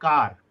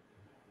car.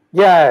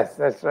 Yes,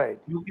 that's right.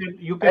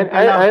 You can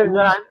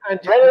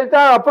and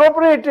Jayalalitha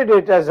appropriated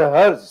it as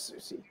hers, you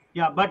see.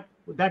 Yeah, but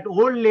that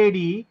old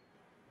lady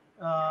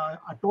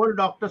told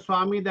Dr.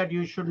 Swamy that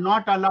you should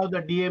not allow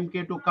the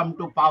DMK to come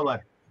to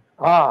power.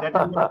 That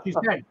is what she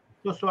said.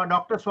 So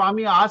Dr.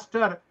 Swamy asked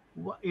her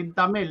in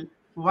Tamil,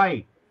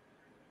 why?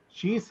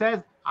 She says,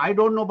 I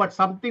don't know, but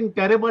something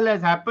terrible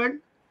has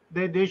happened.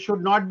 They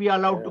should not be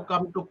allowed to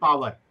come to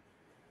power.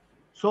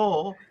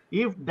 So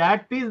if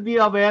that is the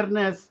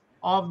awareness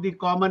of the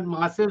common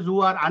masses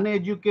who are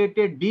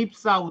uneducated, deep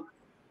south,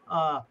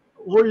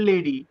 old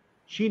lady,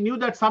 she knew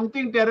that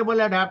something terrible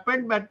had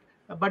happened,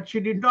 but she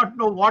did not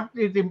know what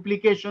its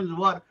implications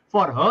were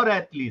for her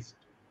at least.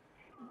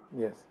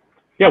 Yes.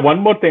 Yeah, one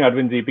more thing,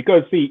 Arvindji,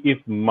 because see, if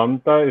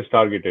Mamata is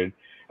targeted,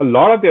 a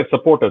lot of their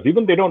supporters,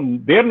 even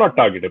they're not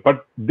targeted,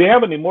 but they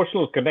have an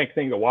emotional connect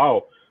saying,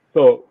 wow,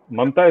 so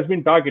Mamata has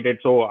been targeted,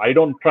 so I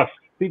don't trust.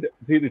 See,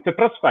 it's a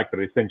trust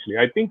factor, essentially.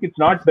 I think it's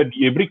not that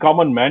every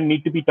common man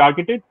need to be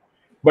targeted,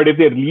 but if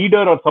their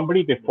leader or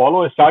somebody they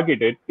follow is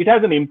targeted, it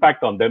has an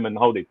impact on them and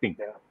how they think.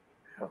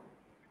 Yeah.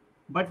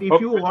 But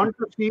if you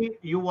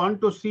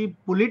want to see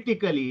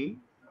politically,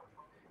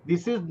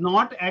 this is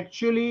not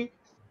actually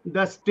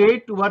the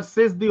state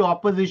versus the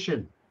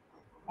opposition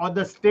or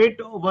the state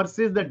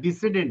versus the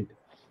dissident.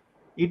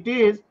 It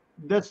is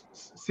the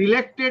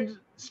selected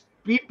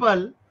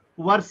people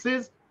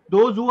versus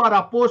those who are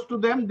opposed to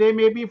them. They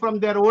may be from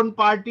their own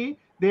party,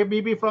 they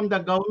may be from the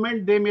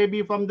government, they may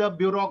be from the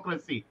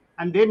bureaucracy,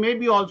 and they may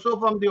be also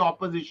from the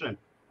opposition.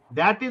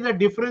 That is a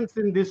difference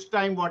in this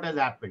time what has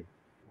happened.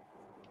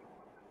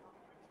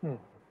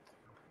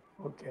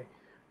 Okay.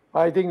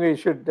 I think we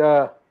should...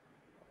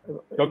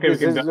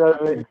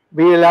 okay,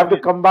 we will have to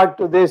come back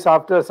to this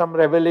after some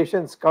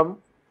revelations come.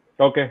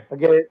 Okay.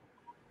 Okay.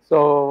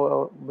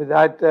 So with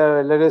that,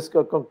 let us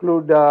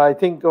conclude. I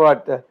think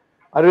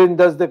Arvind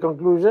does the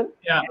conclusion.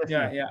 Yeah.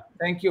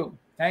 Thank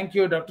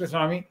you, Dr.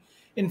 Swamy.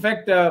 In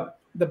fact,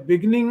 the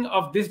beginning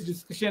of this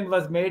discussion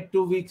was made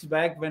 2 weeks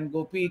back when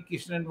Gopi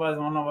Krishnan was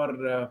on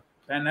our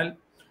panel,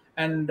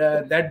 and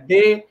that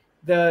day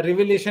the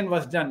revelation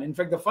was done. In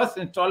fact, the first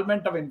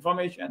installment of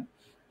information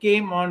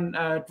came on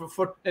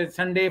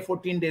Sunday,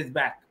 14 days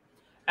back.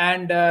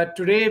 And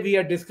today we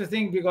are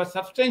discussing because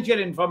substantial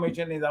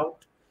information is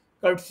out,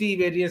 courtesy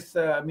various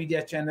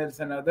media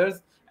channels and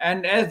others.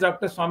 And as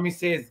Dr. Swamy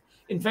says,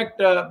 In fact,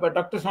 but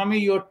Dr. Swamy,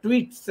 your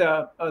tweets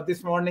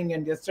this morning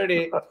and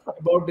yesterday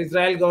about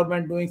Israel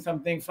government doing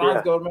something,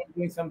 France government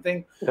doing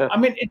something. I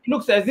mean, it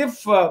looks as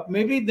if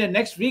maybe the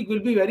next week will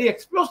be very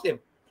explosive.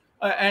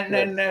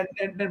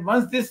 And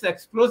once this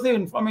explosive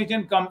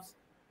information comes,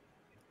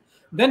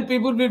 then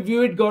people will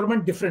view it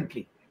government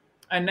differently,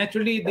 and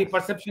naturally the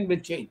perception will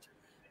change.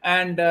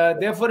 And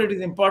therefore, it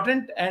is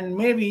important. And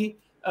maybe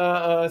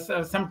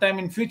sometime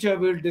in future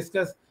we will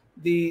discuss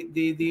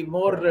the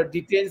more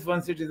details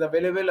once it is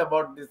available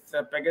about this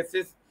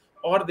Pegasus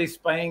or the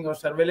spying or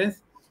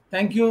surveillance.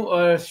 Thank you,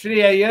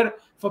 Sree Iyer,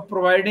 for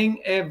providing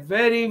a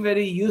very,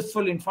 very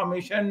useful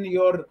information.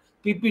 Your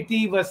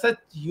PPT was such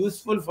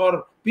useful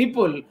for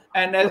people.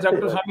 And as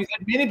Dr. Swamy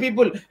said, many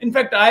people, in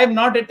fact, I am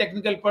not a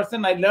technical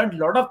person. I learned a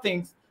lot of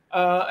things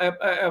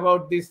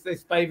about this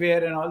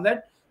spyware and all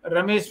that.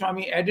 Ramesh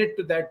Swamy added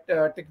to that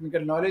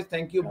technical knowledge.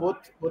 Thank you,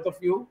 both of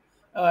you.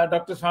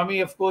 Dr.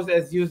 Swamy, of course,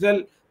 as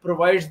usual,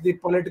 provides the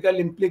political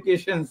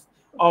implications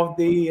of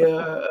the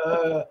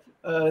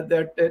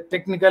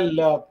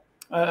technical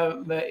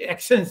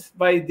actions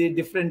by the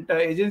different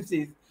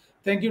agencies.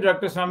 Thank you,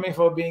 Dr. Swamy,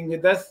 for being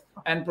with us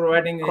and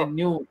providing a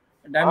new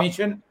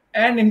dimension.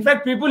 And in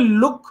fact, people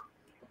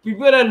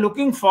are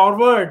looking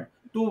forward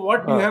to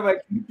what you have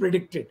actually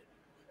predicted.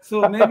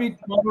 So maybe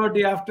tomorrow,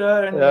 day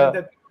after, and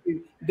the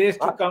days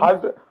to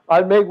come.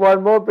 I'll make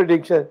one more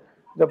prediction.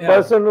 The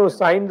person who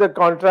signed the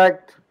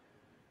contract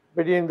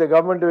between the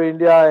government of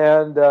India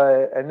and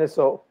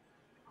NSO,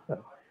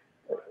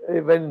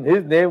 when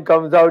his name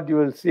comes out, you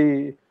will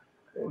see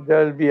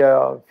there will be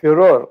a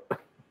furor.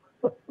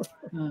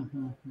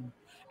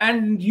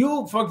 And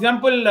you, for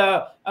example,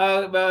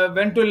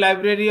 went to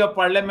Library of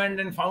Parliament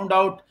and found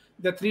out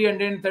the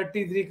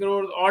 333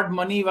 crores odd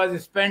money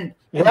was spent.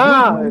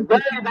 Yeah,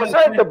 that's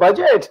right, the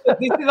budget.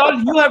 This is all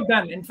you have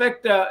done. In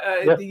fact,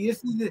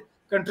 this is the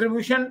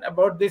contribution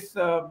about this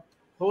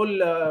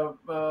whole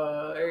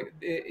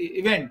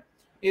event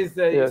is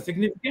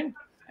significant.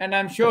 And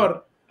I'm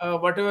sure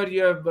whatever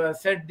you have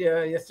said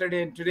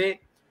yesterday and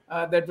today,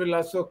 that will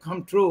also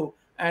come true.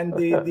 And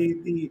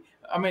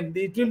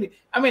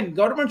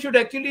government should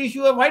actually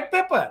issue a white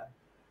paper.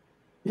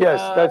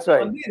 Yes, that's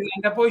right.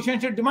 And opposition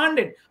should demand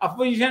it.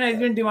 Opposition has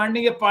been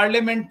demanding a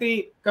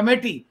parliamentary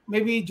committee,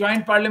 maybe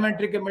joint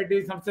parliamentary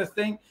committee, some such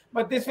thing.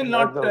 But this will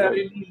not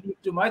really lead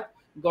to much.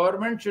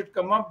 Government should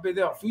come up with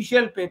an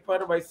official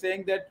paper by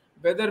saying that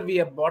whether we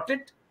have bought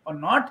it or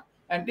not,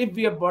 and if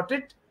we have bought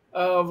it,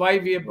 why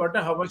we have bought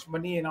it, how much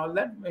money and all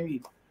that,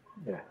 maybe.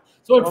 Yeah.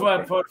 So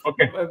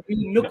we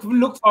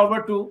look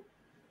forward to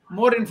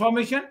more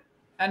information,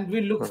 and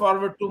we look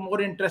forward to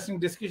more interesting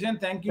discussion.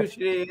 Thank you,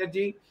 Sree Iyer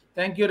ji.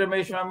 Thank you,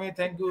 Ramesh Swamy.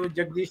 Thank you,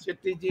 Jagdish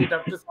Shetty ji,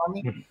 Dr.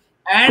 Swamy,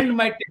 and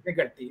my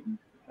technical team,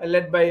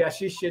 led by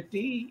Ashish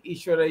Shetty,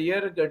 Ishwar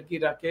Iyer,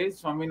 Gadki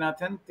Rakesh,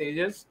 Swaminathan,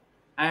 Tejas,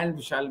 and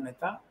Vishal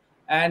Mehta.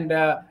 And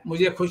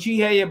मुझे खुशी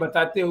है ये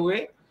बताते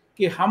हुए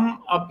कि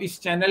हम अब इस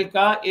चैनल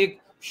का एक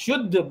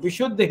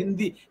विशुद्ध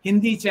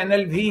हिंदी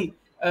चैनल भी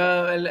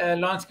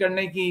लॉन्च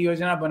करने की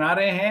योजना बना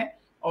रहे हैं।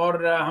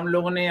 और हम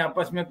लोगों ने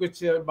आपस में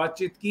कुछ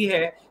बातचीत की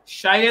है।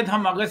 शायद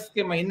हम अगस्त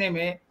के महीने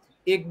में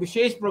एक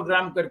विशेष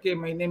प्रोग्राम करके,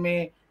 महीने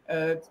में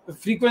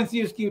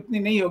फ्रीक्वेंसी उसकी उतनी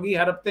नहीं होगी,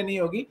 हर हफ्ते नहीं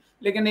होगी,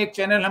 लेकिन एक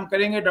चैनल हम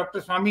करेंगे। डॉक्टर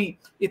स्वामी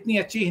इतनी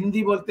अच्छी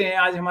हिंदी बोलते हैं।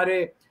 आज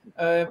हमारे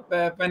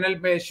पैनल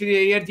पे श्री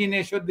अय्यर जी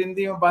ने शुद्ध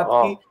हिंदी में बात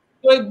की।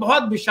 तो एक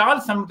बहुत विशाल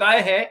समुदाय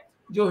है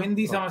जो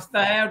हिंदी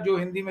समझता है और जो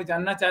हिंदी में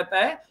जानना चाहता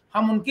है।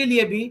 हम उनके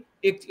लिए भी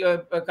एक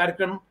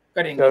कार्यक्रम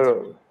करेंगे।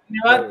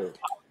 धन्यवाद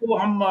आपको।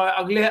 हम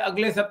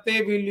अगले हफ्ते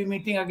will be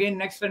meeting again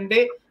next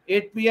Sunday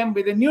 8 PM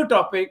with a new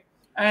topic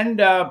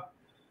and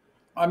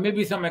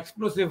maybe some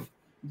explosive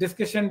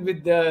discussion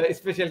with the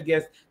special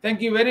guest.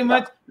 Thank you very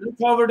much. Look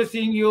forward to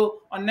seeing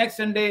you on next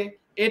Sunday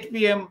 8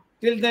 PM.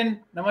 Till then,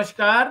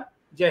 namaskar,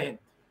 Jai Hind.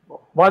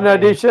 One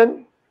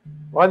addition,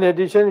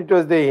 it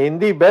was the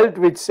Hindi belt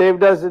which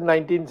saved us in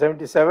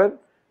 1977,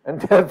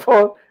 and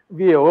therefore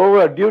we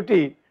owe a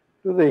duty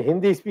to the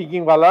Hindi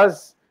speaking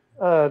walas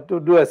to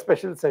do a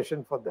special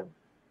session for them.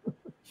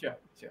 Sure.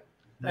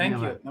 Thank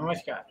you.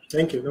 Namaskar.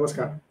 Thank you.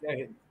 Namaskar. Jai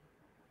Hind.